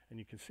together, and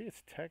you can see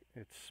it's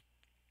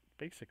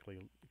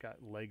basically got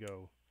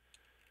Lego.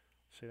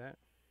 See that?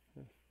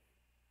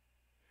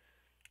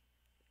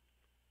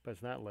 But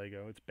it's not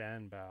Lego. It's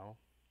band bow,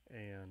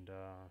 and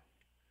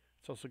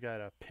it's also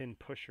got a pin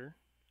pusher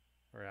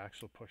or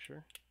axle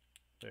pusher.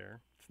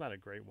 There. It's not a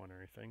great one or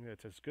anything.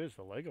 It's as good as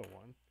the Lego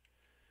one.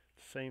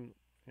 Same,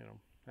 you know,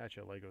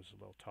 actually Lego's a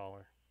little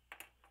taller.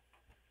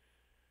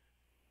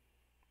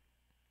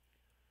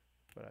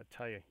 But I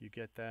tell you, you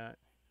get that.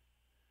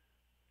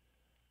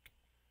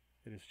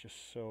 It is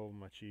just so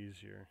much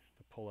easier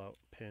to pull out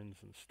pins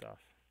and stuff.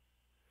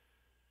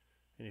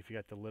 And if you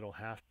got the little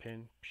half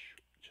pin,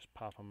 just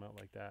pop them out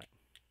like that.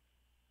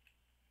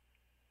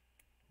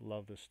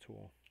 Love this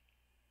tool.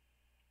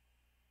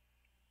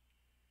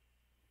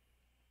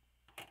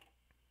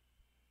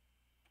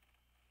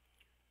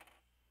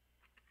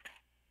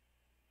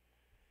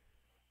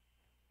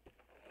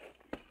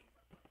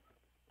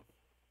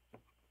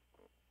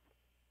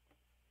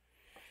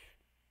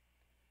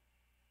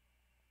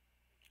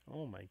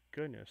 Oh my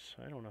goodness,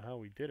 I don't know how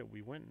we did it.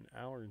 We went an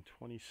hour and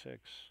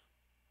 26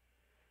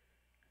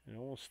 and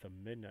almost to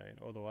midnight,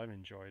 although I've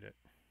enjoyed it.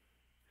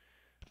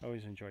 I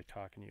always enjoy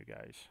talking to you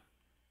guys.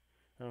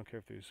 I don't care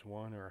if there's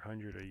 1 or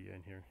 100 of you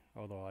in here,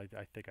 although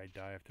I think I'd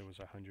die if there was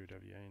 100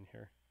 of you in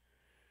here.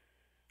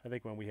 I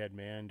think when we had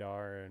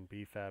Mandar and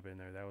BFAB in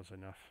there, that was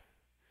enough.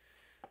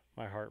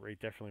 My heart rate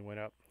definitely went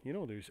up. You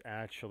know, there's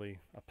actually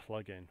a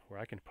plug-in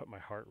where I can put my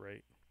heart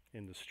rate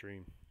in the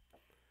stream.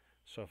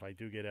 So if I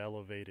do get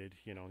elevated,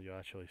 you know, you'll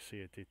actually see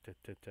it,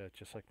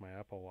 just like my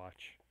Apple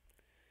Watch.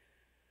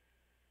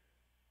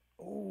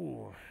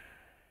 Oh,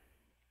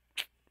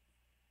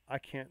 I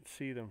can't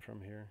see them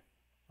from here.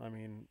 I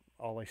mean,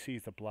 all I see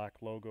is the black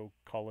logo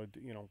colored,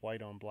 you know,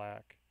 white on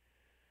black.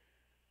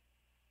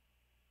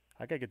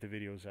 I gotta get the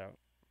videos out.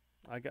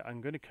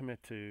 I'm gonna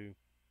commit to.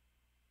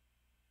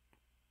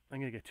 I'm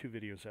gonna get 2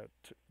 videos out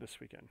this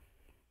weekend.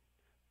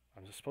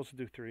 I'm supposed to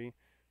do 3.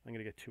 I'm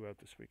gonna get 2 out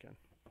this weekend.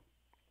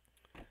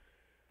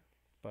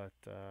 But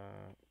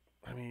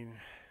I mean,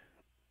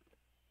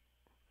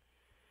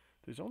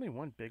 there's only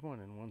one big one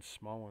and one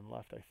small one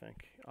left, I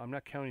think. I'm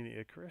not counting the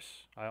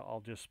Icarus.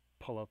 I'll just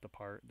pull out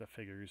the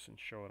figures and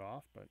show it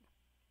off. But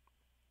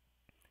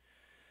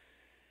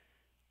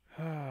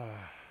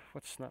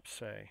what's Snups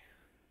say?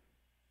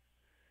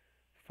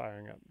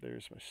 Firing up.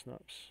 There's my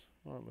Snups.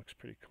 Well, it looks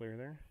pretty clear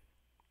there.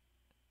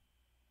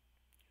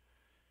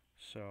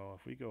 So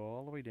if we go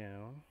all the way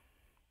down,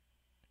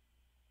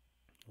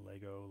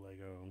 Lego.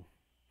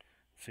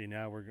 See,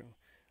 now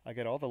I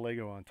got all the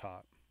Lego on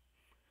top.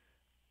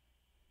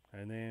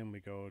 And then we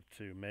go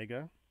to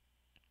Mega.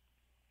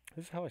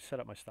 This is how I set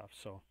up my stuff.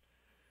 So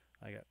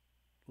I got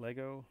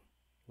Lego,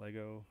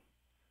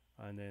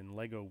 and then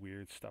Lego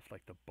weird stuff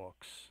like the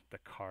books, the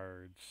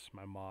cards,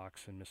 my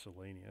mocks, and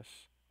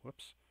miscellaneous.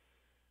 Whoops.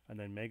 And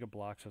then Mega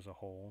Bloks as a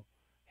whole.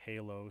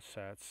 Halo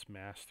sets,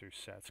 Master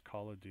sets,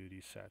 Call of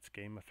Duty sets,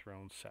 Game of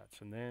Thrones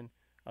sets, and then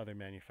other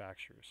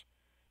manufacturers.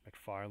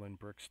 McFarlane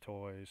Bricks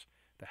Toys,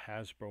 the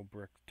Hasbro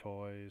Brick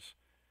Toys,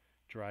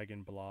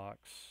 Dragon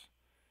Blocks,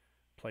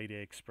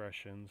 Playday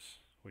Expressions,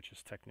 which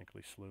is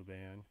technically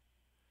Sluban.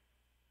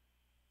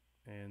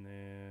 And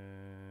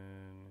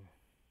then,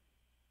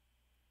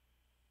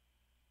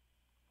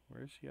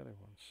 where's the other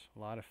ones? A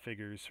lot of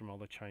figures from all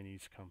the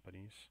Chinese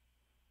companies.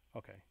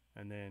 Okay,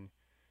 and then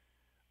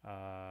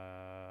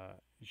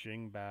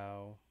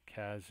Jingbao,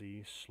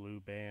 Kazi,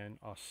 Sluban,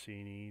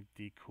 Orsini,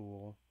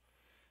 Decool,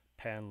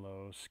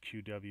 Panlos,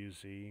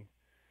 QWZ,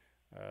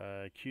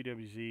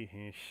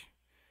 QWZ,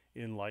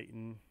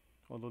 Enlighten.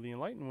 Although the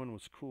Enlighten one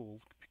was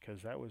cool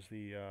because that was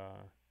the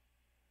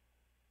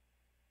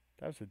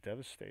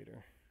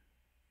Devastator.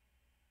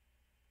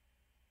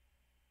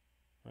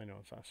 I know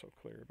it's not so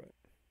clear, but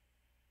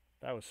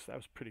that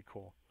was pretty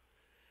cool.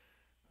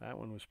 That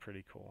one was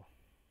pretty cool.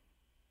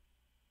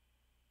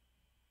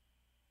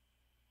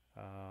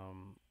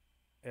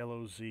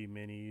 LOZ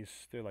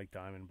minis, they're like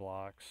diamond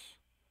blocks.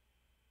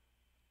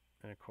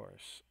 And of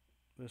course,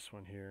 this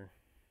one here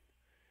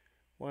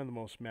One of the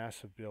most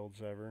massive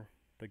builds ever.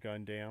 The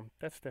Gundam.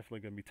 That's definitely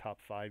going to be top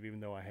 5,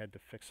 even though I had to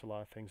fix a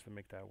lot of things to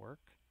make that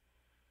work.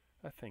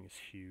 That thing is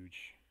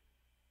huge.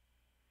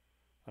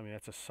 I mean,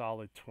 that's a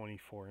solid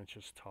 24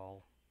 inches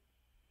tall.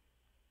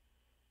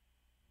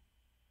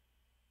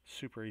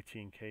 Super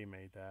 18K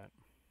made that.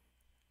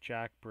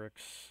 Jack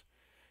Bricks.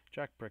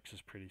 Jack Bricks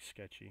is pretty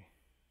sketchy.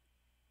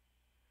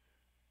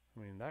 I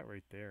mean, that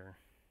right there.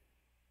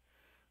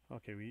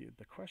 Okay,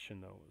 the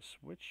question though is,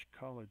 which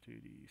Call of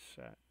Duty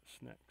sets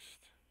next?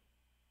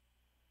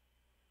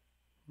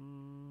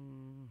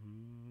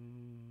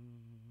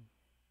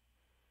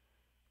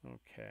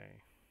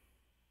 Okay.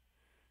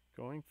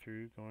 Going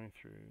through.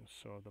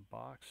 So the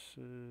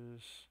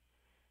boxes.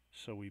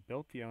 So we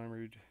built the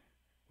armored.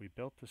 We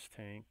built this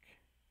tank.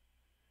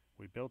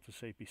 We built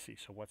this APC.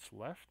 So what's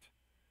left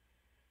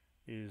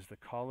is the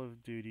Call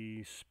of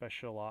Duty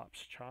Special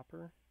Ops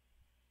Chopper.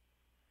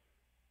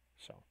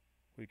 So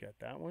we got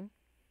that one.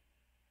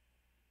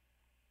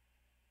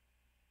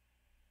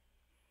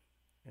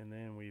 And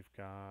then we've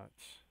got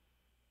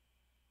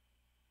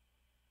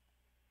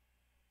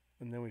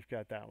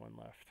that one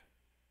left.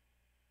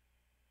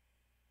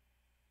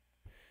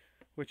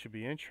 Which would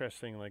be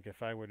interesting, like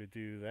if I were to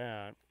do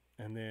that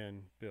and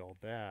then build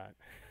that.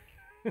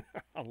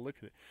 I'll look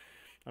at it.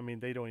 I mean,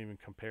 they don't even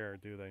compare,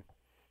 do they?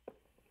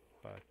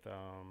 But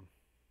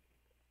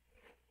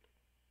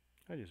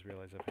I just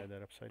realized I've had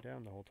that upside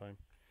down the whole time.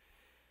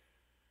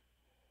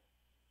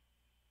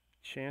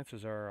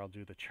 Chances are I'll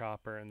do the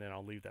chopper and then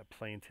I'll leave that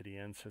plane to the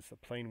end, since the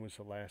plane was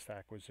the last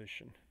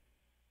acquisition.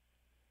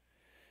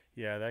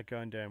 Yeah, that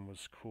Gundam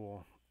was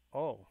cool.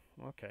 Oh,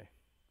 okay.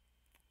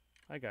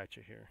 I got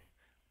you here.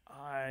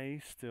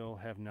 I still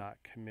have not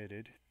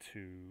committed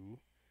to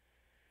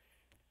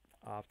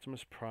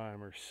Optimus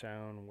Prime or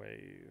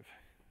Soundwave.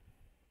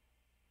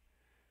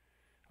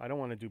 I don't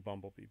want to do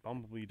Bumblebee.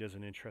 Bumblebee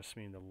doesn't interest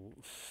me in the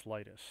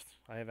slightest.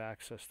 I have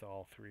access to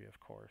all three, of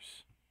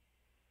course.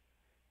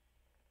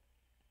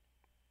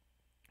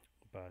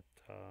 But,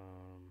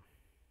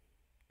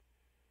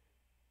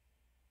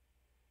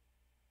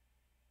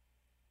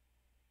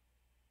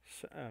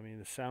 I mean,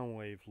 the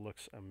Soundwave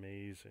looks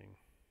amazing.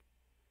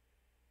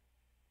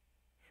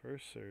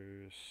 First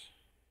there's...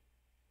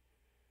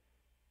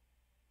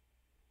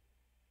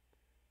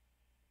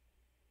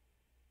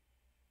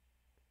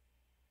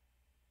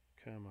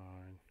 Come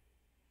on.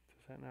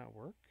 Does that not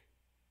work?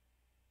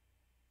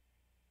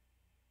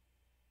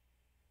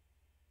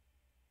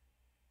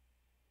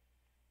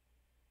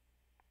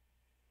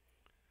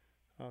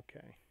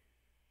 Okay.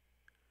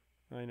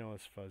 I know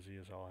it's fuzzy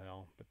as all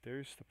hell, but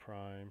there's the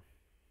Prime.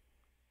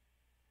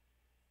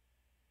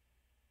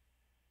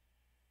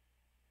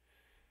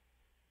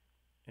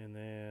 And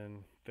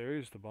then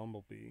there's the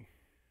Bumblebee.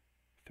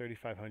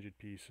 3,500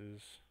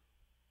 pieces.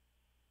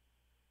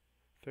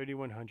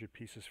 3,100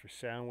 pieces for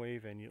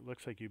Soundwave, and it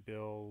looks like you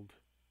build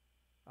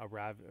a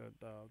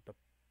the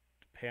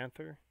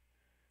Panther,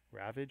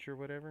 Ravage or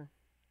whatever.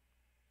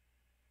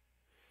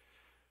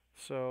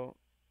 So,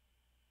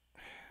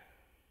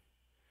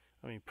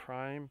 I mean,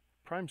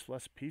 Prime's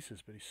less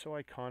pieces, but he's so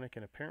iconic,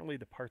 and apparently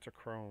the parts are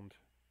chromed.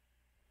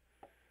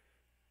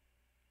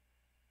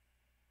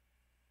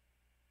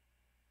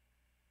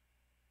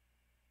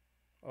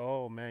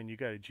 Oh man, you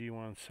got a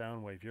G1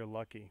 Soundwave. You're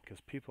lucky,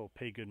 because people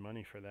pay good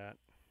money for that.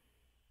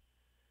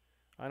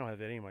 I don't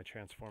have any of my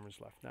Transformers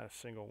left. Not a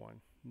single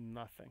one.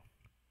 Nothing.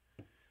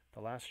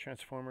 The last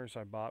Transformers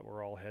I bought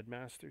were all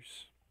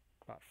Headmasters.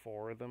 Bought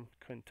 4 of them.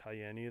 Couldn't tell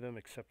you any of them,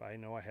 except I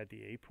know I had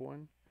the Ape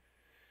one.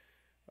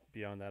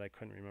 Beyond that, I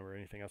couldn't remember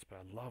anything else, but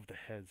I loved the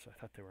heads. I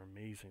thought they were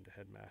amazing, the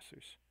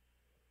Headmasters.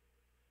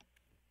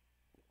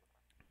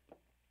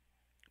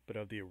 But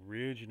of the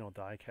original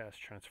die-cast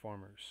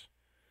Transformers,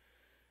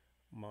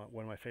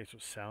 one of my favorites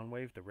was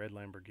Soundwave, the red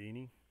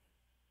Lamborghini.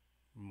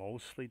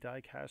 Mostly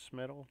die-cast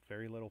metal,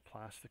 very little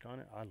plastic on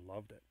it. I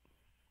loved it.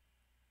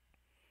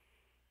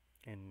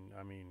 And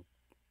I mean,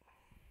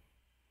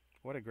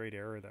 what a great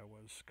era that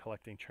was,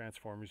 collecting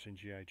Transformers and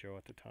G.I. Joe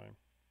at the time.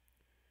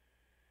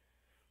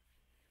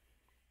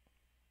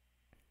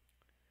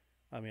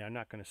 I mean, I'm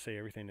not going to say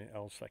everything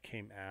else that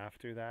came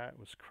after that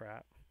was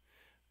crap.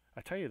 I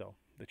tell you though,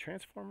 the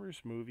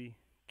Transformers movie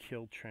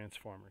killed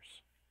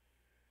Transformers.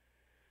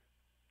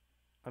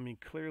 I mean,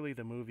 clearly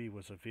the movie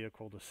was a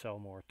vehicle to sell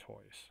more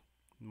toys.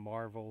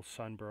 Marvel,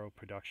 Sunbro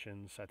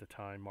Productions at the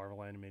time,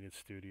 Marvel Animated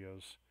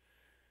Studios,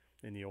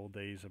 in the old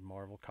days of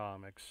Marvel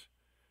Comics,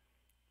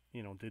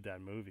 you know, did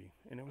that movie.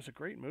 And it was a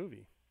great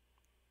movie.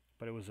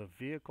 But it was a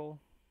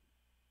vehicle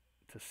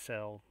to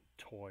sell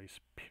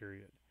toys,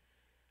 period.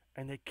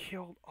 And they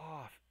killed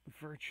off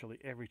virtually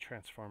every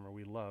Transformer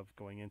we loved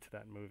going into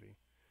that movie.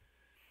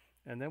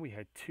 And then we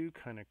had 2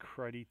 kind of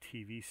cruddy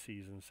TV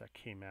seasons that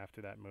came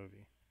after that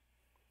movie.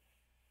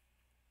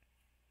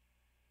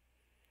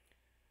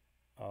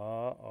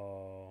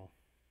 Uh-oh.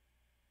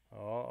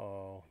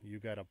 Uh-oh. You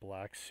got a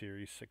Black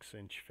Series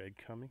 6-inch fig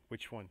coming?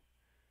 Which one?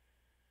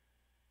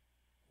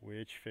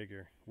 Which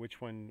figure? Which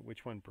one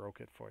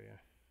broke it for you?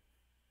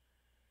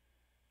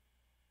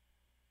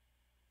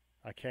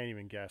 I can't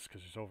even guess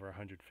because there's over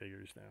 100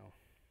 figures now.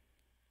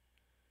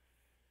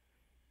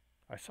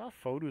 I saw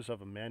photos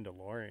of a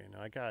Mandalorian.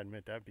 I gotta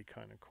admit, that'd be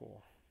kind of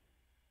cool.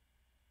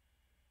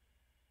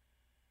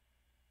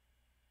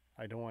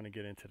 I don't want to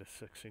get into the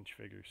 6-inch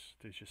figures.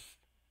 There's just,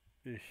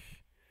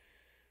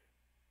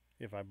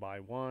 if I buy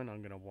one,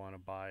 I'm gonna want to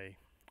buy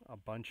a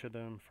bunch of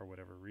them for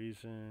whatever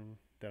reason.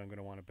 Then I'm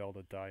gonna want to build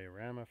a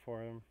diorama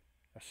for them.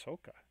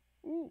 Ahsoka.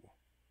 Ooh,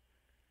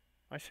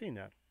 I seen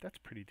that. That's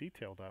pretty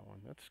detailed. That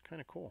one. That's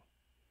kind of cool.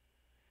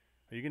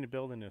 Are you gonna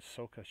build an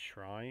Ahsoka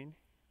shrine?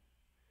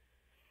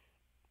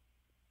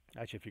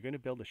 Actually, if you're gonna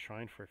build a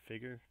shrine for a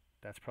figure,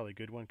 that's probably a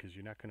good one because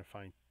you're not gonna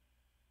find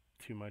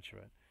too much of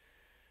it.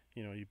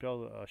 You know, you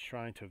build a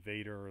shrine to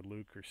Vader or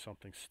Luke or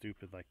something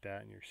stupid like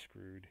that, and you're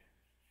screwed.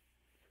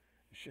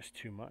 It's just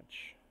too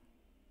much.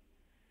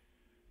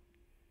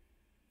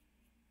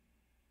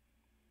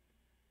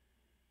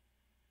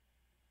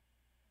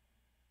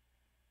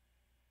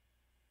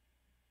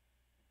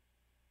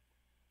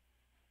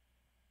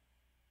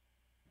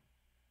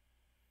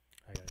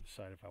 I gotta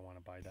decide if I want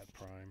to buy that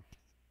Prime.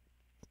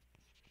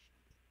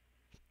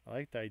 I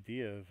like the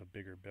idea of a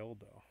bigger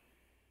build though.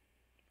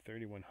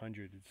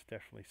 3,100, it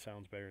definitely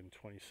sounds better than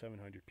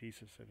 2,700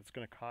 pieces. If it's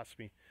going to cost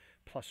me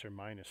plus or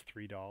minus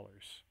 $3,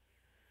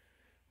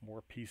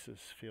 more pieces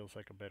feels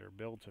like a better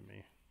build to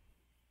me.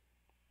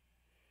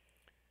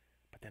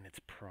 But then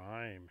it's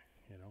Prime,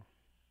 you know.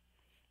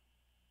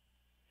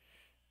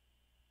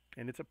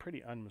 And it's a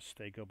pretty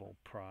unmistakable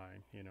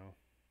Prime, you know.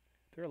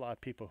 There are a lot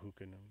of people who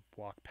can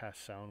walk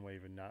past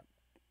Soundwave and not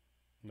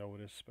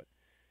notice, but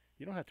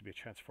you don't have to be a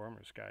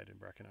Transformers guy to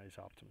recognize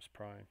Optimus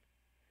Prime.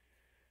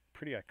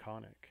 Pretty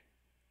iconic.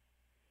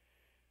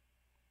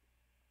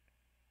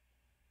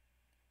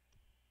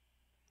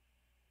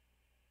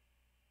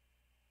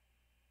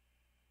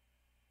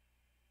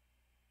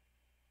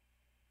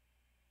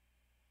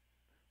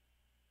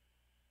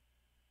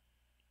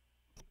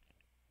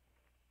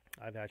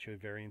 I've actually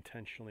very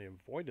intentionally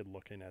avoided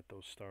looking at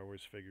those Star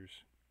Wars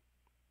figures,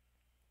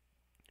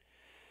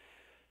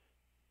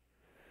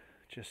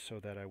 just so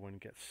that I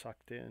wouldn't get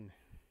sucked in.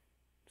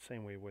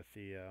 Same way with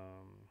the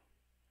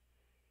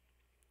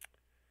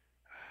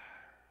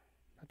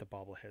not the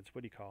bobbleheads.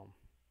 What do you call them?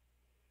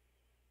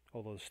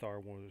 Although the Star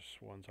Wars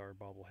ones are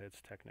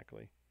bobbleheads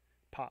technically.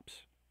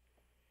 Pops.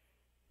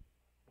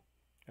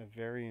 I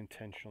very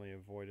intentionally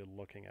avoided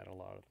looking at a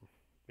lot of them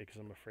because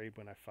I'm afraid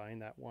when I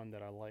find that one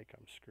that I like,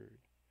 I'm screwed.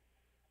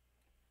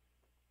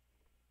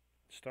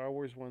 Star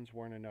Wars ones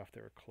weren't enough.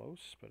 They were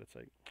close, but it's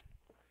like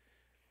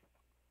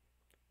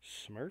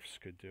Smurfs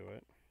could do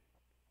it.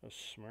 A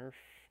Smurf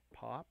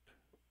pop.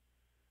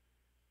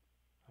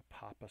 A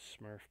Papa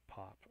Smurf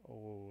pop.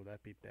 Oh,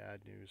 that'd be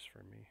bad news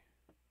for me.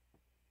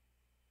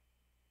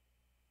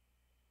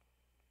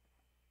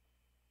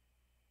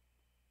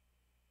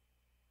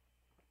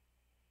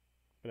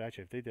 But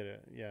actually, if they did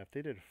it, yeah, if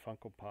they did a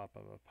Funko Pop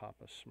of a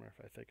Papa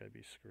Smurf, I think I'd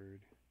be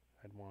screwed.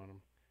 I'd want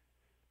them.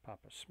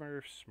 Papa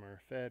Smurf,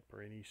 Smurfette,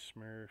 Brainy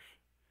Smurf.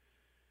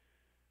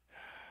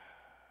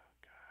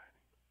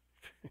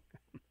 God.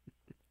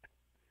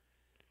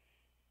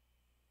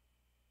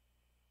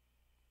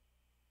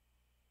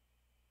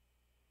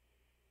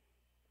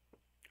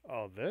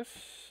 Oh,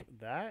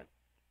 that,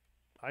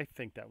 I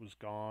think that was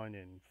gone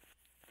in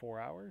 4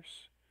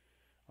 hours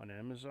on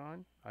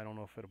Amazon. I don't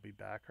know if it'll be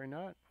back or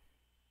not.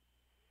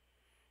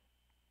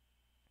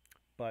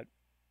 But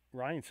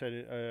Ryan said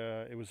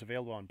it was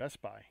available on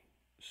Best Buy.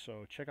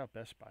 So check out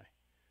Best Buy.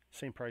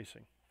 Same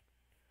pricing.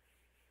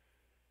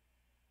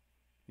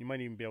 You might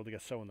even be able to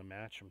get someone to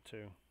match them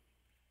too.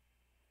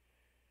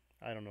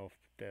 I don't know if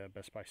the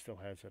Best Buy still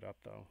has it up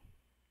though.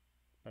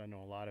 But I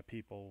know a lot of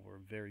people were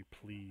very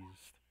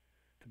pleased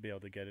to be able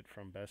to get it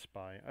from Best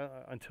Buy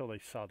until they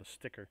saw the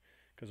sticker.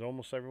 Because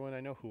almost everyone I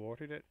know who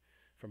ordered it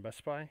from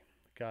Best Buy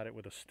got it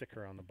with a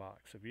sticker on the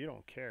box. If you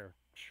don't care,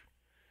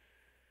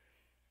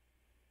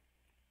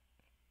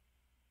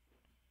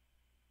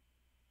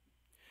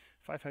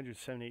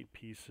 578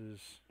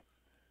 pieces,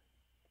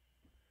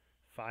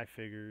 5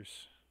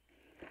 figures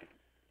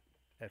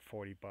at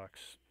 40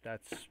 bucks.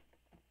 That's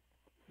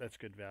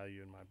good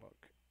value in my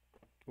book,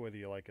 whether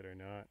you like it or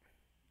not.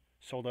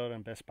 Sold out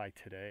on Best Buy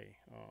today.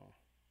 Oh,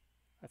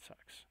 that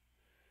sucks.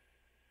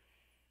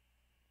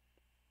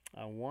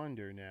 I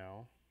wonder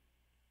now,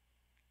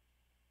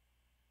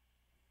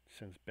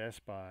 since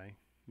Best Buy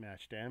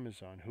matched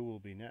Amazon, who will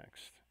be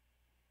next?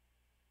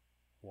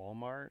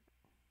 Walmart?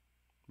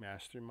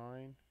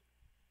 Mastermind?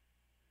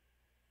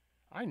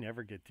 I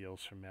never get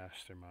deals from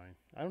Mastermind.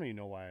 I don't even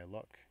know why I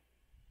look.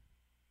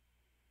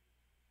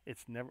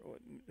 It's never.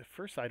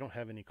 First, I don't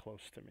have any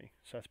close to me,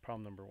 so that's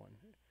problem number one.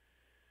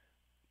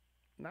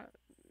 Not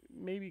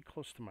maybe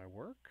close to my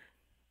work,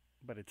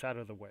 but it's out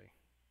of the way.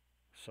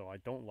 So I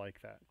don't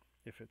like that.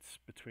 If it's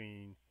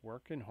between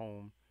work and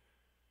home,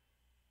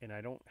 and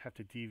I don't have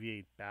to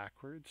deviate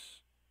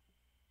backwards,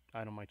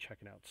 I don't mind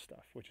checking out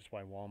stuff, which is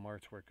why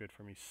Walmart's work good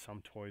for me.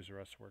 Some Toys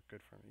R Us work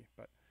good for me,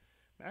 but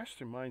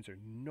Masterminds are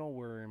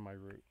nowhere in my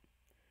route.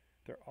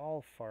 They're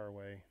all far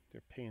away.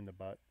 They're a pain in the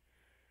butt.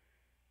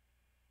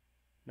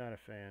 Not a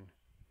fan.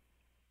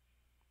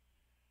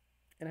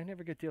 And I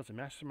never get deals at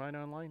Mastermind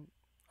Online.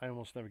 I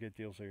almost never get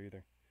deals there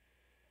either.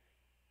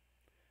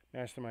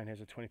 Mastermind has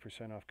a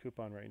 20% off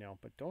coupon right now,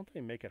 but don't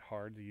they make it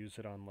hard to use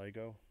it on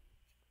Lego?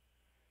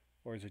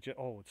 Or is it just,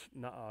 oh, it's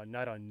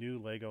not on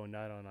new Lego,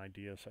 not on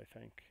Ideas, I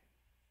think.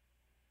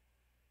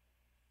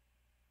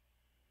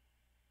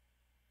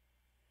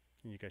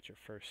 And you get your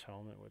first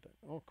helmet with it.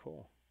 Oh,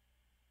 cool.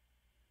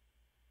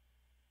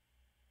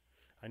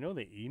 I know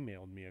they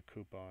emailed me a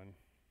coupon.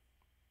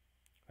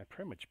 I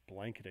pretty much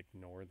blanket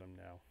ignore them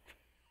now.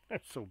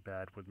 I'm so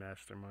bad with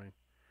Mastermind.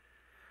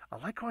 I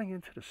like going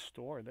into the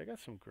store. They got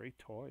some great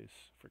toys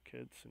for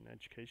kids and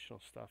educational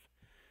stuff.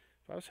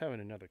 If I was having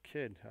another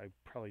kid, I'd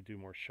probably do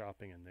more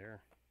shopping in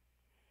there.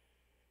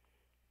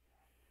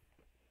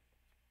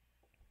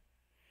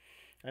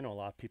 I know a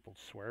lot of people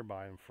swear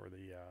by them for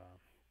the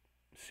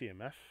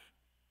CMF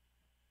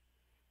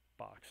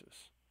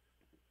boxes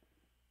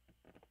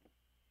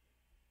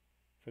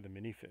for the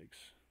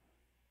minifigs.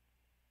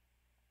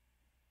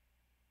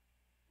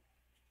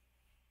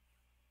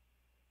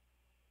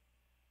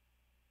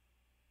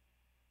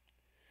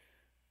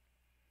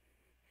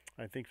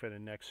 I think for the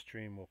next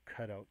stream we'll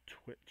cut out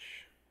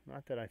Twitch.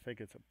 Not that I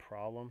think it's a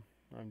problem.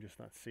 I'm just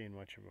not seeing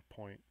much of a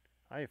point.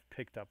 I have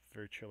picked up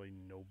virtually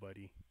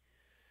nobody.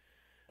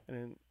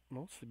 And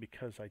mostly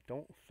because I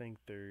don't think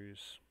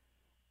there's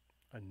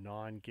a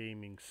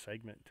non-gaming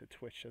segment to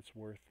Twitch that's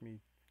worth me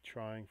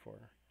trying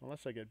for.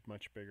 Unless I get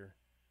much bigger.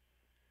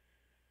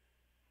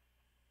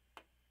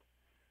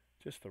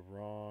 Just the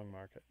wrong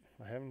market.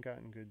 I haven't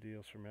gotten good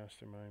deals for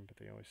Mastermind, but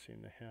they always seem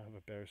to have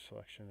a better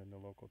selection than the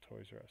local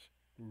Toys R Us.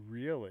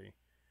 Really?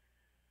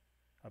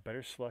 A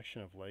better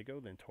selection of Lego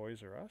than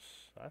Toys R Us?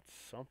 That's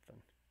something.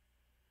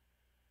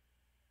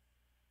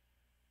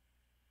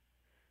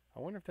 I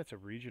wonder if that's a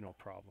regional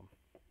problem.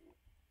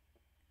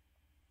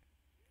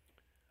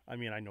 I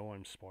mean, I know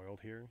I'm spoiled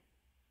here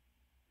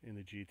in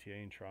the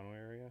GTA and Toronto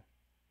area.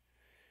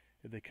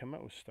 If they come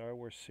out with Star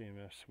Wars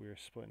CMFs, we are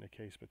splitting the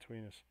case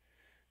between us.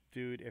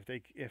 Dude, if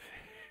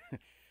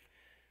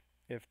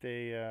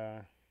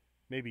they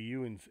maybe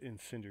you and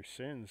Cinder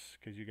Sins,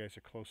 because you guys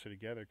are closer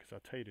together, because I'll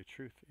tell you the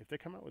truth, if they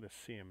come out with a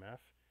CMF,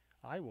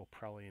 I will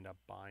probably end up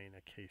buying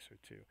a case or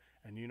two.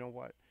 And you know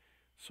what?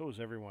 So is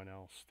everyone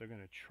else. They're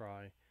going to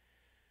try.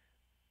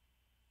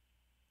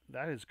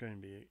 That is going to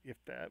be,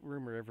 if that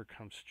rumor ever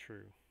comes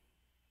true,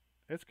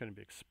 it's going to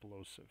be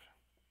explosive.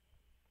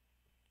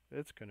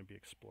 It's going to be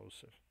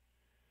explosive.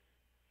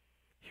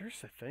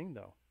 Here's the thing,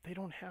 though. They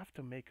don't have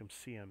to make them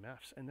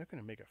CMFs, and they're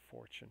going to make a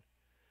fortune.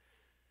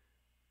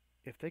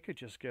 If they could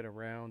just get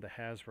around the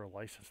Hasbro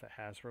license that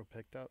Hasbro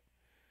picked up,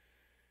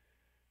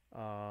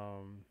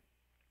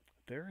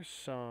 there's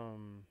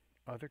some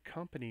other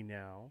company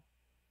now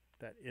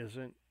that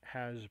isn't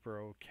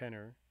Hasbro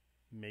Kenner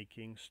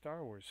making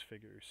Star Wars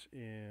figures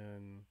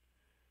in,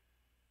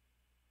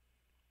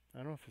 I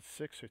don't know if it's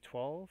 6 or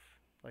 12,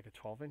 like a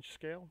 12-inch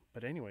scale,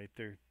 but anyway,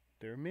 they're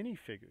a mini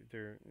figure.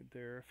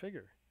 They're a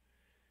figure.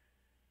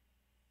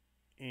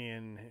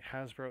 And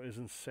Hasbro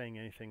isn't saying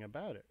anything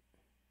about it.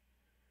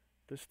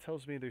 This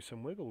tells me there's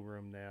some wiggle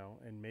room now,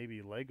 and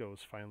maybe Lego's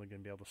finally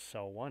going to be able to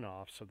sell one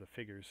off, so the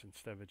figures,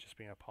 instead of it just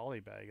being a poly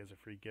bag as a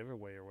free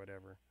giveaway or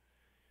whatever.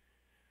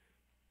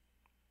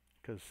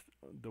 Because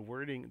the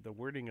wording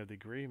of the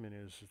agreement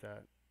is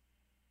that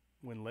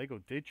when Lego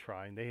did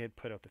try, and they had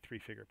put out the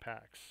 3-figure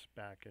packs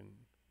back in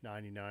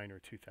 99 or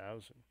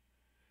 2000,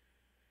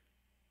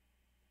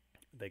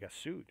 they got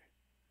sued.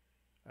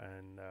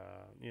 And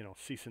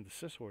cease and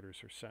desist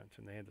orders were sent,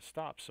 and they had to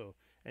stop. So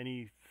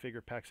any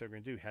figure packs they're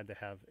going to do had to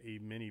have a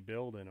mini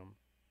build in them,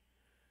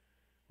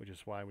 which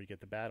is why we get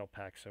the battle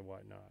packs and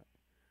whatnot.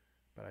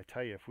 But I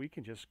tell you, if we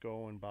can just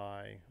go and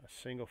buy a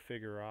single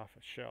figure off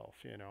a shelf,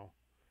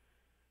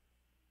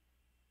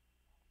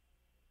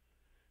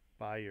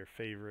 buy your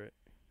favorite,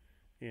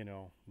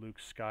 Luke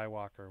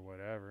Skywalker or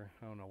whatever.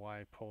 I don't know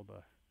why I pulled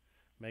a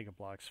Mega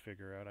Bloks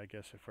figure out. I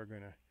guess if we're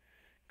going to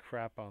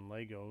crap on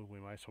Lego, we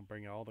might as well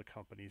bring all the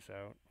companies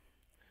out.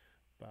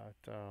 But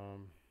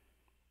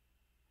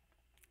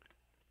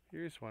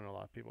here's one a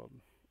lot of people,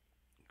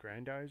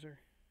 Grandizer.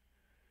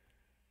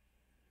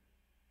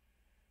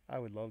 I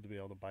would love to be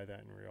able to buy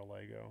that in real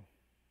Lego.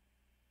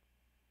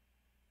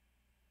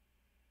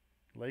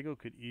 Lego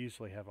could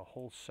easily have a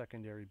whole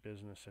secondary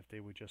business if they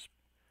would just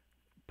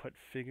put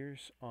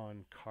figures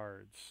on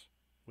cards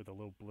with the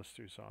little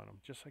blisters on them,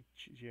 just like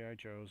G.I.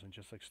 Joes and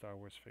just like Star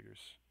Wars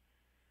figures.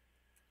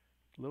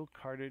 Little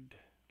carded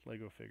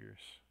Lego figures.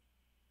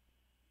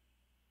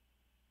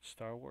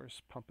 Star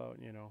Wars pump out,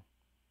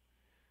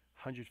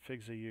 100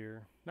 figs a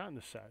year, not in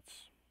the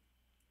sets.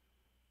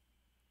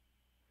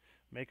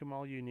 Make them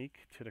all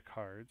unique to the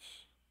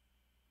cards,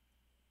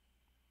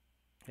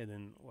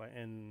 and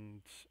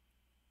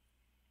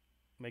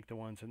make the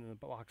ones in the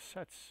box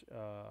sets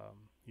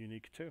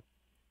unique too.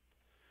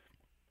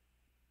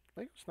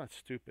 Lego's not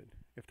stupid.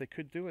 If they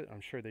could do it, I'm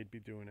sure they'd be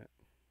doing it.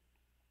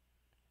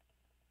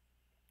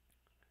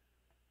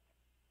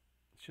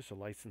 It's just a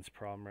license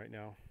problem right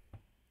now.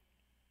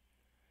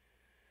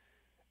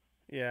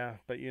 Yeah,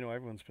 but you know,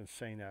 everyone's been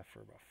saying that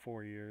for about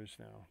 4 years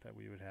now that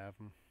we would have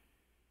them.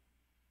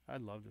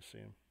 I'd love to see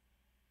them,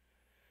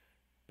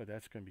 but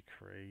that's going to be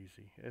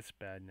crazy. It's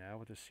bad now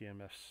with the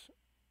CMFs,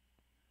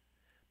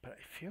 but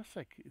it feels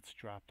like it's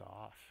dropped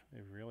off.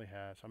 It really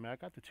has. I mean, I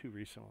got the two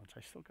recent ones.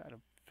 I still got to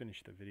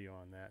finish the video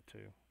on that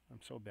too. I'm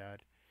so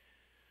bad.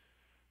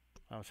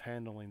 I was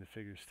handling the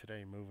figures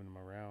today, moving them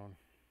around,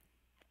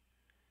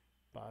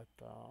 but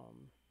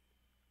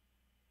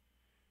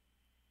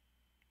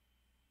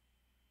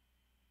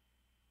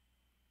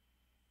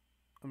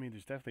I mean,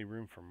 there's definitely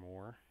room for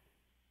more.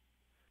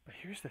 But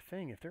here's the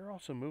thing: if they're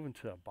also moving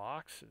to the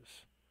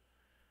boxes,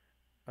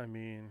 I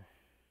mean,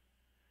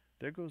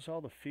 there goes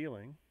all the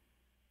feeling.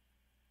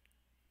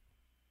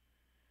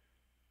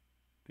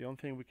 The only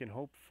thing we can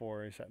hope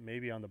for is that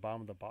maybe on the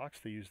bottom of the box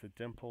they use the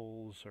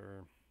dimples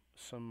or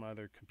some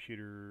other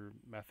computer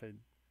method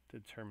to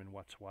determine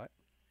what's what.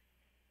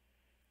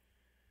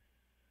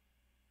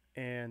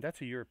 And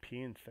that's a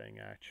European thing,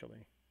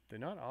 actually. They're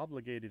not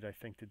obligated, I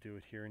think, to do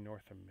it here in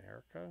North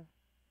America.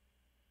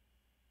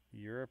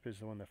 Europe is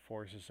the one that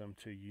forces them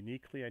to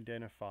uniquely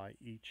identify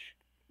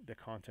the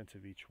contents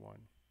of each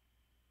one.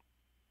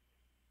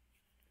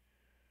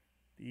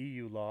 The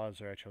EU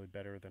laws are actually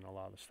better than a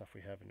lot of the stuff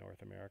we have in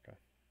North America.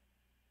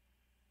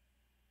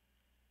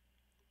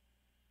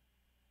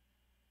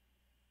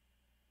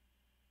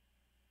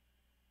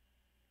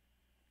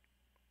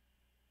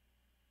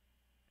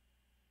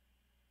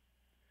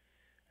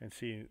 And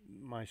see,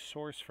 my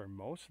source for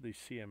most of these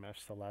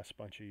CMFs the last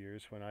bunch of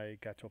years, when I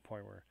got to a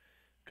point where,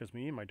 because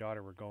me and my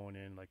daughter were going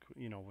in, like,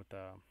 you know, with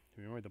the,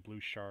 remember the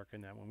Blue Shark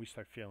and that, when we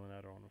start feeling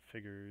out our own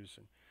figures,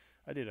 and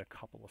I did a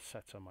couple of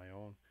sets on my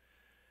own.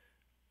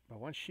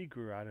 But once she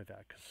grew out of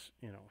that, because,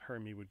 you know, her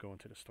and me would go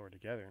into the store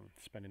together and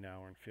spend an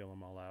hour and feel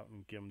them all out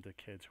and give them to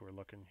kids who were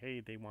looking, hey,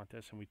 they want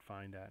this, and we'd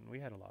find that. And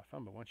we had a lot of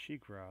fun. But once she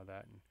grew out of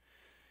that, and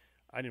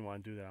I didn't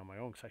want to do that on my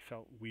own because I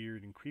felt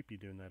weird and creepy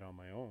doing that on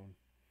my own.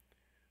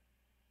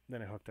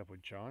 Then I hooked up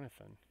with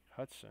Jonathan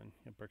Hudson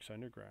at Bricks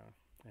Underground,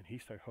 and he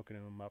started hooking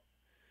them up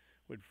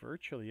with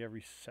virtually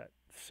every set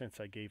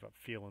since I gave up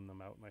feeling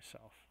them out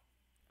myself.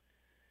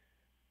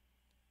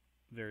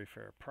 Very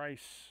fair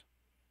price.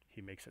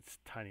 He makes a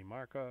tiny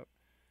markup.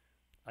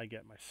 I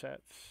get my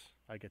sets.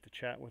 I get to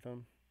chat with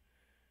him.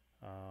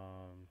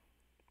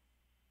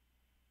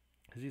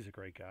 Because he's a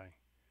great guy.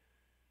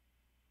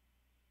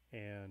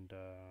 And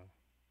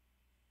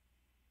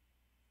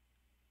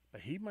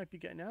but he might be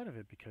getting out of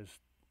it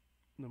because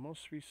the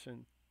most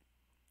recent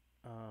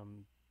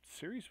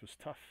series was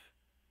tough.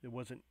 There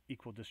wasn't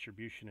equal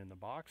distribution in the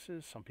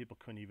boxes. Some people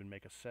couldn't even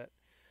make a set.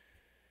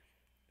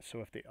 So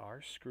if they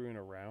are screwing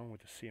around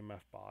with the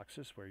CMF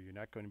boxes where you're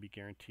not going to be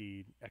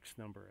guaranteed X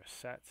number of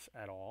sets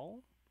at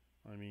all,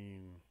 I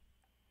mean,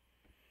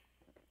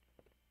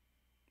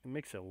 it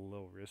makes it a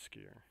little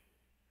riskier.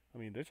 I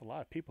mean, there's a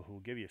lot of people who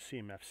will give you a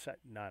CMF set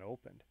not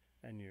opened,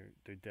 and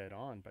they're dead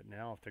on. But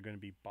now if they're going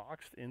to be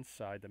boxed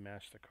inside the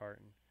master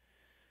carton,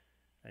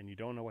 and you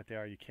don't know what they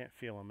are, you can't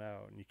feel them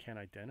out, and you can't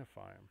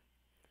identify them.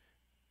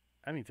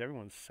 That means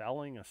everyone's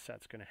selling a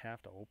set's going to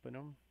have to open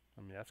them.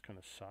 I mean, that's going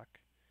to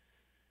suck.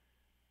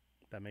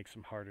 That makes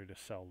them harder to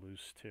sell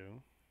loose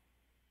too.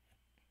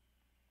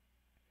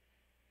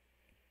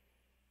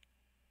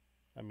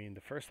 I mean,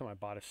 the first time I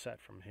bought a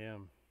set from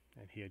him,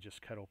 and he had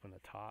just cut open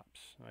the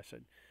tops, and I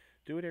said,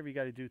 do whatever you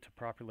got to do to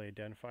properly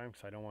identify them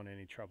because I don't want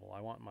any trouble.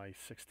 I want my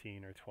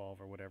 16 or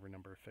 12 or whatever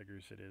number of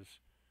figures it is.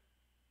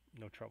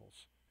 No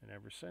troubles. And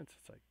ever since,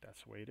 it's like,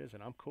 that's the way it is,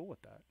 and I'm cool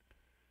with that.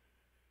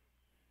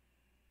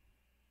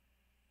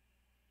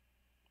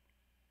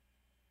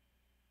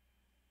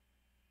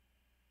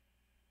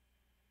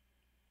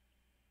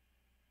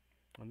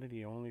 I think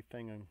the only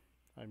thing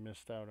I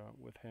missed out on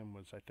with him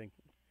was, I think,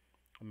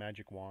 a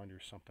magic wand or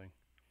something.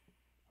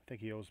 I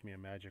think he owes me a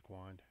magic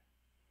wand.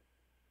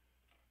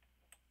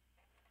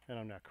 And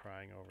I'm not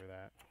crying over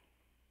that.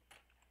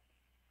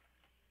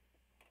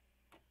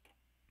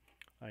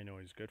 I know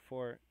he's good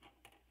for it.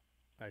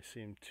 I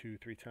see him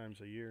 2-3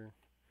 times a year.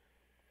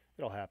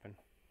 It'll happen.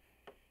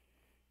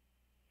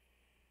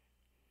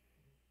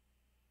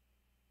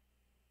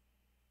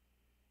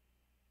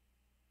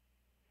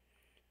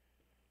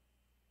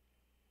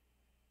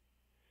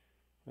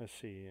 Let's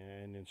see,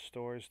 and in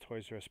stores,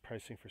 Toys R Us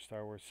pricing for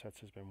Star Wars sets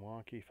has been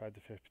wonky, 5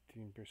 to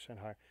 15%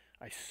 higher.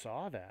 I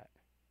saw that.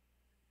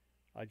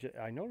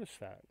 I noticed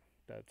that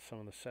some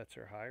of the sets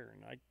are higher,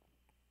 and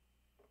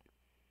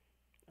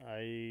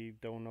I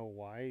don't know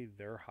why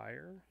they're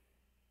higher.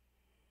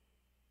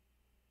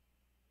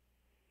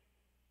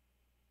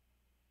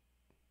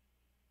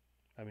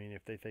 I mean,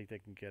 if they think they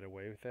can get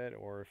away with it,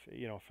 or if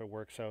if it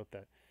works out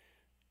that,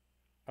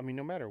 I mean,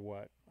 no matter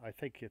what, I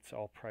think it's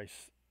all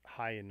priced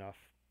high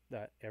enough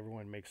that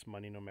everyone makes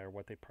money no matter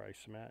what they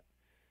price them at.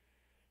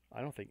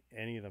 I don't think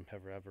any of them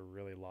have ever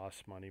really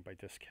lost money by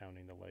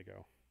discounting the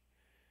Lego.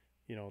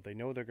 They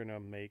know they're going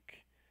to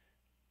make,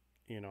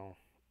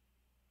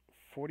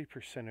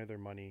 40% of their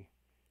money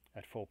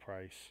at full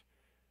price,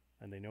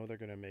 and they know they're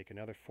going to make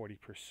another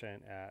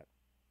 40% at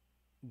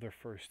their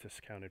first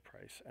discounted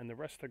price, and the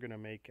rest they're going to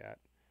make at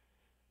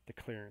the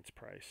clearance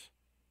price.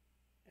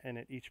 And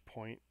at each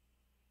point,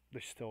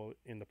 they're still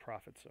in the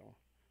profit zone.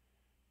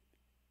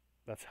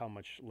 That's how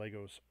much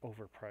Lego's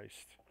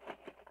overpriced.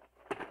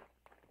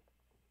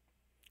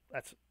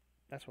 That's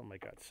what my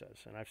gut says,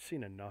 and I've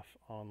seen enough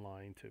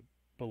online to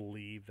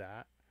believe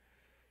that.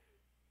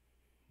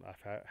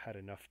 I've had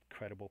enough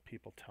credible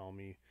people tell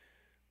me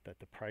that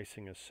the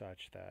pricing is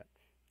such that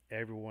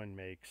everyone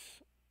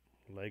makes,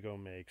 Lego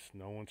makes,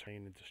 no one's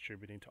trying and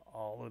distributing to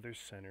all of their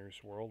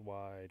centers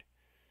worldwide.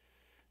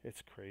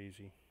 It's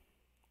crazy.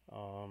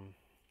 Ooh,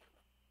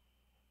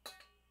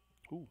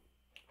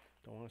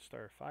 don't want to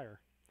start a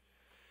fire.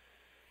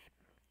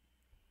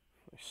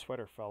 My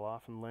sweater fell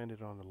off and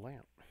landed on the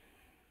lamp.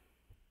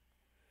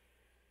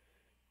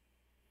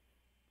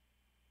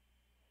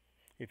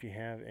 If you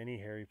have any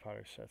Harry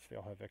Potter sets, they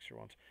all have extra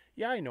ones.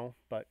 Yeah, I know,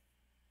 but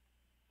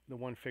the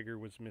one figure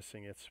was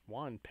missing its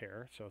wand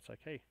pair, so it's like,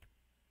 hey,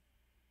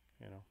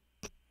 you know.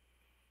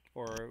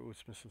 Or it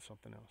was missing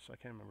something else. I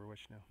can't remember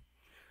which now.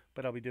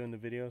 But I'll be doing the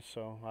video,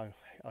 so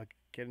I'll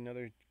get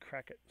another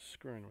crack at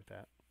screwing with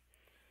that.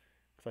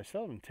 Because I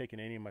still haven't taken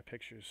any of my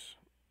pictures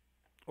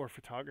or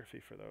photography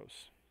for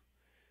those.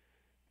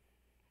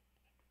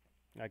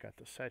 I got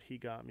the set he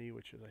got me,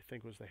 which is, I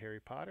think, was the Harry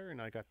Potter, and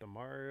I got the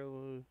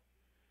Mario.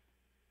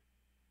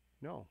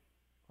 No,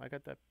 I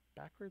got that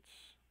backwards.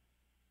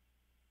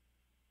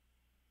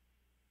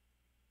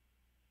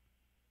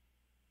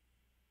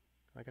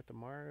 I got the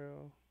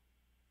Mario.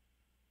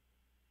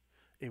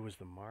 It was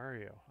the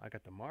Mario. I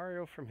got the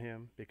Mario from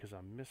him because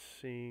I'm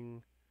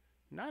missing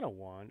not a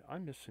wand,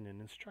 I'm missing an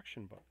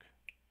instruction book.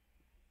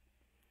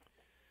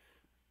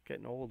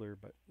 Getting older,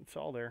 but it's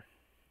all there.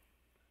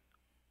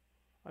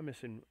 I'm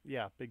missing,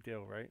 yeah, big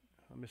deal, right?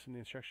 I'm missing the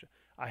instruction.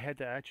 I had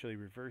to actually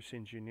reverse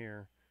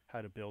engineer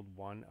how to build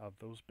one of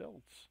those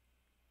builds.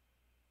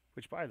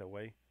 Which, by the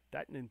way,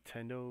 that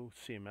Nintendo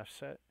CMF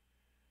set,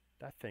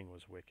 that thing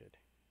was wicked.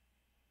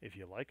 If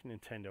you like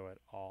Nintendo at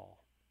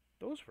all,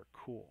 those were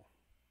cool.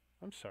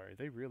 I'm sorry,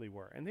 they really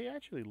were. And they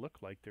actually look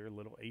like they're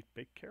little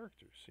 8-bit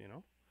characters, you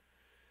know?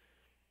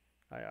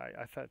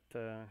 I thought,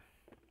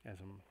 as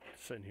I'm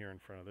sitting here in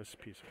front of this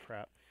piece of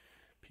crap,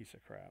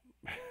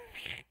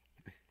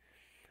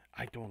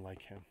 I don't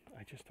like him.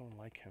 I just don't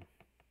like him.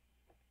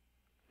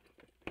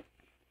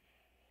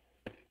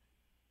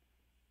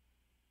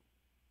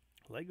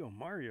 Lego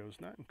Mario's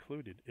not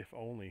included, if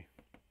only.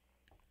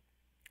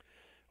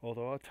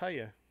 Although I'll tell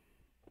you,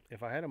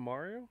 if I had a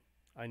Mario,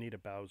 I need a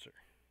Bowser.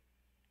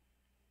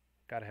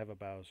 Gotta have a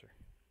Bowser.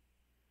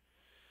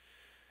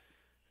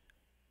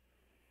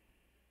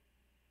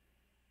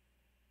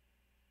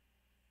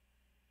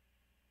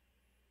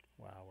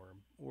 Wow,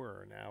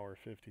 we're an hour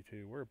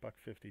 52. We're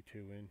 $1.52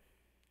 in.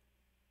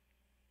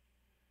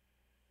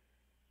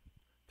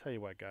 Tell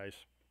you what, guys,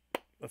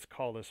 let's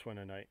call this one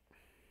a night.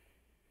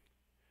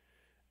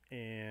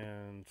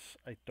 And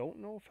I don't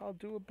know if I'll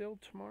do a build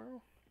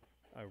tomorrow.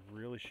 I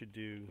really should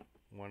do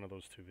one of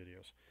those two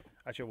videos.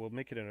 Actually, we'll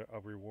make it a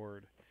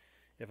reward.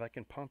 If I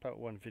can pump out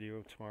one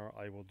video tomorrow,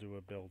 I will do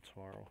a build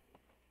tomorrow.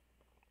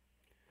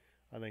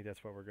 I think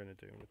that's what we're going to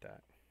do with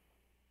that.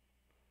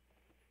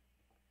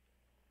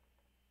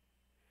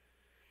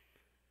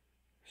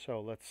 So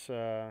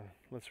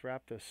let's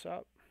wrap this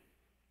up.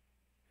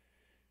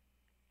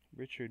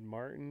 Richard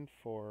Martin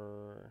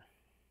for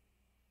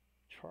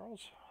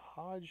Charles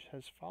Hodge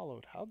has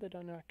followed. How did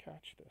I not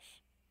catch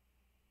this?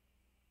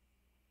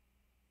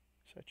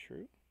 Is that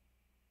true?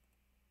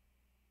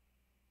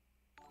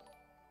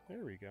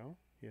 There we go.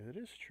 Yeah, it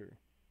is true.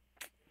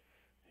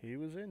 He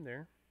was in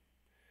there.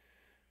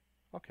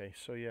 Okay,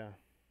 so yeah,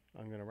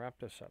 I'm going to wrap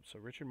this up. So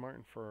Richard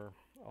Martin for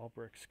All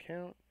Bricks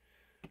Count.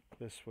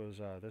 This was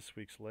this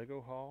week's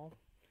Lego haul.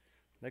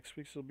 Next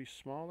week's will be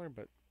smaller,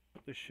 but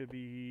there should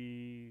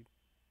be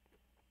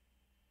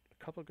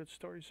a couple of good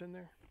stories in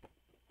there.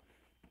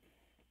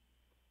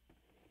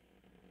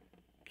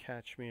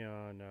 Catch me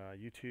on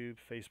YouTube,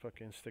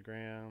 Facebook,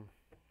 Instagram.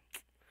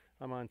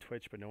 I'm on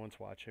Twitch, but no one's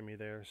watching me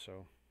there,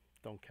 so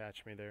don't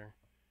catch me there.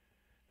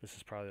 This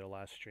is probably the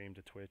last stream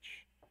to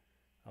Twitch.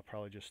 I'll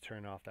probably just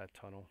turn off that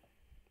tunnel.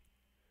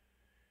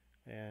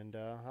 And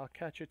I'll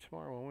catch you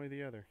tomorrow, one way or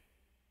the other.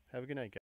 Have a good night, guys.